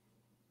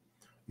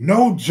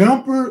 No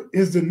jumper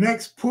is the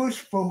next push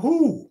for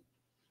who?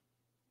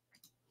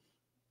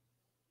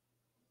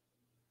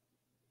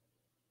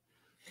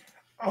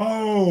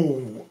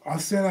 Oh, I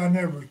said I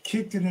never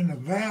kicked it in the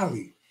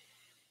valley.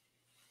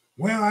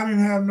 Well, I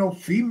didn't have no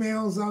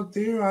females out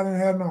there. I didn't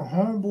have no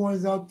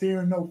homeboys out there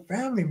and no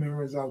family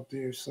members out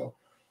there. So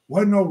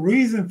wasn't no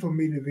reason for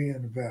me to be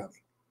in the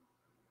valley.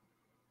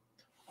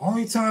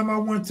 Only time I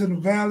went to the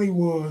valley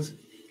was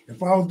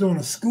if I was doing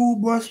a school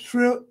bus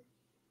trip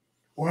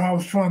or I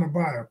was trying to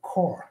buy a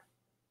car.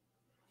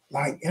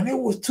 Like, and it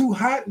was too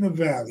hot in the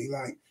valley.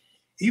 Like,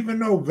 even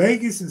though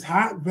Vegas is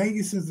hot,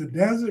 Vegas is a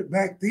desert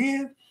back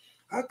then,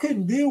 I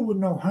couldn't deal with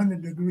no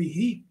 100-degree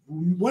heat.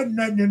 Wasn't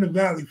nothing in the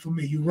valley for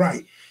me. You're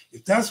right.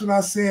 If that's what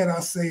I said,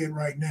 I'll say it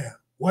right now.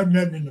 Wasn't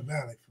nothing in the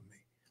valley for me.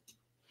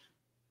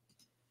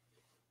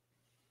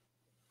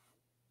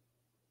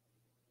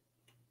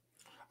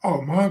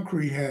 Oh,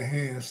 Moncrief had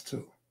hands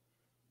too.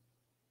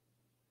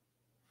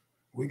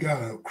 We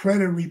got a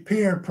credit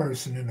repair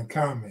person in the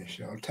comments,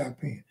 y'all.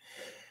 Tap in.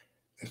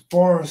 As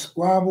far as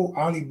Squabble,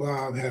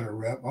 Alibob had a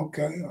rep.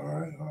 Okay, all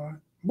right, all right.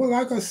 Well,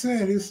 like I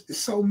said, it's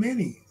so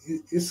many.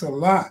 It's a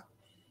lot.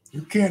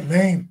 You can't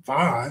name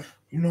 5.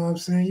 You know what I'm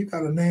saying? You got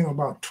to name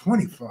about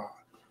 25.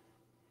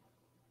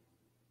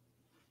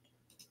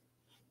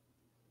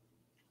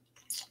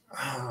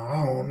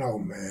 I don't know,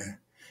 man.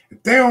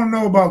 If they don't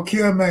know about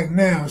KevMac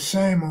now,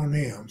 shame on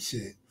them.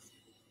 Shit.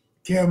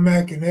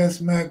 KevMac and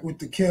S-Mac with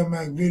the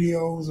KevMac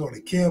videos or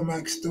the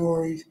KevMac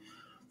stories,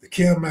 the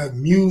KevMac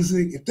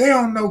music. If they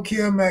don't know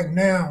KevMac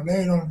now,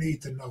 they don't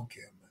need to know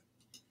KevMac.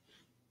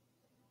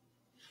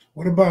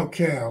 What about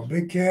Cal?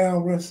 Big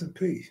Cal, rest in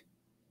peace.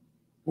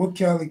 What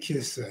Cali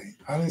Kiss say?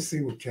 I didn't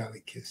see what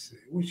Cali Kiss said.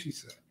 What she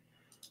say?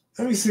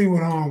 Let me see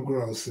what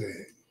Homegirl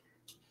said.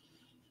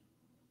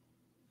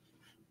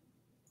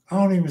 I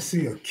don't even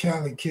see a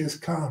Cali Kiss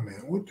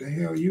comment. What the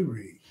hell you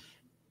read?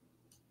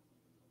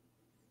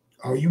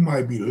 Oh, you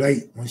might be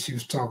late when she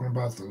was talking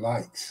about the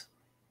likes.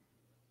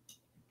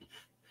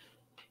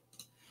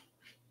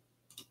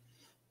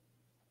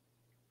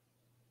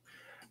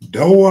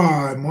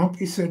 Doe-Eye.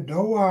 Monkey said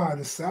Doe-Eye.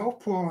 The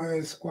Southpaw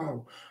has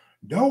squabble.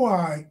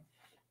 Doe-Eye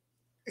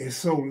is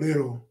so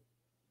little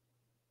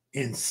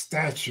in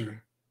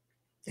stature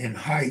and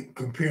height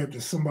compared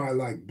to somebody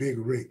like Big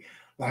Rick.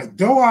 Like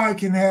Doe-Eye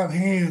can have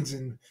hands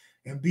and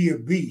be a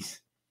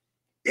beast.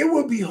 It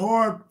would be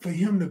hard for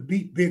him to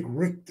beat Big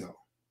Rick, though.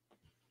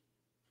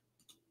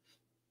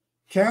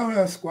 Cal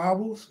has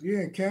squabbles.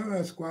 Yeah, Cal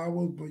has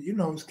squabbles, but you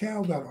know, as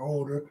Cal got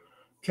older,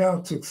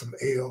 Cal took some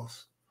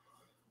L's.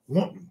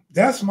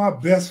 That's my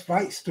best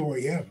fight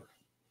story ever.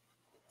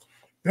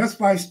 Best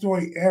fight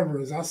story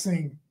ever is I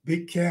seen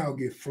Big Cal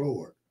get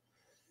floored.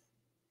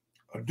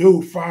 A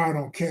dude fired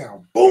on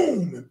Cal,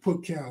 boom, and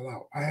put Cal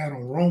out. I had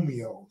on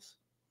Romeo's.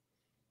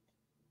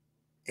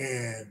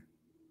 And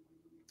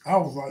I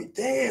was like,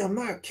 damn,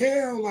 not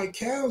Cal. Like,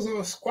 Cal's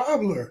a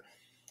squabbler.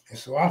 And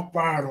so I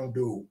fired on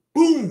dude,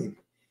 boom.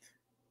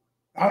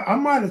 I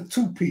might have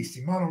 2-pieced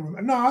him. I don't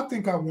remember. No, I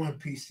think I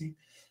 1-pieced him.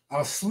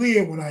 I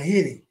slid when I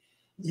hit him.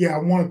 Yeah,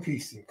 I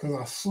 1-pieced him because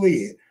I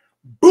slid.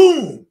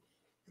 Boom!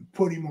 And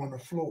put him on the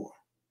floor.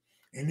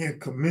 And then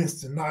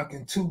commenced to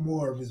knocking 2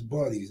 more of his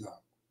buddies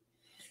out.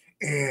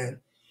 And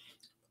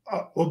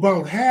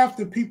about half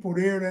the people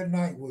there that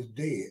night was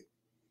dead.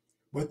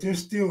 But there's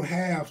still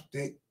half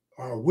that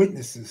are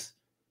witnesses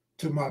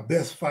to my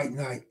best fight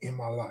night in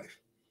my life.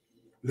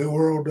 Lil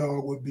Earl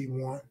Dog would be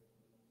one.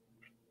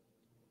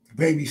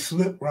 Baby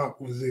Slip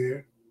Rock was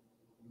there.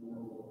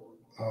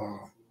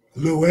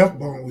 Lil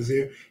F-Bone was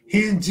there.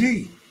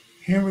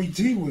 Henry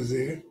G was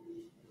there.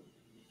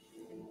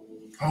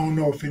 I don't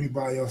know if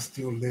anybody else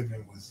still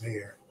living was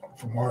there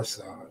from our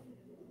side.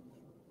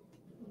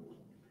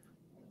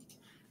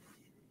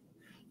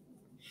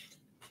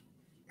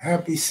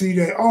 Happy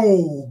C-Day.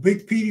 Oh,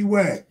 Big Petey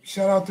Wack.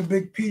 Shout out to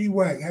Big Petey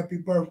Wack. Happy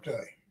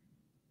birthday.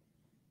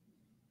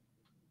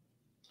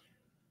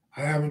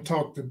 I haven't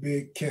talked to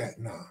Big Cat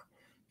now.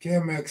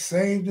 KevMac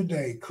saved the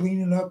day,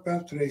 cleaning up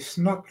after they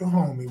snuck the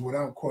homie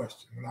without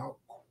question. Without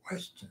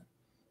question.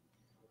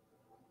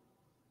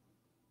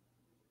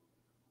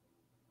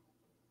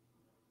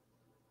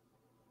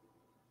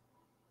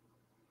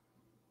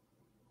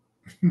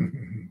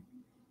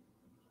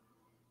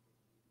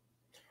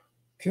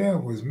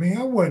 Kev was mean.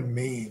 I wasn't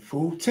mean,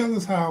 fool. Tell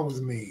us how I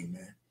was mean,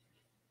 man.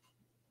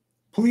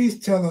 Please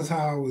tell us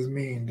how I was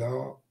mean,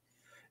 dog.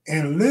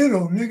 And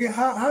little, nigga,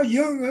 how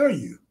young are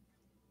you?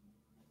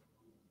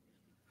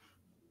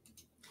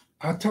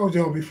 I told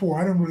y'all before,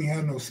 I didn't really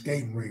have no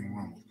skating ring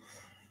rumbles.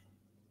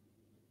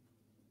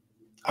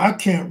 I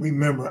can't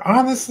remember.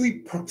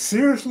 Honestly,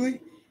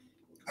 seriously,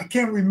 I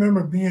can't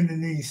remember being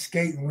in these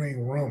skating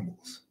ring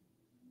rumbles.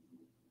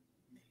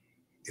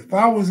 If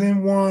I was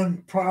in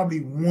one,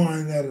 probably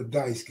one at a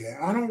dice game.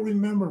 I don't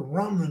remember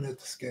rumbling at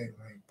the skating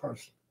ring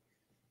personally.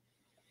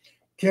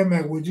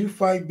 KevMac, would you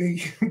fight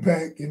Big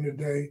back in the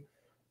day?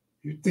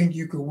 You think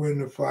you could win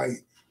the fight?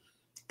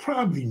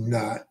 Probably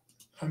not.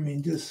 I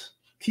mean, just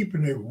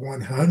keeping it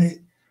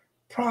 100,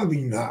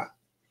 probably not.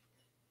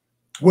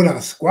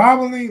 Without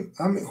squabbling,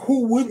 I mean,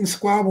 who wouldn't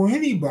squabble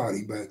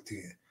anybody back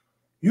then?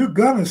 You're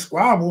gonna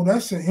squabble.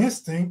 That's your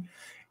instinct.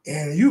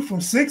 And you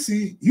from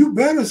 60, you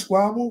better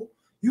squabble.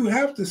 You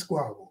have to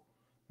squabble.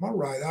 My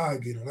right eye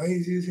getting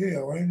lazy as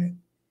hell, ain't it?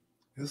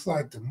 It's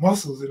like the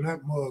muscles in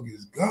that mug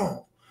is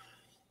gone.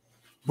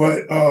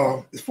 But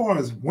as far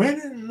as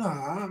winning,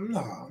 nah.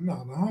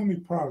 The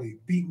homie probably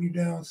beat me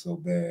down so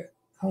bad.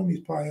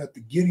 Homies probably have to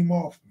get him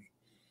off me.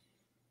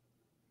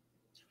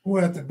 Who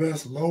had the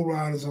best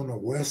lowriders on the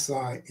west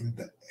side in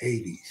the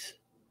 80s?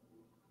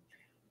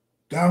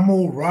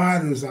 Damo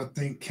Riders, I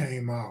think,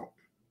 came out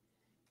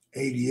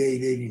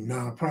 88,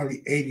 89,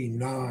 probably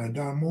 89.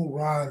 Damo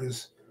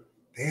Riders,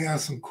 they had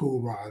some cool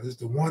riders.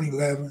 The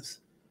 111s,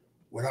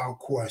 without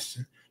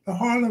question. The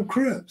Harlem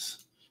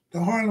Crips.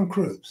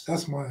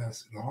 That's my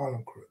answer. The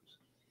Harlem Crips.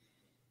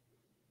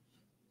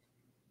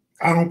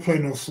 I don't play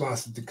no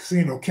slots at the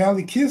casino.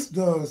 Cali Kiss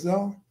does,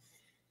 though.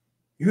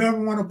 You ever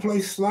want to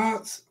play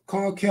slots?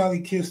 Call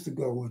Cali Kiss to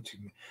go with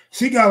you.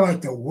 She got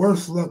like the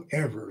worst luck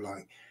ever.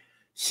 Like,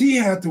 she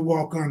had to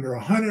walk under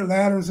 100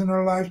 ladders in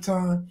her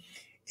lifetime,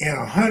 and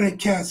 100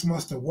 cats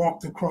must have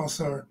walked across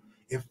her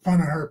in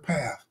front of her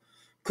path.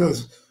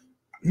 Because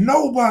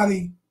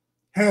nobody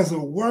has a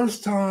worse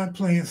time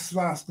playing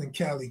slots than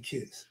Cali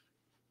Kiss.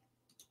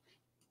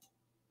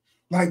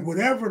 Like,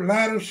 whatever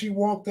ladder she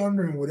walked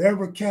under and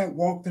whatever cat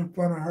walked in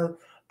front of her,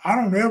 I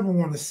don't ever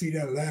want to see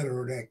that ladder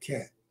or that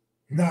cat.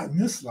 Not in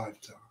this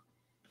lifetime.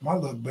 My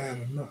luck bad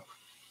enough.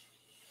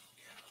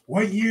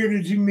 What year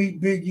did you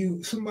meet Big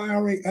U? Somebody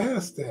already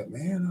asked that,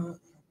 man.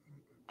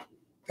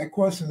 That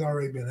question's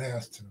already been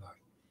asked tonight.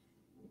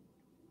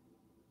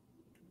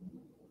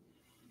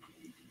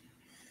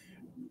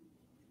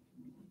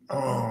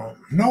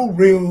 No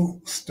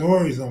real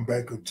stories on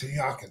Banker T.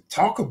 I can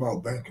talk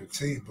about Banker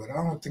T, but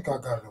I don't think I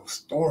got no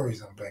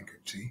stories on Banker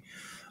T,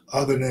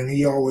 other than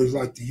he always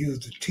liked to use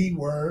the T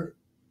word.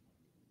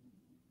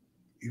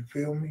 You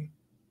feel me?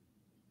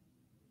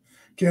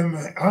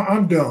 Kevin,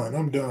 I'm done.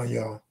 I'm done,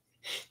 y'all.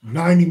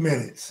 90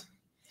 minutes.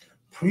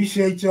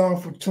 Appreciate y'all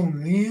for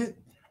tuning in.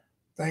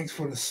 Thanks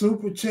for the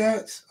super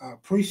chats. I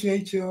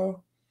appreciate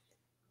y'all.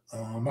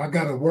 I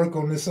got to work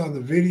on this other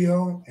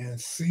video and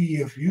see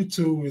if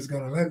YouTube is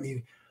going to let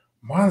me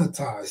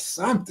monetize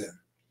something.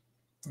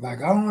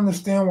 Like, I don't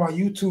understand why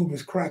YouTube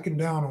is cracking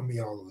down on me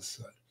all of a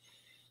sudden.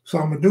 So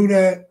I'm going to do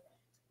that,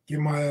 get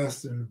my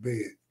ass in the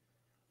bed.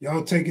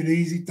 Y'all take it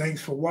easy.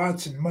 Thanks for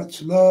watching.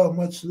 Much love,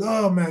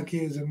 my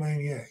kids and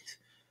maniacs.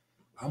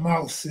 I'm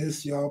out,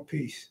 sis. Y'all,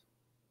 peace.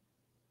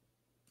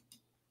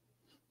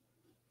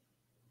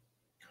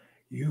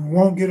 You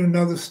won't get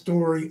another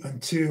story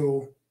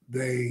until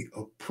they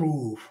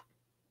approve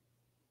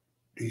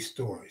these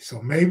stories.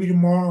 So maybe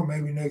tomorrow,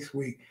 maybe next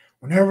week.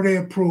 Whenever they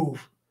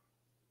approve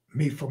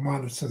me for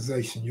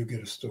monetization, you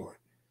get a story.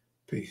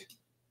 Peace.